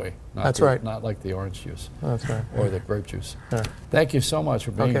it. That way. That's right. Not like the orange juice. That's right. Or the grape juice. Yeah. Thank you so much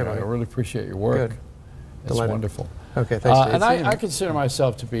for being here. Buddy. I really appreciate your work. Good. It's wonderful. Okay, thanks. And I consider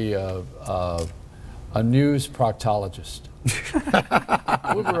myself to be a news proctologist.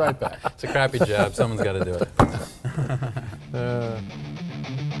 We'll be right back. It's a crappy job. Someone's got to do it. I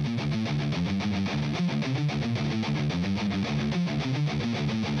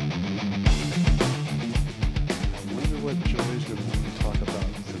wonder what Joey's going to want to talk about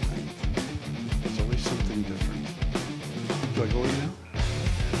tonight. There's always something different. Do I go in now?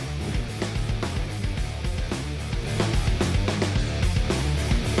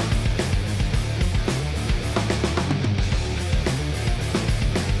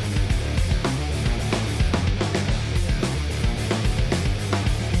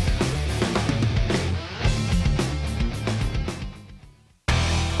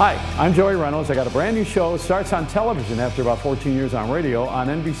 Hi, I'm Joey Reynolds. I got a brand new show. It starts on television after about 14 years on radio on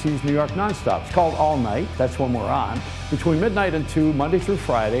NBC's New York Nonstop. It's called All Night. That's when we're on. Between midnight and 2, Monday through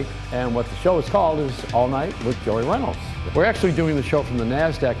Friday. And what the show is called is All Night with Joey Reynolds. We're actually doing the show from the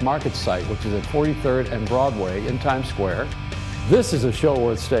NASDAQ market site, which is at 43rd and Broadway in Times Square. This is a show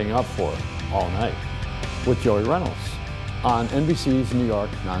worth staying up for all night with Joey Reynolds on NBC's New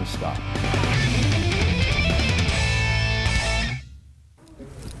York Nonstop.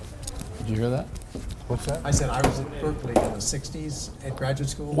 Did you hear that? What's that? I said I was at Berkeley in the 60s at graduate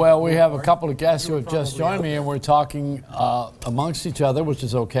school. Well, we have a couple of guests who have just joined me, and we're talking amongst each other, which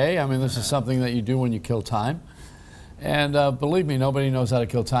is okay. I mean, this is something that you do when you kill time. And believe me, nobody knows how to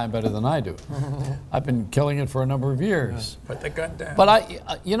kill time better than I do. I've been killing it for a number of years. Put the gun down. But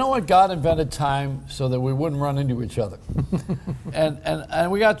you know what? God invented time so that we wouldn't run into each other.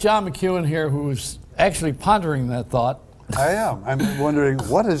 and we got John McEuen here, who's actually pondering that thought. I am. I'm wondering,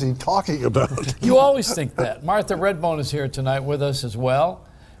 what is he talking about? You always think that. Martha Redbone is here tonight with us as well.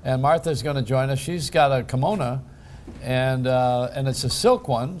 And Martha's going to join us. She's got a kimono, And it's a silk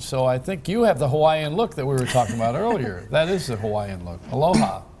one, so I think you have the Hawaiian look that we were talking about earlier. That is the Hawaiian look.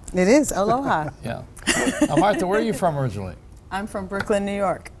 Aloha. It is. Aloha. Yeah. Now, Martha, where are you from originally? I'm from Brooklyn, New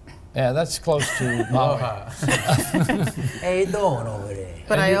York. Yeah, that's close to Maui. Hey, doing over there?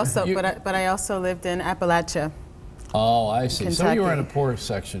 But I also lived in Appalachia. Oh, I see. Kentucky. So you were in a poor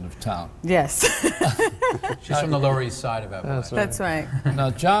section of town. Yes. She's from the Lower East Side of Appalachia. That's right. Now,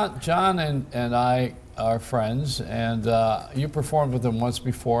 John and I are friends, and you performed with him once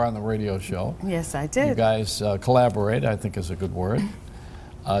before on the radio show. Yes, I did. You guys collaborate, I think is a good word.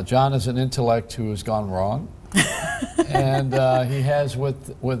 John is an intellect who has gone wrong. And he has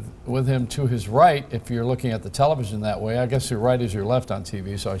with him to his right, if you're looking at the television that way, I guess your right is your left on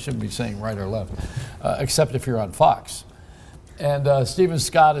TV, so I shouldn't be saying right or left, except if you're on Fox. And Stephen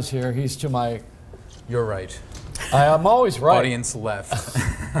Scott is here. He's to my... You're right. I'm always right. Audience left.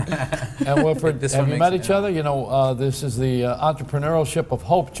 And Wilford, have you met each other? You know, this is the entrepreneurship of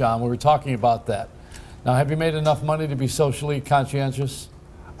hope, John. We were talking about that. Now, have you made enough money to be socially conscientious?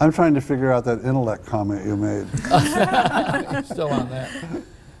 I'm trying to figure out that intellect comment you made. Still on that.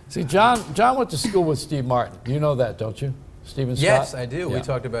 See, John went to school with Steve Martin. You know that, don't you? Stephen Scott? Yes, I do. Yeah. We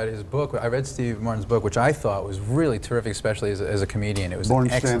talked about his book. I read Steve Martin's book, which I thought was really terrific, especially as a comedian. It was Born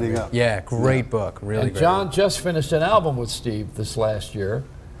an excellent Standing book. Up. Yeah, great book. Really and great John book. just finished an album with Steve this last year.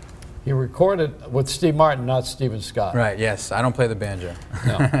 He recorded with Steve Martin, not Stephen Scott. Right, yes. I don't play the banjo.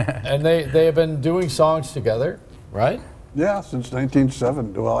 No. And they have been doing songs together, right? Yeah, since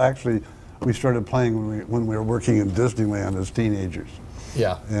 1970. Well, actually, we started playing when we were working in Disneyland as teenagers.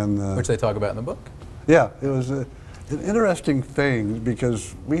 Yeah. And which they talk about in the book. Yeah, it was an interesting thing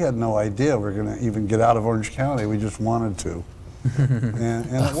because we had no idea we were going to even get out of Orange County. We just wanted to. and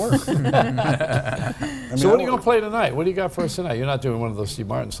it worked. So what are you going to play tonight? What do you got for us tonight? You're not doing one of those Steve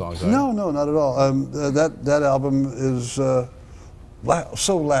Martin songs, are you? No, not at all. That album is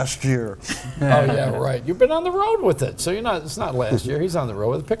last year. Oh yeah, right. You've been on the road with it, so you're not. It's not last year. He's on the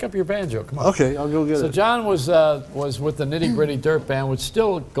road with it. Pick up your banjo. Come on. Okay, I'll go get it. So John was with the Nitty Gritty Dirt Band, which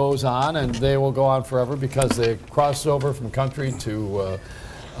still goes on, and they will go on forever because they crossed over from country to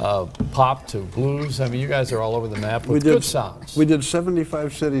pop to blues. I mean, you guys are all over the map with good sounds. We did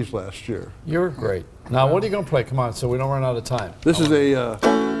 75 cities last year. You're great. Now, what are you going to play? Come on, so we don't run out of time. This is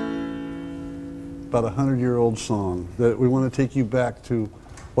about a 100-year-old song that we want to take you back to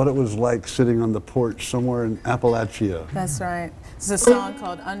what it was like sitting on the porch somewhere in Appalachia. That's right. It's a song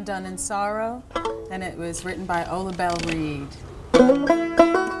called Undone in Sorrow, and it was written by Ola Belle Reed.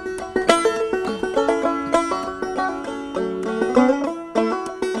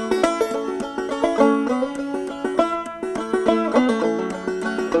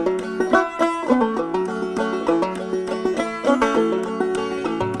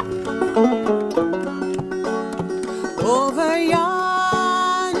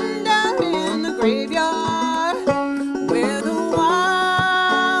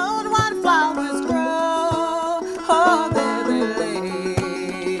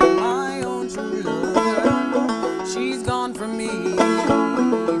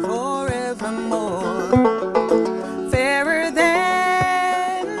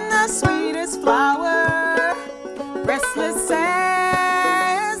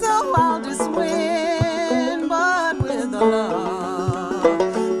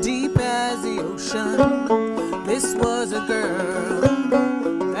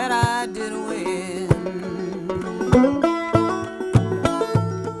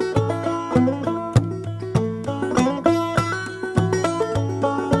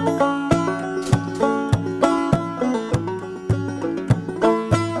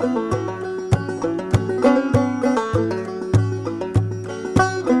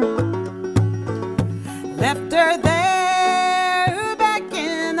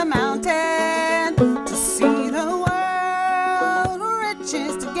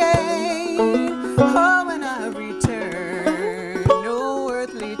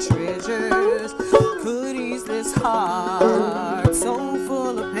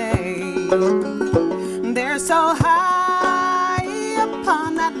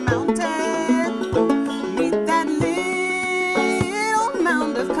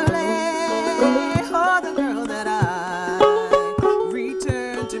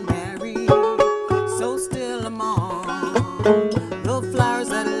 The flowers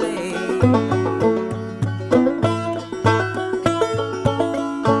that lay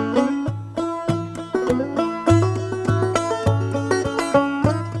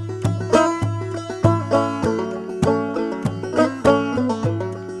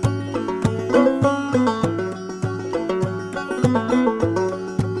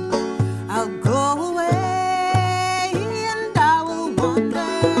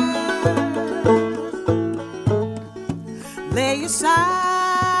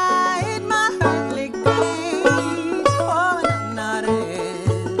ride my earthly gate. Oh, and I'm not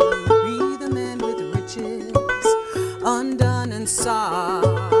be the man with riches, undone in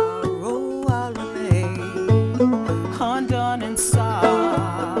sorrow I'll remain. Undone in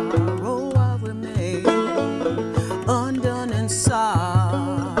sorrow I'll remain. Undone in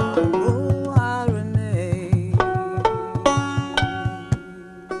sorrow I'll remain.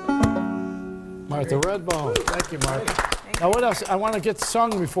 Martha Redbone. Thank you, Martha. Now, what else? I want to get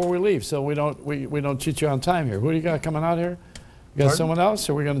sung before we leave, so we don't cheat you on time here. Who do you got coming out here? You got someone else,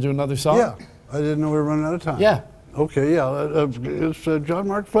 or are we going to do another song? Yeah, I didn't know we were running out of time. Yeah. Okay, yeah, it's John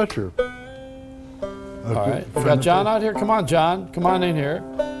Mark Fletcher. All right, we got John out here. Come on, John. Come on in here.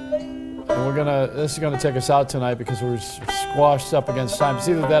 And this is gonna take us out tonight because we're squashed up against time. It's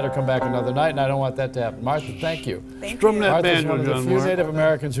either that or come back another night, and I don't want that to happen. Martha, thank you. Strum that Martha's banjo, one of the John few Mark. Native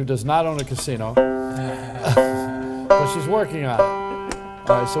Americans who does not own a casino, but she's working on it.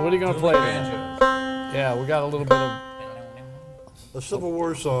 All right, so what are you gonna play? Yeah, we got a little bit of a Civil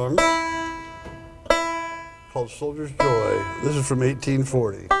War song called Soldier's Joy. This is from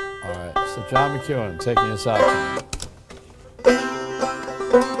 1840. All right, so John McEuen taking us out tonight.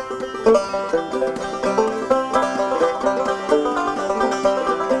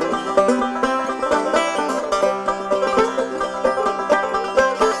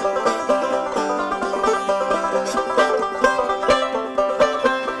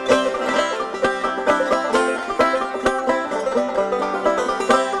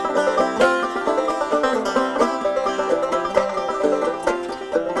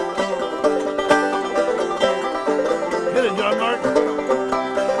 Get it, John Mark.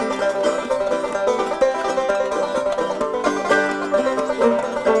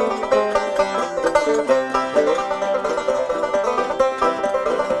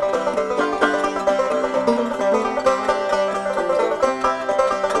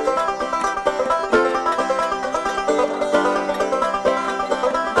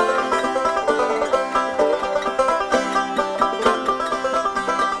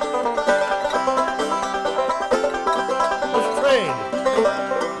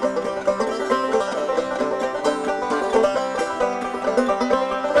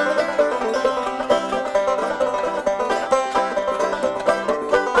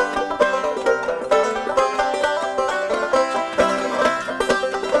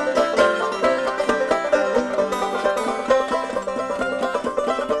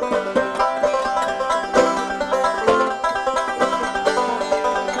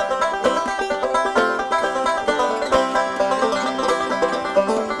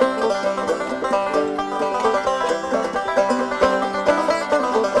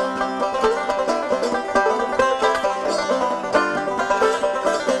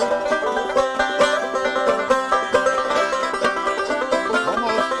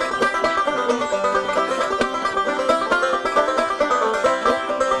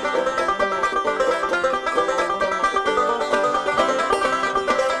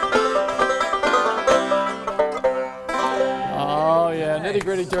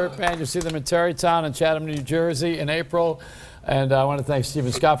 Dirt Band. You'll see them in Tarrytown and Chatham, New Jersey in April. And I want to thank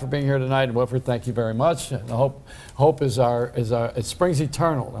Stephen Scott for being here tonight. And Wilford, thank you very much. And hope is spring's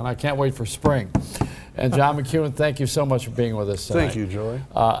eternal, and I can't wait for spring. And John McEuen, thank you so much for being with us tonight. Thank you, Joey.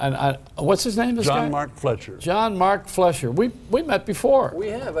 What's his name? This guy? John Mark Fletcher. John Mark Fletcher. We met before. We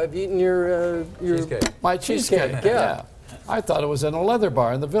have. I've eaten your cheesecake. My cheesecake. Yeah. I thought it was in a leather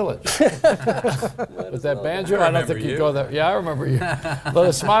bar in the village. With that banjo, I don't think you'd go there. Yeah, I remember you. Let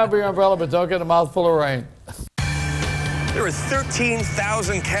a smile be your umbrella, but don't get a mouthful of rain. There are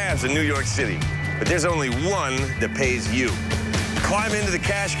 13,000 cabs in New York City, but there's only one that pays you. Climb into the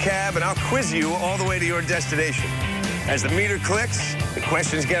cash cab, and I'll quiz you all the way to your destination. As the meter clicks, the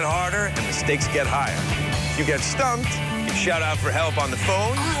questions get harder and the stakes get higher. If you get stumped, you shout out for help on the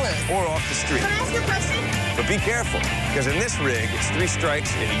phone or off the street. Can I ask you a question? But be careful, because in this rig, it's 3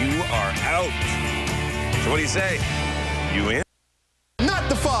 strikes and you are out. So what do you say? You in? Not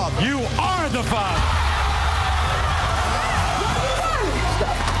the father. You are the father.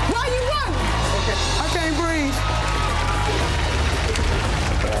 Why you run? I can't breathe.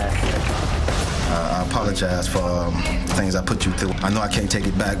 I apologize for things I put you through. I know I can't take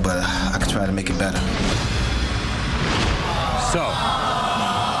it back, but I can try to make it better. So,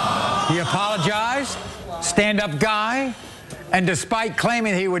 he apologized, stand-up guy, and despite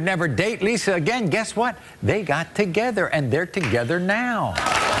claiming he would never date Lisa again, guess what? They got together, and they're together now.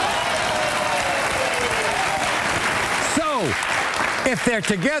 So, if they're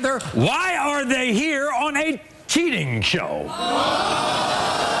together, why are they here on a cheating show?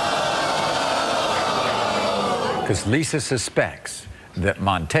 Because Lisa suspects that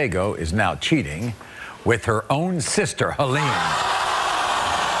Montego is now cheating with her own sister, Helene.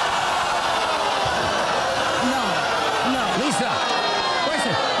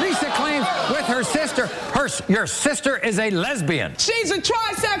 Lisa claims with her sister, your sister is a lesbian. She's a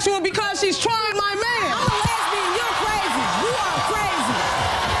trisexual because she's trying my man. I'm a lesbian. You're crazy. You are crazy.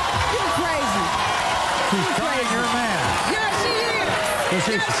 You're crazy. She's trying your man. Yes, she is.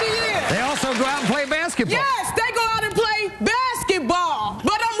 Yes, she is. They also go out and play basketball. Yes, they go out and play basketball.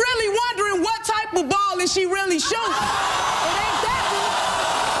 But I'm really wondering what type of ball is she really shooting? It ain't that one.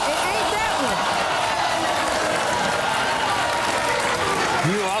 It ain't that one.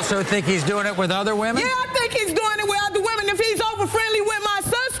 You also think he's doing it with other women? Yeah, I think he's doing it with other women. If he's over friendly with my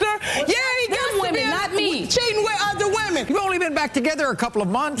sister, yeah, he gets women, not me. Cheating with other women. You've only been back together a couple of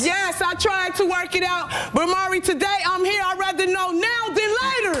months. Yes, I tried to work it out. But Maury, today I'm here. I'd rather know now than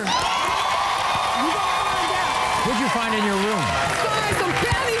later. What'd you find in your room? Find some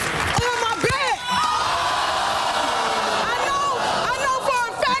panties on my bed. I know for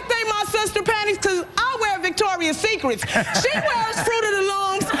a fact they my sister panties because I wear Victoria's Secrets. She wears Fruit of the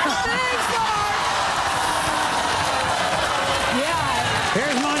Looms. Thanks for her. Yeah.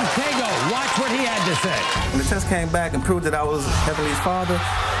 Here's Montego. Watch what he had to say. When the test came back and proved that I was Heavenly's father,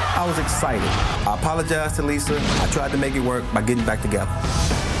 I was excited. I apologized to Lisa. I tried to make it work by getting back together.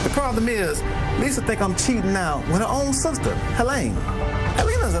 The problem is, Lisa think I'm cheating now with her own sister, Helene.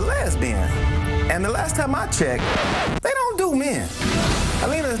 Helena's a lesbian. And the last time I checked, they don't do men.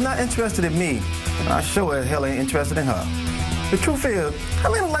 Helena is not interested in me, and I sure as hell ain't interested in her. The truth is,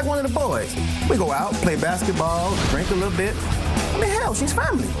 Helena's like one of the boys. We go out, play basketball, drink a little bit. I mean, hell, she's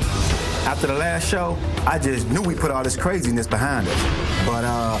family. After the last show, I just knew we put all this craziness behind us. But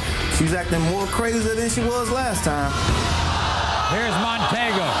she's acting more crazy than she was last time. Here's Montego.